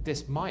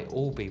 This might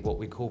all be what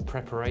we call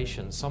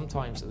preparation.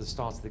 Sometimes at the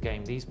start of the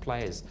game, these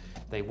players,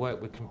 they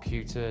work with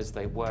computers,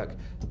 they work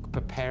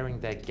preparing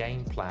their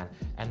game plan,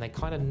 and they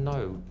kind of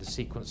know the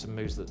sequence of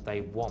moves that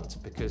they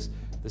want, because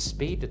the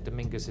speed that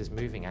Dominguez is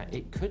moving at,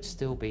 it could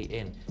still be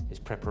in his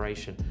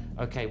preparation.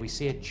 Okay, we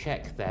see a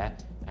check there,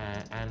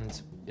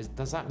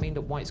 does that mean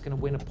that white's going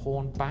to win a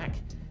pawn back?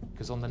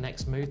 Because on the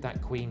next move,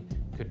 that queen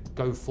could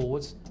go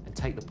forwards and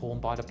take the pawn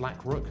by the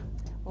black rook.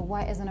 Well,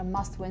 white is in a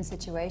must-win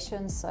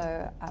situation,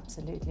 so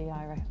absolutely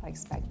I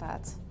expect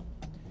that.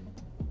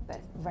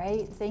 But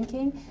Ray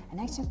thinking, and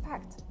actually, in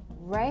fact,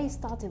 Ray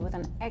started with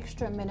an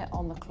extra minute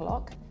on the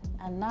clock,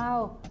 and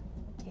now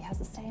he has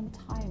the same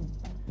time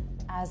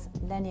as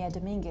Leinier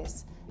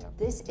Dominguez. Yep.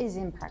 This is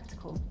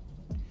impractical.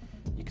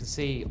 You can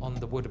see on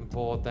the wooden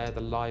board there,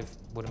 the live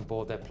wooden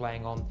board they're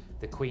playing on,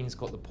 the queen's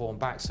got the pawn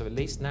back, so at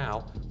least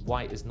now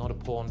white is not a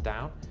pawn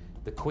down.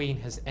 The queen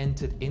has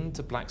entered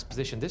into black's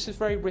position. This is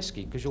very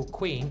risky because your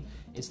queen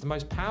is the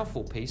most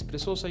powerful piece, but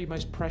it's also your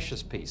most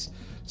precious piece.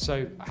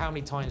 So how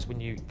many times when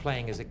you're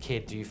playing as a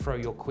kid do you throw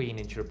your queen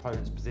into your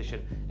opponent's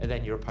position and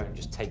then your opponent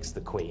just takes the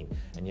queen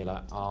and you're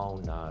like, oh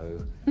no,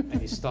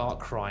 and you start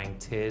crying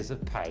tears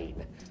of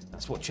pain.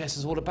 That's what chess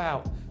is all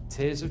about,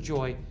 tears of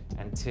joy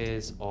and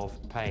tears of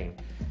pain.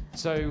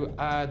 So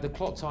the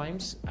clock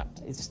times,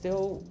 it's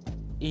still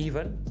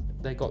even.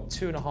 They got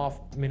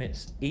 2.5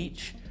 minutes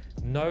each.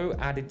 No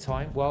added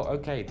time. Well,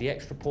 okay, the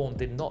extra pawn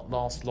did not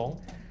last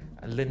long.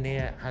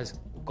 Leinier has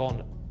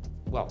gone,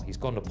 well, he's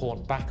gone the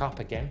pawn back up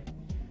again.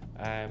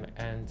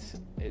 And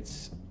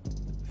it's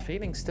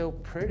feeling still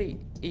pretty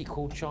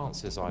equal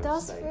chances, I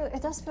would say.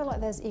 It does feel like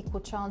there's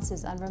equal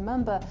chances. And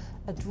remember,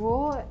 a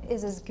draw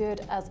is as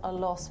good as a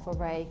loss for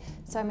Ray.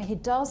 So, I mean, he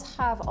does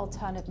have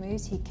alternative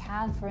moves. He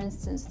can, for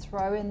instance,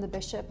 throw in the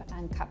bishop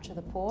and capture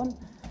the pawn.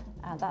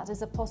 That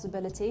is a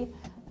possibility.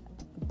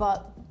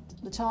 But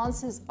the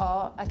chances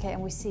are, okay,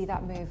 and we see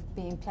that move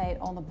being played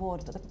on the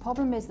board, but the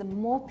problem is the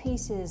more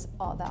pieces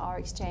that are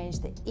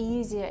exchanged, the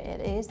easier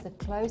it is, the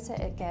closer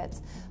it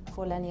gets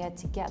for Leinier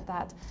to get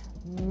that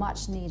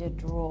much needed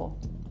draw.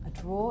 A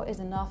draw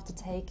is enough to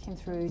take him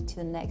through to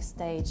the next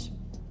stage.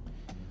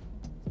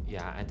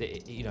 Yeah, and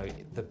you know,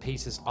 the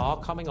pieces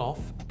are coming off.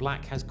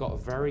 Black has got a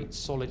very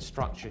solid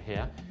structure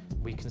here.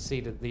 We can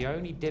see that the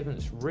only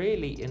difference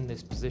really in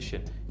this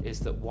position is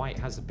that white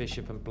has a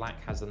bishop and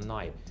black has a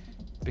knight.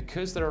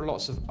 Because there are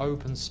lots of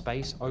open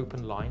space,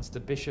 open lines, the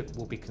bishop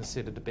will be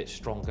considered a bit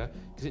stronger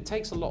because it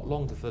takes a lot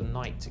longer for the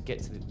knight to get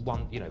to the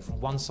one, you know, from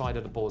one side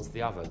of the board to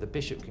the other. The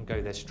bishop can go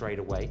there straight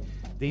away.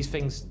 These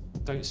things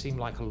don't seem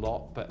like a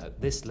lot, but at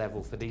this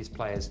level for these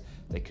players,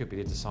 they could be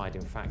the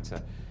deciding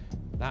factor.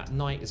 That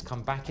knight has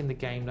come back in the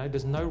game now.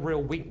 There's no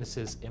real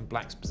weaknesses in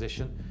black's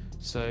position.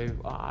 So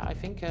I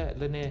think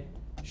Leinier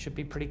should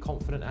be pretty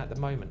confident at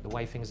the moment, the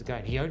way things are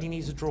going. He only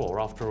needs a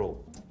draw after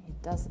all. He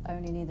does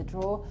only need the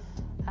draw,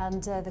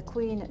 and the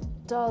queen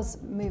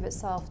does move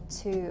itself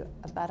to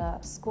a better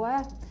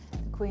square.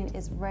 The queen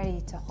is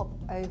ready to hop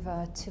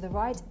over to the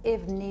right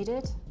if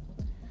needed.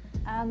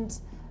 And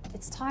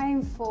it's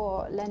time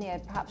for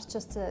Leinier perhaps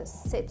just to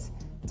sit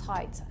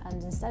tight,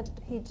 and instead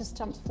he just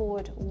jumps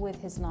forward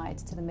with his knight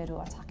to the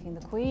middle, attacking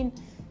the queen.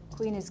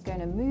 Queen is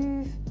going to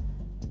move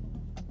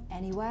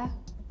anywhere.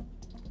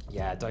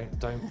 Yeah,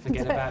 don't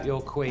forget about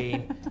your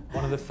queen.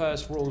 One of the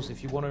first rules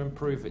if you want to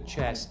improve at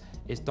chess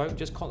is don't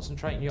just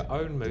concentrate on your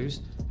own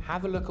moves.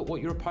 Have a look at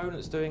what your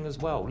opponent's doing as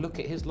well. Look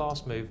at his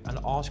last move and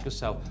ask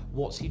yourself,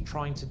 what's he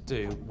trying to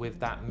do with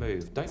that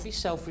move? Don't be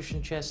selfish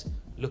in chess.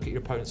 Look at your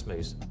opponent's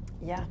moves.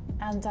 Yeah,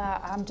 and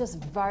I'm just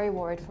very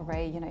worried for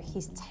Ray. You know,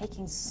 he's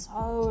taking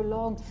so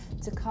long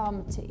to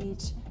come to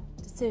each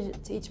decision,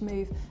 to each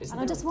move. And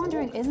I'm just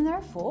wondering, isn't there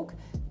a fork?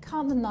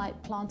 Can't the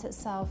knight plant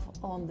itself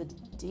on the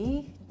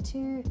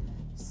D2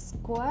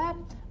 square?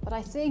 But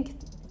I think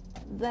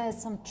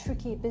there's some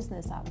tricky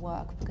business at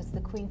work because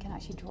the queen can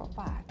actually drop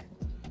back.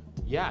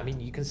 Yeah, I mean,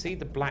 you can see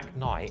the black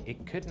knight.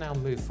 It could now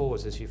move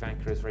forwards, as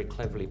Jovanka has very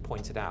cleverly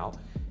pointed out.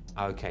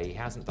 Okay, he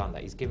hasn't done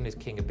that. He's given his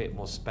king a bit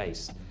more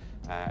space.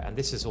 And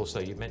this is also,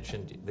 you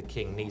mentioned the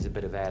king needs a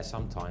bit of air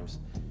sometimes,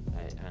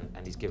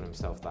 and he's given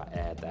himself that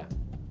air there.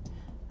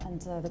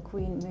 And the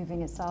queen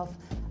moving itself.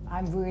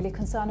 I'm really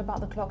concerned about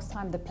the clock's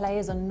time. The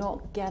players are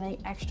not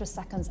getting extra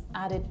seconds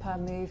added per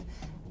move.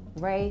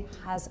 Ray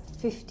has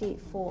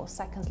 54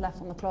 seconds left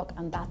on the clock,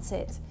 and that's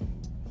it.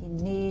 He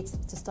needs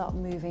to start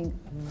moving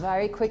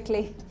very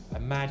quickly.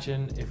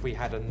 Imagine if we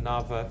had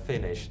another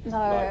finish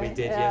like we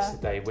did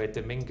yesterday, where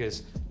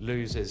Dominguez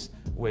loses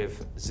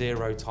with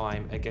 0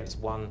 time against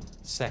 1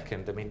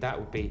 second. I mean, that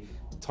would be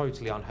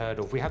totally unheard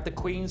of. We have the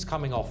queens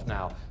coming off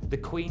now. The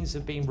queens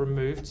have been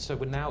removed, so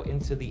we're now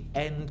into the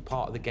end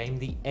part of the game,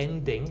 the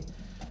ending.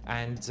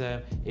 And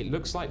it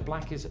looks like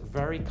black is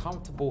very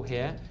comfortable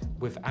here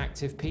with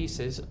active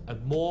pieces,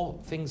 and more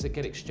things that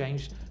get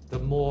exchanged, the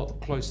more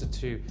closer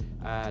to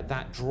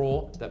that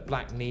draw that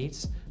black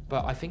needs.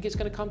 But I think it's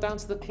going to come down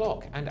to the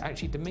clock, and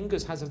actually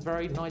Dominguez has a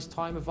very nice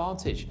time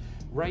advantage.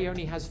 Ray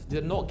only has,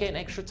 they're not getting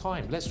extra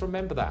time. Let's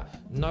remember that.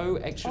 No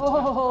extra time.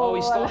 Oh,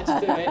 he's starting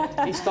to do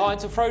it. He's starting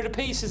to throw the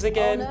pieces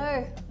again. Oh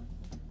no.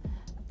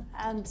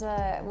 And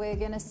we're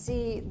going to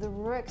see the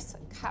rooks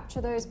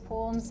capture those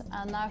pawns,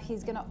 and now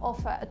he's going to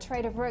offer a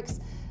trade of rooks.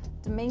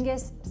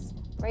 Dominguez,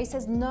 Ray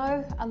says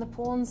no, and the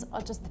pawns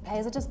are just, the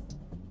players are just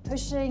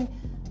pushing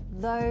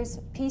those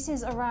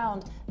pieces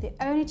around. The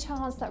only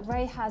chance that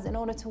Ray has in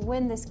order to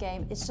win this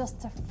game is just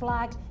to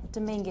flag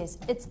Dominguez.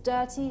 It's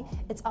dirty,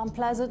 it's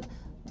unpleasant,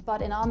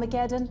 but in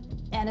Armageddon,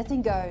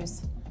 anything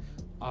goes.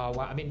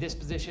 Well, I mean, this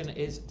position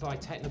is, by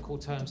technical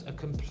terms, a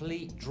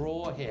complete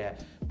draw here.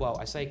 Well,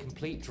 I say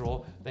complete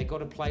draw. They got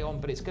to play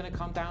on, but it's going to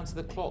come down to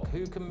the clock.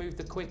 Who can move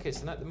the quickest?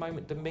 And at the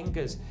moment,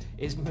 Dominguez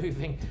is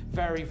moving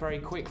very, very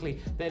quickly.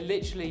 They're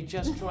literally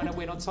just trying to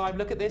win on time.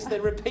 Look at this.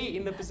 They're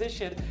repeating the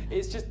position.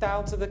 It's just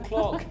down to the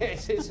clock.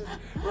 It's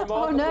remarkable.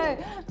 Oh, no.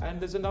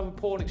 And there's another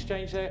pawn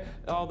exchange there.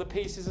 Oh, the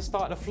pieces are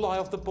starting to fly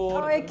off the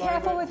board. Oh,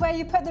 careful with where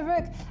you put the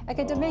rook.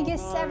 Okay,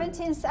 Dominguez, no.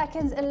 17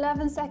 seconds,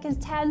 11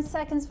 seconds, 10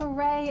 seconds for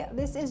Ray.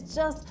 This is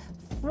just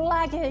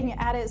flagging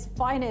at its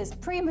finest.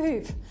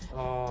 Pre-move.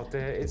 Oh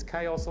dear, it's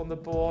chaos on the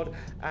board,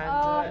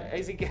 and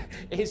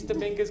is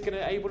Dominguez going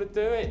to able to do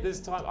it this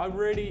time? I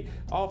really,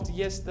 after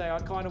yesterday, I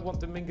kind of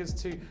want Dominguez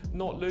to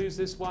not lose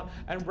this one.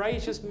 And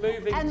Ray's just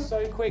moving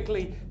so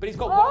quickly, but he's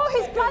got 1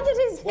 second. He's planted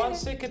his 1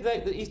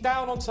 second. He's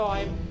down on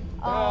time.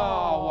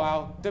 Oh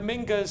wow,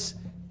 Dominguez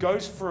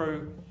goes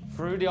through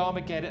the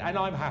Armageddon, and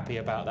I'm happy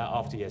about that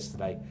after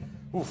yesterday.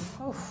 Oof.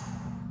 Oof.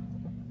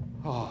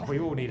 Oh, we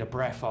all need a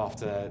breath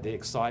after the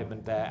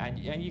excitement there, and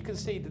you can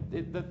see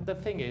the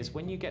thing is,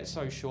 when you get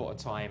so short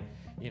a time,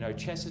 you know,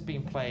 chess has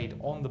been played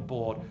on the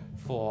board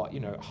for,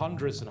 you know,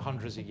 hundreds and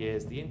hundreds of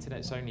years. The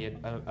internet's only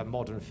a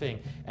modern thing,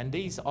 and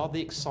these are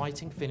the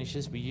exciting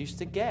finishes we used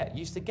to get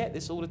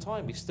this all the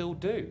time. We still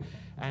do,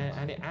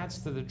 and it adds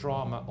to the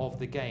drama of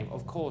the game.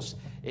 Of course,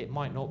 it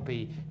might not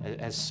be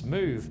as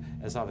smooth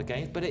as other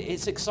games, but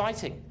it's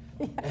exciting.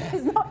 Yeah,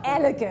 it's not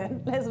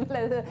elegant, let's put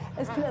it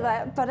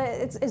that, but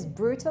it's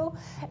brutal.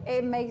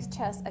 It makes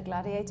chess a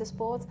gladiator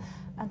sport,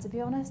 and to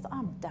be honest,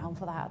 I'm down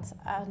for that.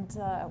 And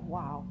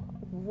wow,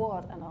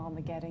 what an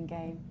Armageddon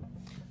game.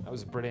 That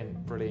was a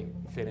brilliant, brilliant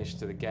finish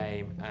to the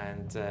game,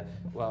 and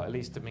well, at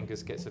least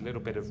Dominguez gets a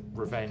little bit of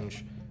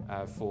revenge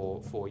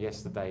for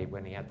yesterday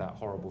when he had that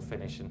horrible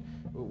finish. And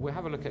we'll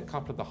have a look at a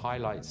couple of the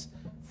highlights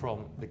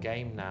from the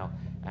game now,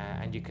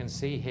 and you can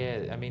see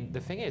here, I mean, the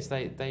thing is,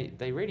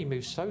 they really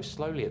move so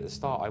slowly at the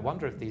start. I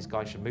wonder if these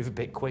guys should move a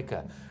bit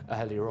quicker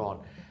earlier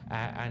on.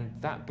 And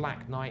that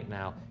black knight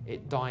now,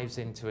 it dives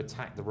in to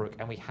attack the rook,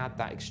 and we had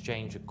that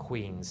exchange of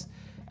queens.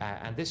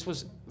 And this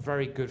was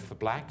very good for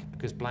black,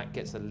 because black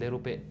gets a little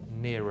bit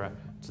nearer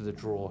to the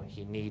draw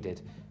he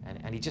needed.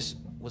 And he just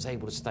was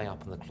able to stay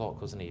up on the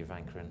clock, wasn't he,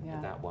 Jovanka,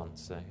 in that one?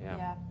 So,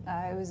 yeah.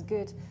 Yeah, it was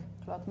good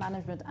clock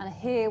management. And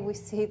here we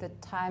see the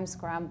time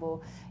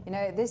scramble. You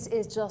know, this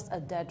is just a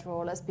dead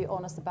draw. Let's be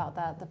honest about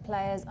that. The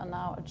players are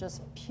now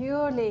just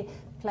purely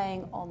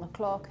playing on the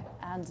clock,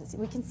 and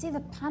we can see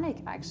the panic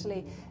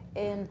actually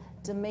in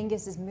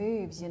Dominguez's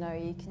moves. You know,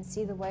 you can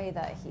see the way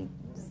that he's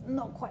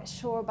not quite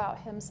sure about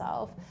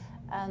himself,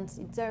 and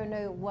you don't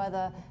know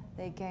whether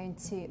they're going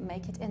to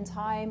make it in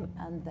time.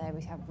 And there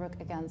we have rook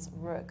against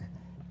rook.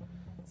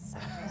 So.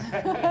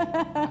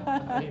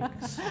 I mean,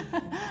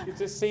 you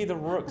just see the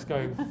rooks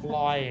going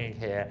flying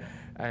here,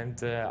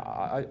 and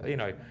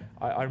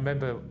I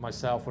remember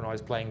myself when I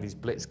was playing these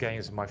blitz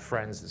games with my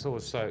friends. It's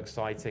always so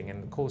exciting,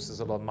 and of course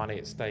there's a lot of money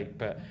at stake,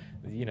 but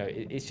you know,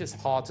 it's just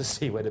hard to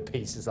see where the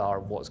pieces are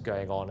and what's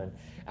going on. And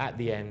at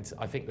the end,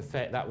 I think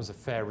that was a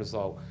fair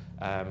result,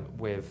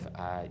 with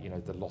you know,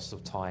 the loss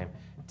of time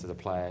to the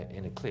player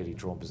in a clearly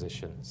drawn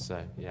position.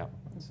 So yeah,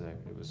 so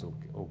it was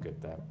all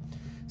good there.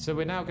 So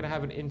we're now going to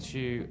have an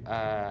interview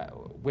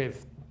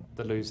with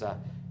the loser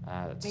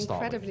to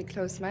start. Incredibly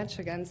close match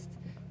against.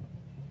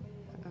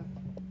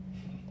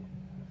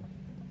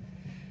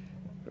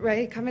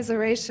 Ray,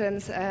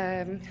 commiserations.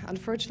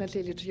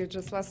 Unfortunately, you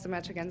just lost the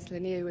match against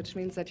Leinier, which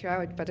means that you're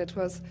out, but it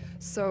was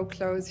so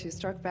close. You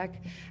struck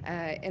back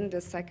in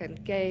the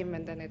second game,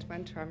 and then it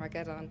went to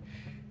Armageddon.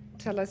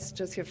 Tell us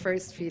just your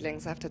first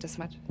feelings after this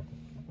match.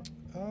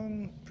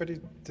 Pretty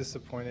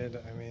disappointed.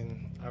 I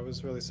mean, I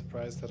was really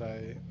surprised that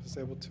I was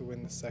able to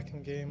win the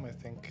second game. I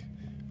think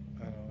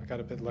I got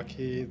a bit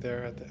lucky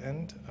there at the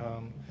end.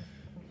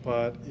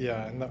 But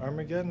yeah, in the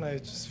Armageddon, I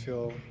just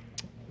feel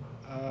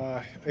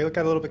I got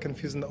a little bit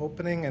confused in the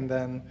opening, and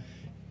then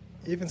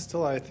even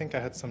still, I think I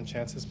had some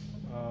chances.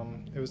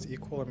 It was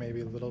equal or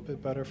maybe a little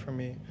bit better for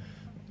me,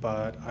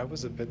 but I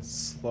was a bit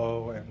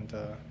slow, and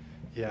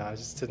yeah, I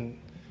just didn't.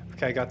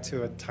 Okay, I got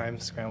to a time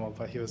scramble,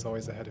 but he was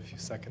always ahead a few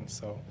seconds,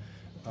 so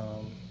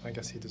I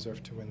guess he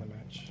deserved to win the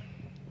match.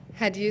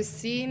 Had you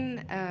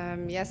seen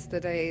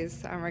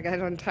yesterday's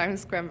Armageddon time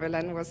scramble,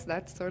 and was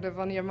that sort of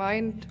on your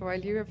mind while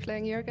you were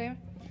playing your game?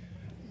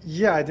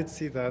 Yeah, I did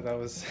see that. That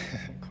was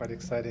quite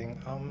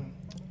exciting.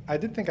 I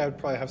did think I would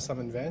probably have some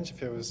advantage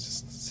if it was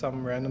just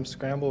some random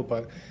scramble,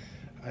 but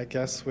I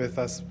guess with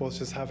us both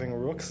just having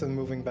rooks and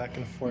moving back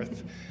and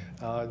forth,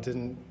 I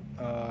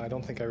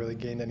don't think I really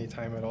gained any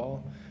time at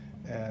all.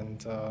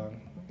 And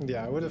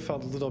yeah, I would have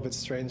felt a little bit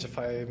strange if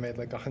I made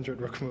like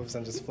 100 rook moves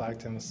and just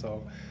flagged him.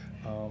 So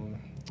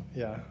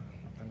yeah,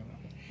 I don't know.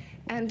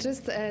 And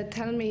just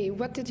tell me,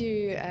 what did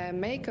you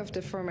make of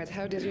the format?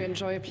 How did you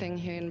enjoy playing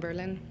here in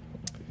Berlin?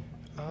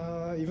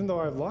 Even though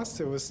I've lost,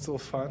 it was still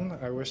fun.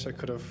 I wish I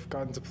could have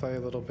gotten to play a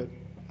little bit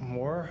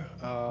more.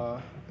 I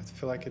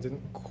feel like I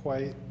didn't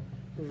quite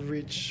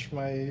reach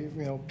my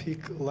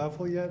peak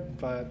level yet,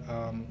 but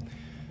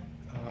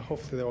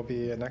hopefully there will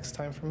be a next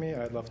time for me.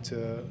 I'd love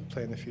to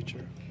play in the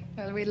future.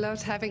 Well, we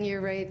loved having you,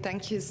 Ray.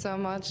 Thank you so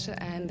much.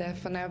 And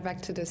for now, back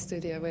to the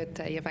studio with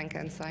Jovanka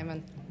and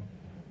Simon.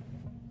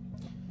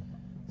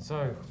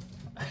 So,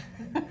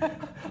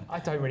 I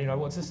don't really know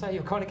what to say.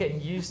 You're kind of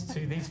getting used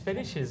to these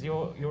finishes.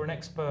 You're an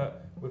expert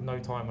with no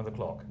time on the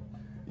clock.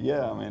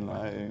 Yeah, I mean,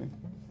 I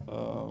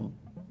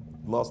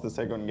lost the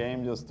second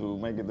game just to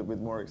make it a bit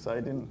more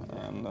exciting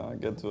and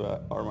get to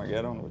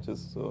Armageddon, which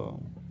is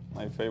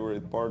my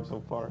favorite part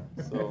so far.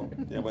 So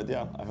yeah, but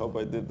yeah, I hope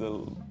I did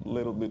a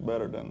little bit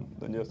better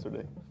than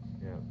yesterday.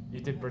 Yeah,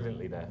 you did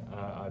brilliantly there.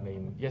 I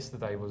mean,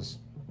 yesterday was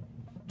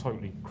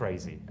totally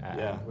crazy.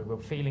 Yeah. We were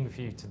feeling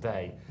for you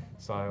today.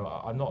 So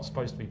I'm not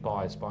supposed to be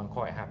biased, but I'm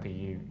quite happy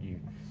you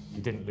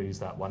didn't lose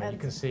that one. And you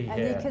can see here.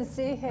 And you can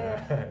see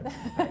here.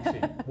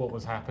 Actually, what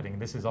was happening.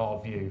 This is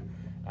our view,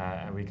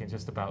 and we can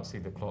just about see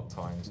the clock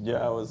times.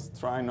 Yeah, I was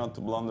trying not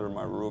to blunder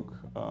my rook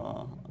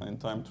in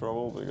time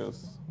trouble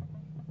because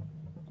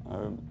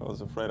I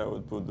was afraid I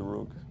would put the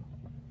rook.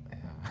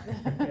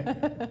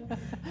 Yeah.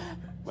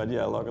 But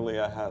yeah, luckily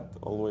I had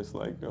always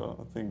like I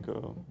think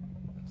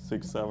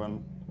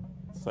 6-7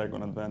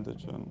 second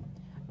advantage. And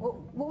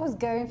what was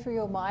going through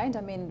your mind?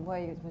 I mean,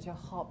 was your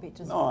heartbeat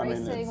just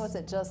racing? I mean, was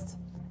it just?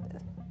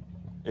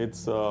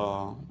 It's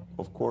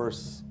of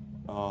course.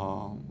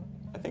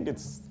 I think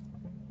it's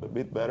a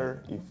bit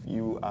better if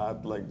you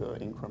add like the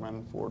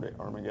increment for the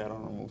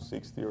Armageddon or move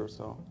 60 or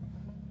so,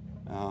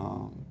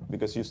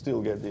 because you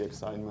still get the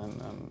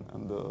excitement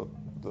and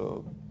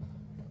the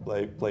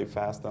play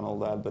fast and all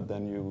that. But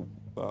then you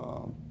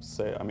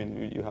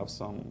you have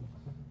some.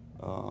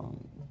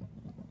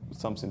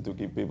 Something to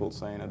keep people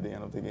sane at the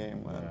end of the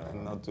game,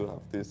 and not to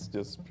have this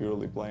just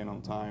purely playing on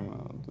time,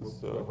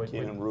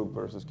 king and rook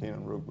versus king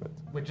and rook. But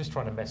we're just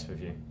trying to mess with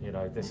you. You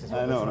know, this is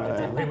what I know,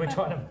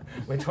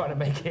 we're trying to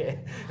make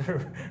it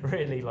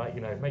really like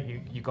make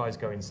you guys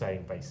go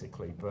insane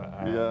basically. But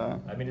yeah,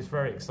 I mean it's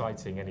very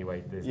exciting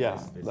anyway.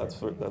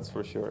 That's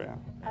for sure. Yeah.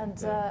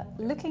 And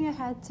looking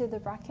ahead to the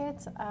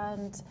bracket,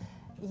 and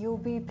you'll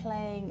be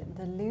playing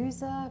the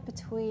loser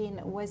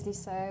between Wesley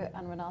So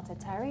and Renato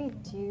Terry.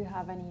 Do you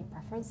have any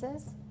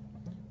preferences?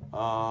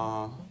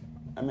 I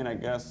mean, I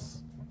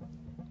guess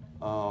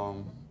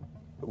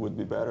it would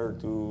be better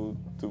to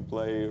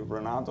play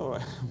Renato.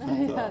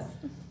 Yes.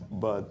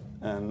 But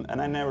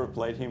And I never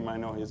played him. I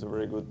know he's a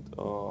very good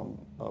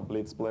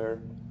blitz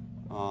player.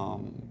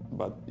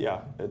 But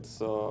yeah,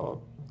 it's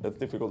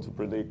difficult to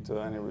predict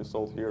any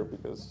result here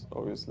because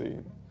obviously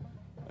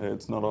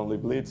it's not only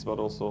blitz but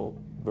also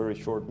very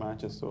short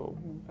matches. So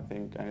I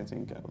think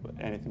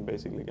anything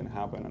basically can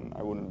happen, and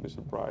I wouldn't be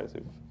surprised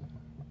if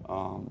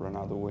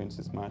Ronaldo wins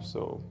this match.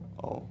 So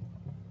I'll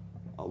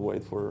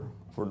wait for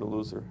the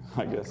loser,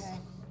 I guess.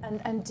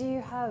 And do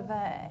you have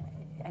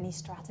any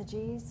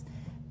strategies?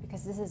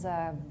 Because this is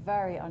a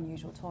very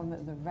unusual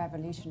tournament with a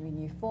revolutionary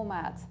new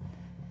format.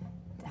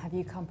 Have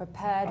you come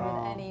prepared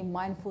with any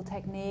mindful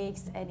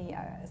techniques, any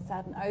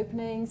certain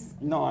openings?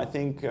 No, I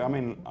think, I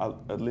mean,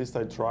 at least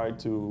I tried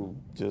to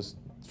just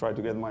try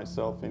to get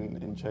myself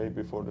in shape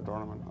before the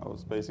tournament. I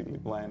was basically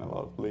playing a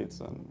lot of blitz,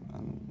 and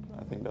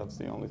I think that's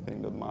the only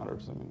thing that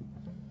matters. I mean,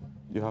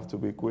 you have to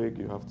be quick,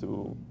 you have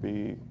to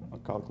be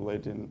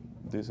calculating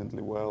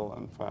decently well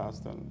and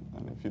fast, and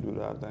if you do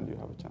that, then you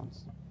have a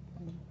chance.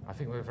 I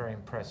think we were very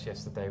impressed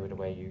yesterday with the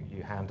way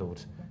you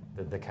handled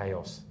the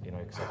chaos, you know,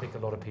 because I think a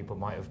lot of people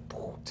might have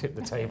tipped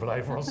the table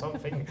over or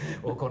something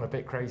or gone a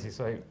bit crazy.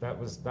 So that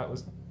was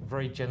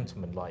very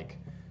gentlemanlike.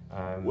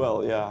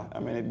 Well, yeah, I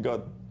mean, it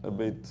got a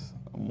bit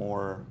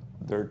more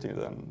dirty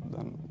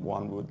than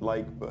one would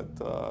like, but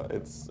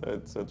it's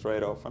a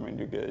trade-off. I mean,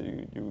 you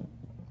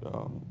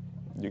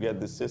get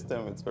this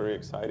system, it's very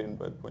exciting,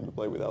 but when you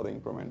play without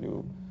increment,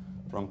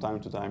 from time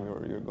to time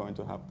you're going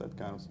to have that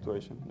kind of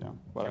situation. Yeah,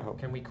 but I hope.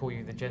 Can we call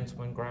you the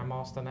gentleman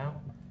grandmaster now?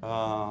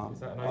 Is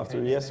that an okay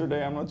after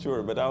yesterday, I'm not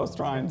sure, but I was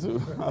trying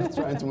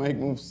to make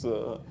moves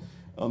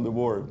on the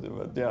board,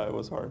 but yeah, it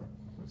was hard.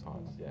 It was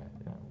hard. Yeah.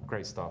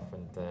 Great stuff,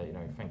 and you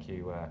know, thank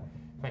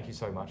you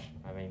so much.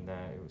 I mean,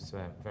 it was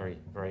very,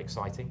 very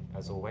exciting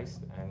as always,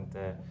 and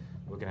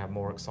we're going to have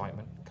more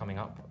excitement coming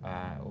up.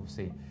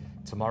 Obviously,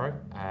 tomorrow,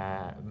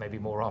 maybe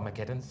more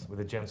Armageddons with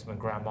a gentleman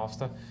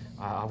grandmaster.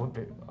 I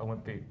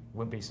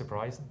wouldn't be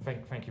surprised.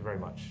 Thank you very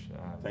much.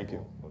 Thank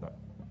you for that.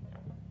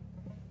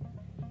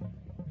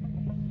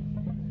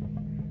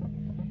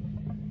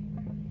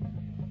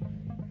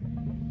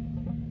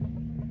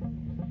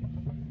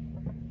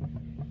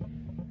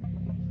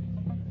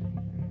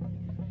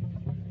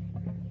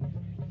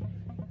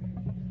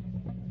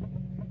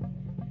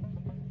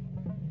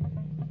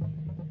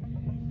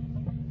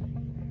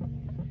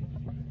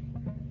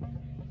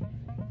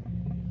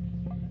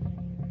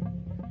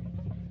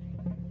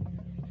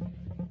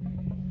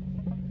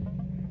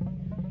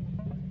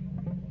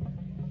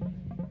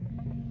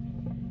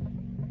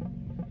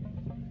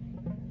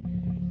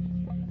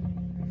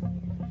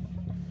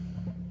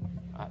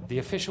 The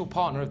official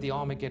partner of the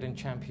Armageddon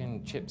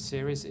Championship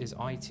Series is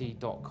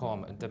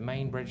IT.com, a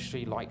domain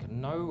registry like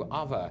no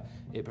other.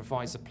 It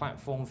provides a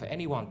platform for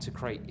anyone to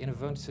create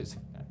innovative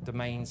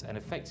domains and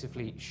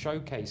effectively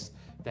showcase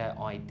their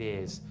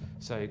ideas.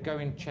 So go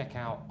and check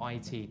out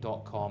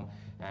IT.com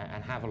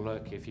and have a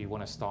look if you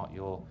want to start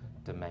your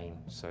domain.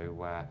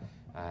 So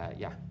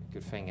yeah,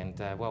 good thing. And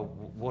well,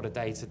 what a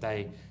day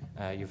today,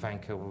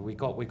 Jovanka. We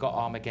got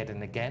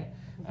Armageddon again.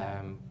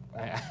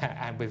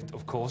 And with,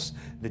 of course,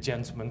 the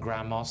gentleman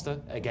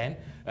grandmaster again.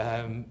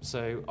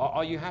 So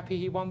are you happy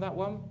he won that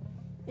one?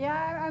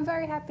 Yeah, I'm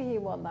very happy he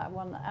won that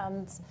one.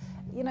 And,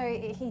 you know,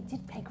 he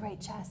did play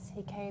great chess.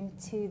 He came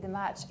to the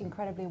match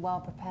incredibly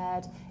well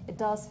prepared. It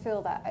does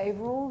feel that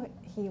overall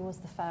he was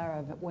the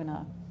fairer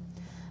winner.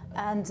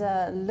 And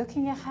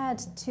looking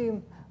ahead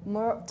to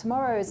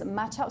tomorrow's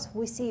matchups,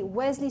 we see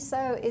Wesley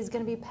So is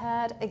going to be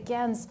paired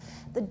against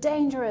the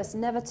dangerous,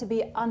 never to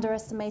be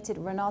underestimated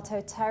Renato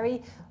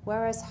Terry,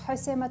 whereas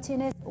Jose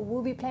Martinez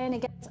will be playing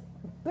against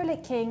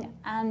Bullet King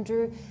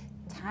Andrew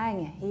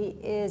Tang. He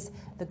is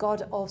the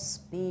god of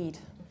speed.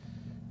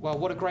 Well,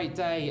 what a great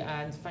day,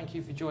 and thank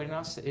you for joining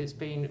us. It's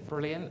been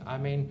brilliant. I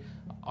mean,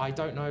 I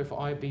don't know if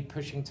I'd be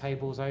pushing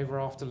tables over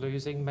after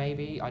losing,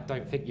 maybe. I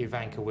don't think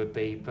Jovanka would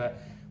be, but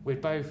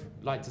we'd both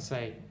like to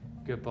say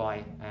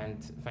goodbye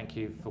and thank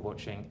you for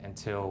watching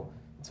until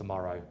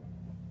tomorrow.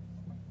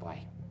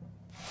 Bye.